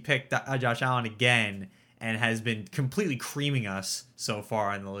because she picked Josh Allen again and has been completely creaming us so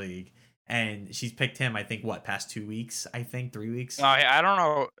far in the league. And she's picked him, I think, past 2 weeks? I think 3 weeks. I don't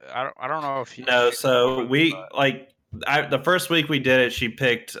know. I don't know if he. No, so we the first week we did it, she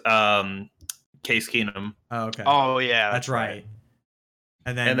picked Case Keenum. Oh, okay. Oh yeah, that's right.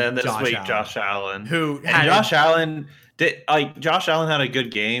 And then this week Allen, Josh Allen. who And Josh Allen had a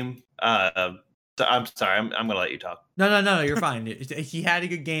good game. So I'm sorry, I'm gonna let you talk. No, you're fine. He had a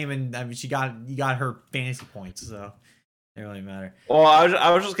good game, and I mean, you got her fantasy points, so it didn't really matter. Well,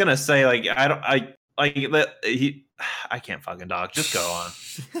 I was just gonna say, like, I can't fucking talk. Just go on.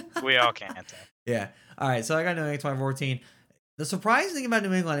 we all can't. Yeah. All right. So I got New England 2014. The surprising thing about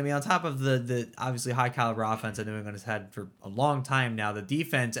New England, I mean, on top of the obviously high caliber offense that New England has had for a long time now, the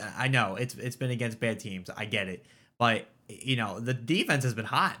defense, I know it's been against bad teams. I get it. But, the defense has been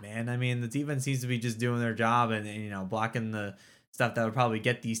hot, man. I mean, the defense seems to be just doing their job and blocking the stuff that would probably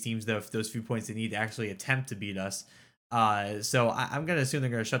get these teams those few points they need to actually attempt to beat us. So I'm going to assume they're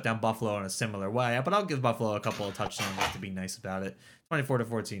going to shut down Buffalo in a similar way, but I'll give Buffalo a couple of touchdowns just to be nice about it.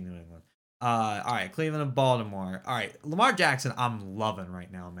 24-14 New England. All right, Cleveland and Baltimore. All right, Lamar Jackson, I'm loving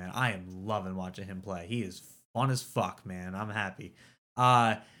right now, man. I am loving watching him play. He is fun as fuck, man. I'm happy.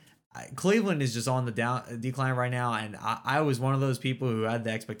 Cleveland is just on the decline right now, and I was one of those people who had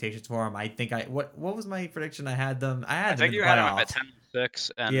the expectations for him. I think what was my prediction? I had them. I think you had them at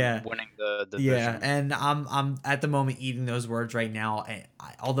 10-6 and winning the division. Yeah, and I'm at the moment eating those words right now. And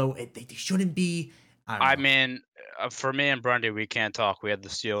although they shouldn't be. I mean, for me and Grundy, we can't talk. We had the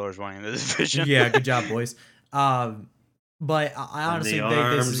Steelers winning the division. Yeah, good job, boys. But I honestly in the think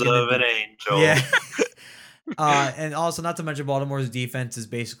this arms is gonna of an angel. Yeah. And also, not to mention, Baltimore's defense is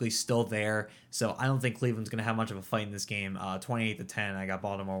basically still there, so I don't think Cleveland's going to have much of a fight in this game. 28-10, I got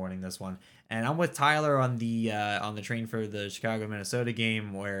Baltimore winning this one, and I'm with Tyler on the train for the Chicago-Minnesota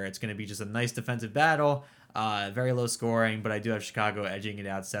game, where it's going to be just a nice defensive battle, very low scoring, but I do have Chicago edging it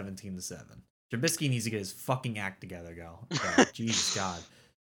out 17-7. Trubisky needs to get his fucking act together, girl. Jesus God.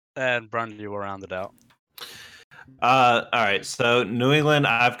 And Grundy will round it out. All right, so New England,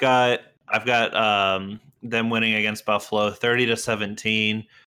 I've got them winning against Buffalo 30-17.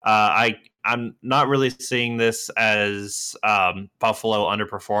 I'm not really seeing this as Buffalo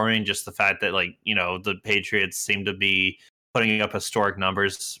underperforming, just the fact that the Patriots seem to be putting up historic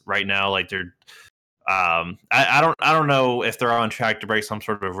numbers right now. Like they're I don't know if they're on track to break some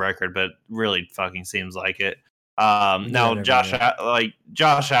sort of record, but really fucking seems like it. Now Josh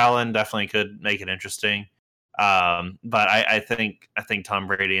Allen definitely could make it interesting. But I think Tom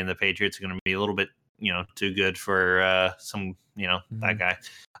Brady and the Patriots are going to be a little bit too good for that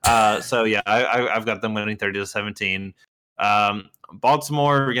guy. So yeah, I've got them winning 30-17.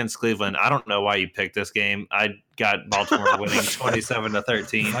 Baltimore against Cleveland. I don't know why you picked this game. I got Baltimore winning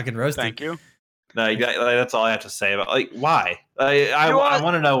 27-13. Fucking roasted. Thank you. That's all I have to say about why. I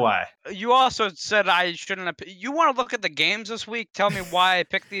want to know why. You also said I shouldn't have. You want to look at the games this week? Tell me why I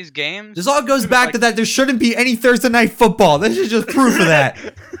picked these games. This all goes back to that. There shouldn't be any Thursday night football. This is just proof of that.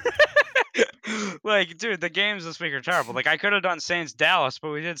 Like, dude, the games this week are terrible. Like, I could have done Saints Dallas,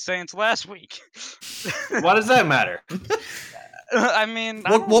 but we did Saints last week. Why does that matter? I mean,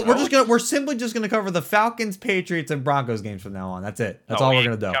 we're simply just gonna cover the Falcons, Patriots, and Broncos games from now on. That's it. That's all we're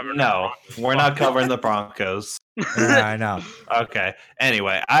gonna do. No, we're not covering the Broncos. Yeah, I know. Okay.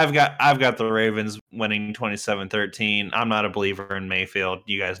 Anyway, I've got the Ravens winning 27-13. I'm not a believer in Mayfield.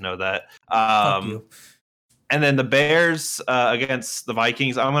 You guys know that. Fuck you. And then the Bears against the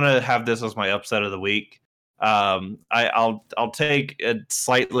Vikings. I'm gonna have this as my upset of the week. I'll take a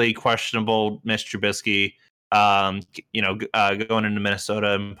slightly questionable Mitch Trubisky. Going into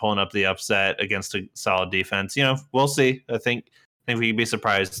Minnesota and pulling up the upset against a solid defense. We'll see. I think we can be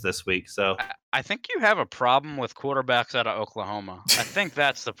surprised this week. So I think you have a problem with quarterbacks out of Oklahoma. I think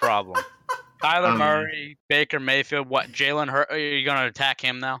that's the problem. Kyler Murray, Baker Mayfield, Jalen Hurts? Are you going to attack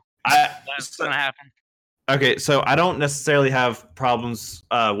him now? That's going to happen. Okay, so I don't necessarily have problems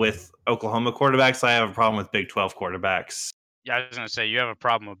with Oklahoma quarterbacks. I have a problem with Big 12 quarterbacks. Yeah, I was going to say, you have a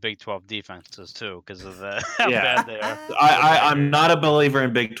problem with Big 12 defenses, too, because of how bad they are. I'm not a believer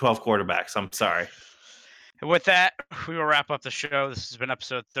in Big 12 quarterbacks. I'm sorry. With that, we will wrap up the show. This has been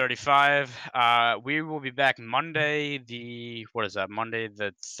episode 35. We will be back Monday, Monday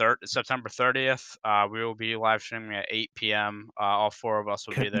the 3rd, September 30th. We will be live streaming at 8 p.m. All four of us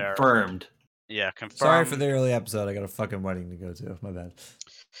will be there. Confirmed. Yeah, confirmed. Sorry for the early episode. I got a fucking wedding to go to. My bad.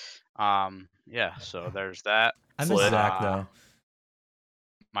 Yeah, so there's that. I miss Zach though.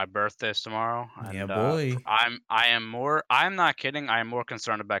 My birthday's tomorrow. And, yeah, boy. I'm not kidding. I am more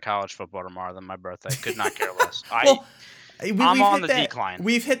concerned about college football tomorrow than my birthday. Could not care less. I'm on the decline.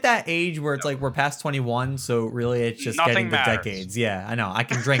 We've hit that age where it's like we're past 21, so really it's just Nothing getting the matters. decades. Yeah, I know. I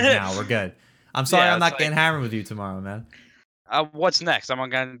can drink now. We're good. I'm sorry I'm not getting hammered with you tomorrow, man. What's next? I'm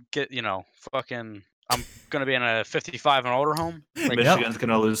gonna get, I'm gonna be in a 55 and older home. Michigan's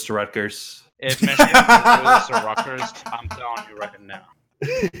gonna lose to Rutgers. If Michigan loses to Rutgers, I'm telling you right now,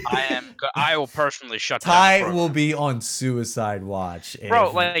 I will personally shut down. Ty will be on suicide watch,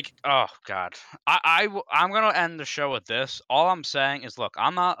 bro. Oh god, I'm gonna end the show with this. All I'm saying is, look,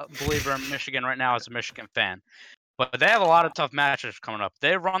 I'm not a believer in Michigan right now as a Michigan fan, but they have a lot of tough matches coming up.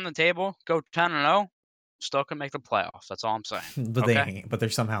 They run the table, go 10-0. Still can make the playoffs. That's all I'm saying. But they ain't. But they're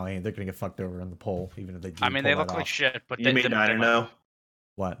somehow ain't. They're gonna get fucked over in the poll, even if they do. I mean, they look like shit. But you mean 9-0?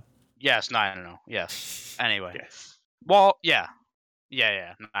 What? Yes, 9-0. Yes. Anyway. Yes. Well, yeah.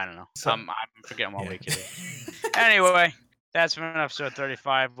 9-0. I'm forgetting what week it is. Anyway, that's been episode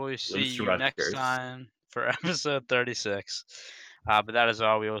 35. We'll see you next time for episode 36. But that is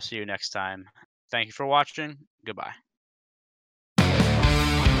all. We will see you next time. Thank you for watching. Goodbye.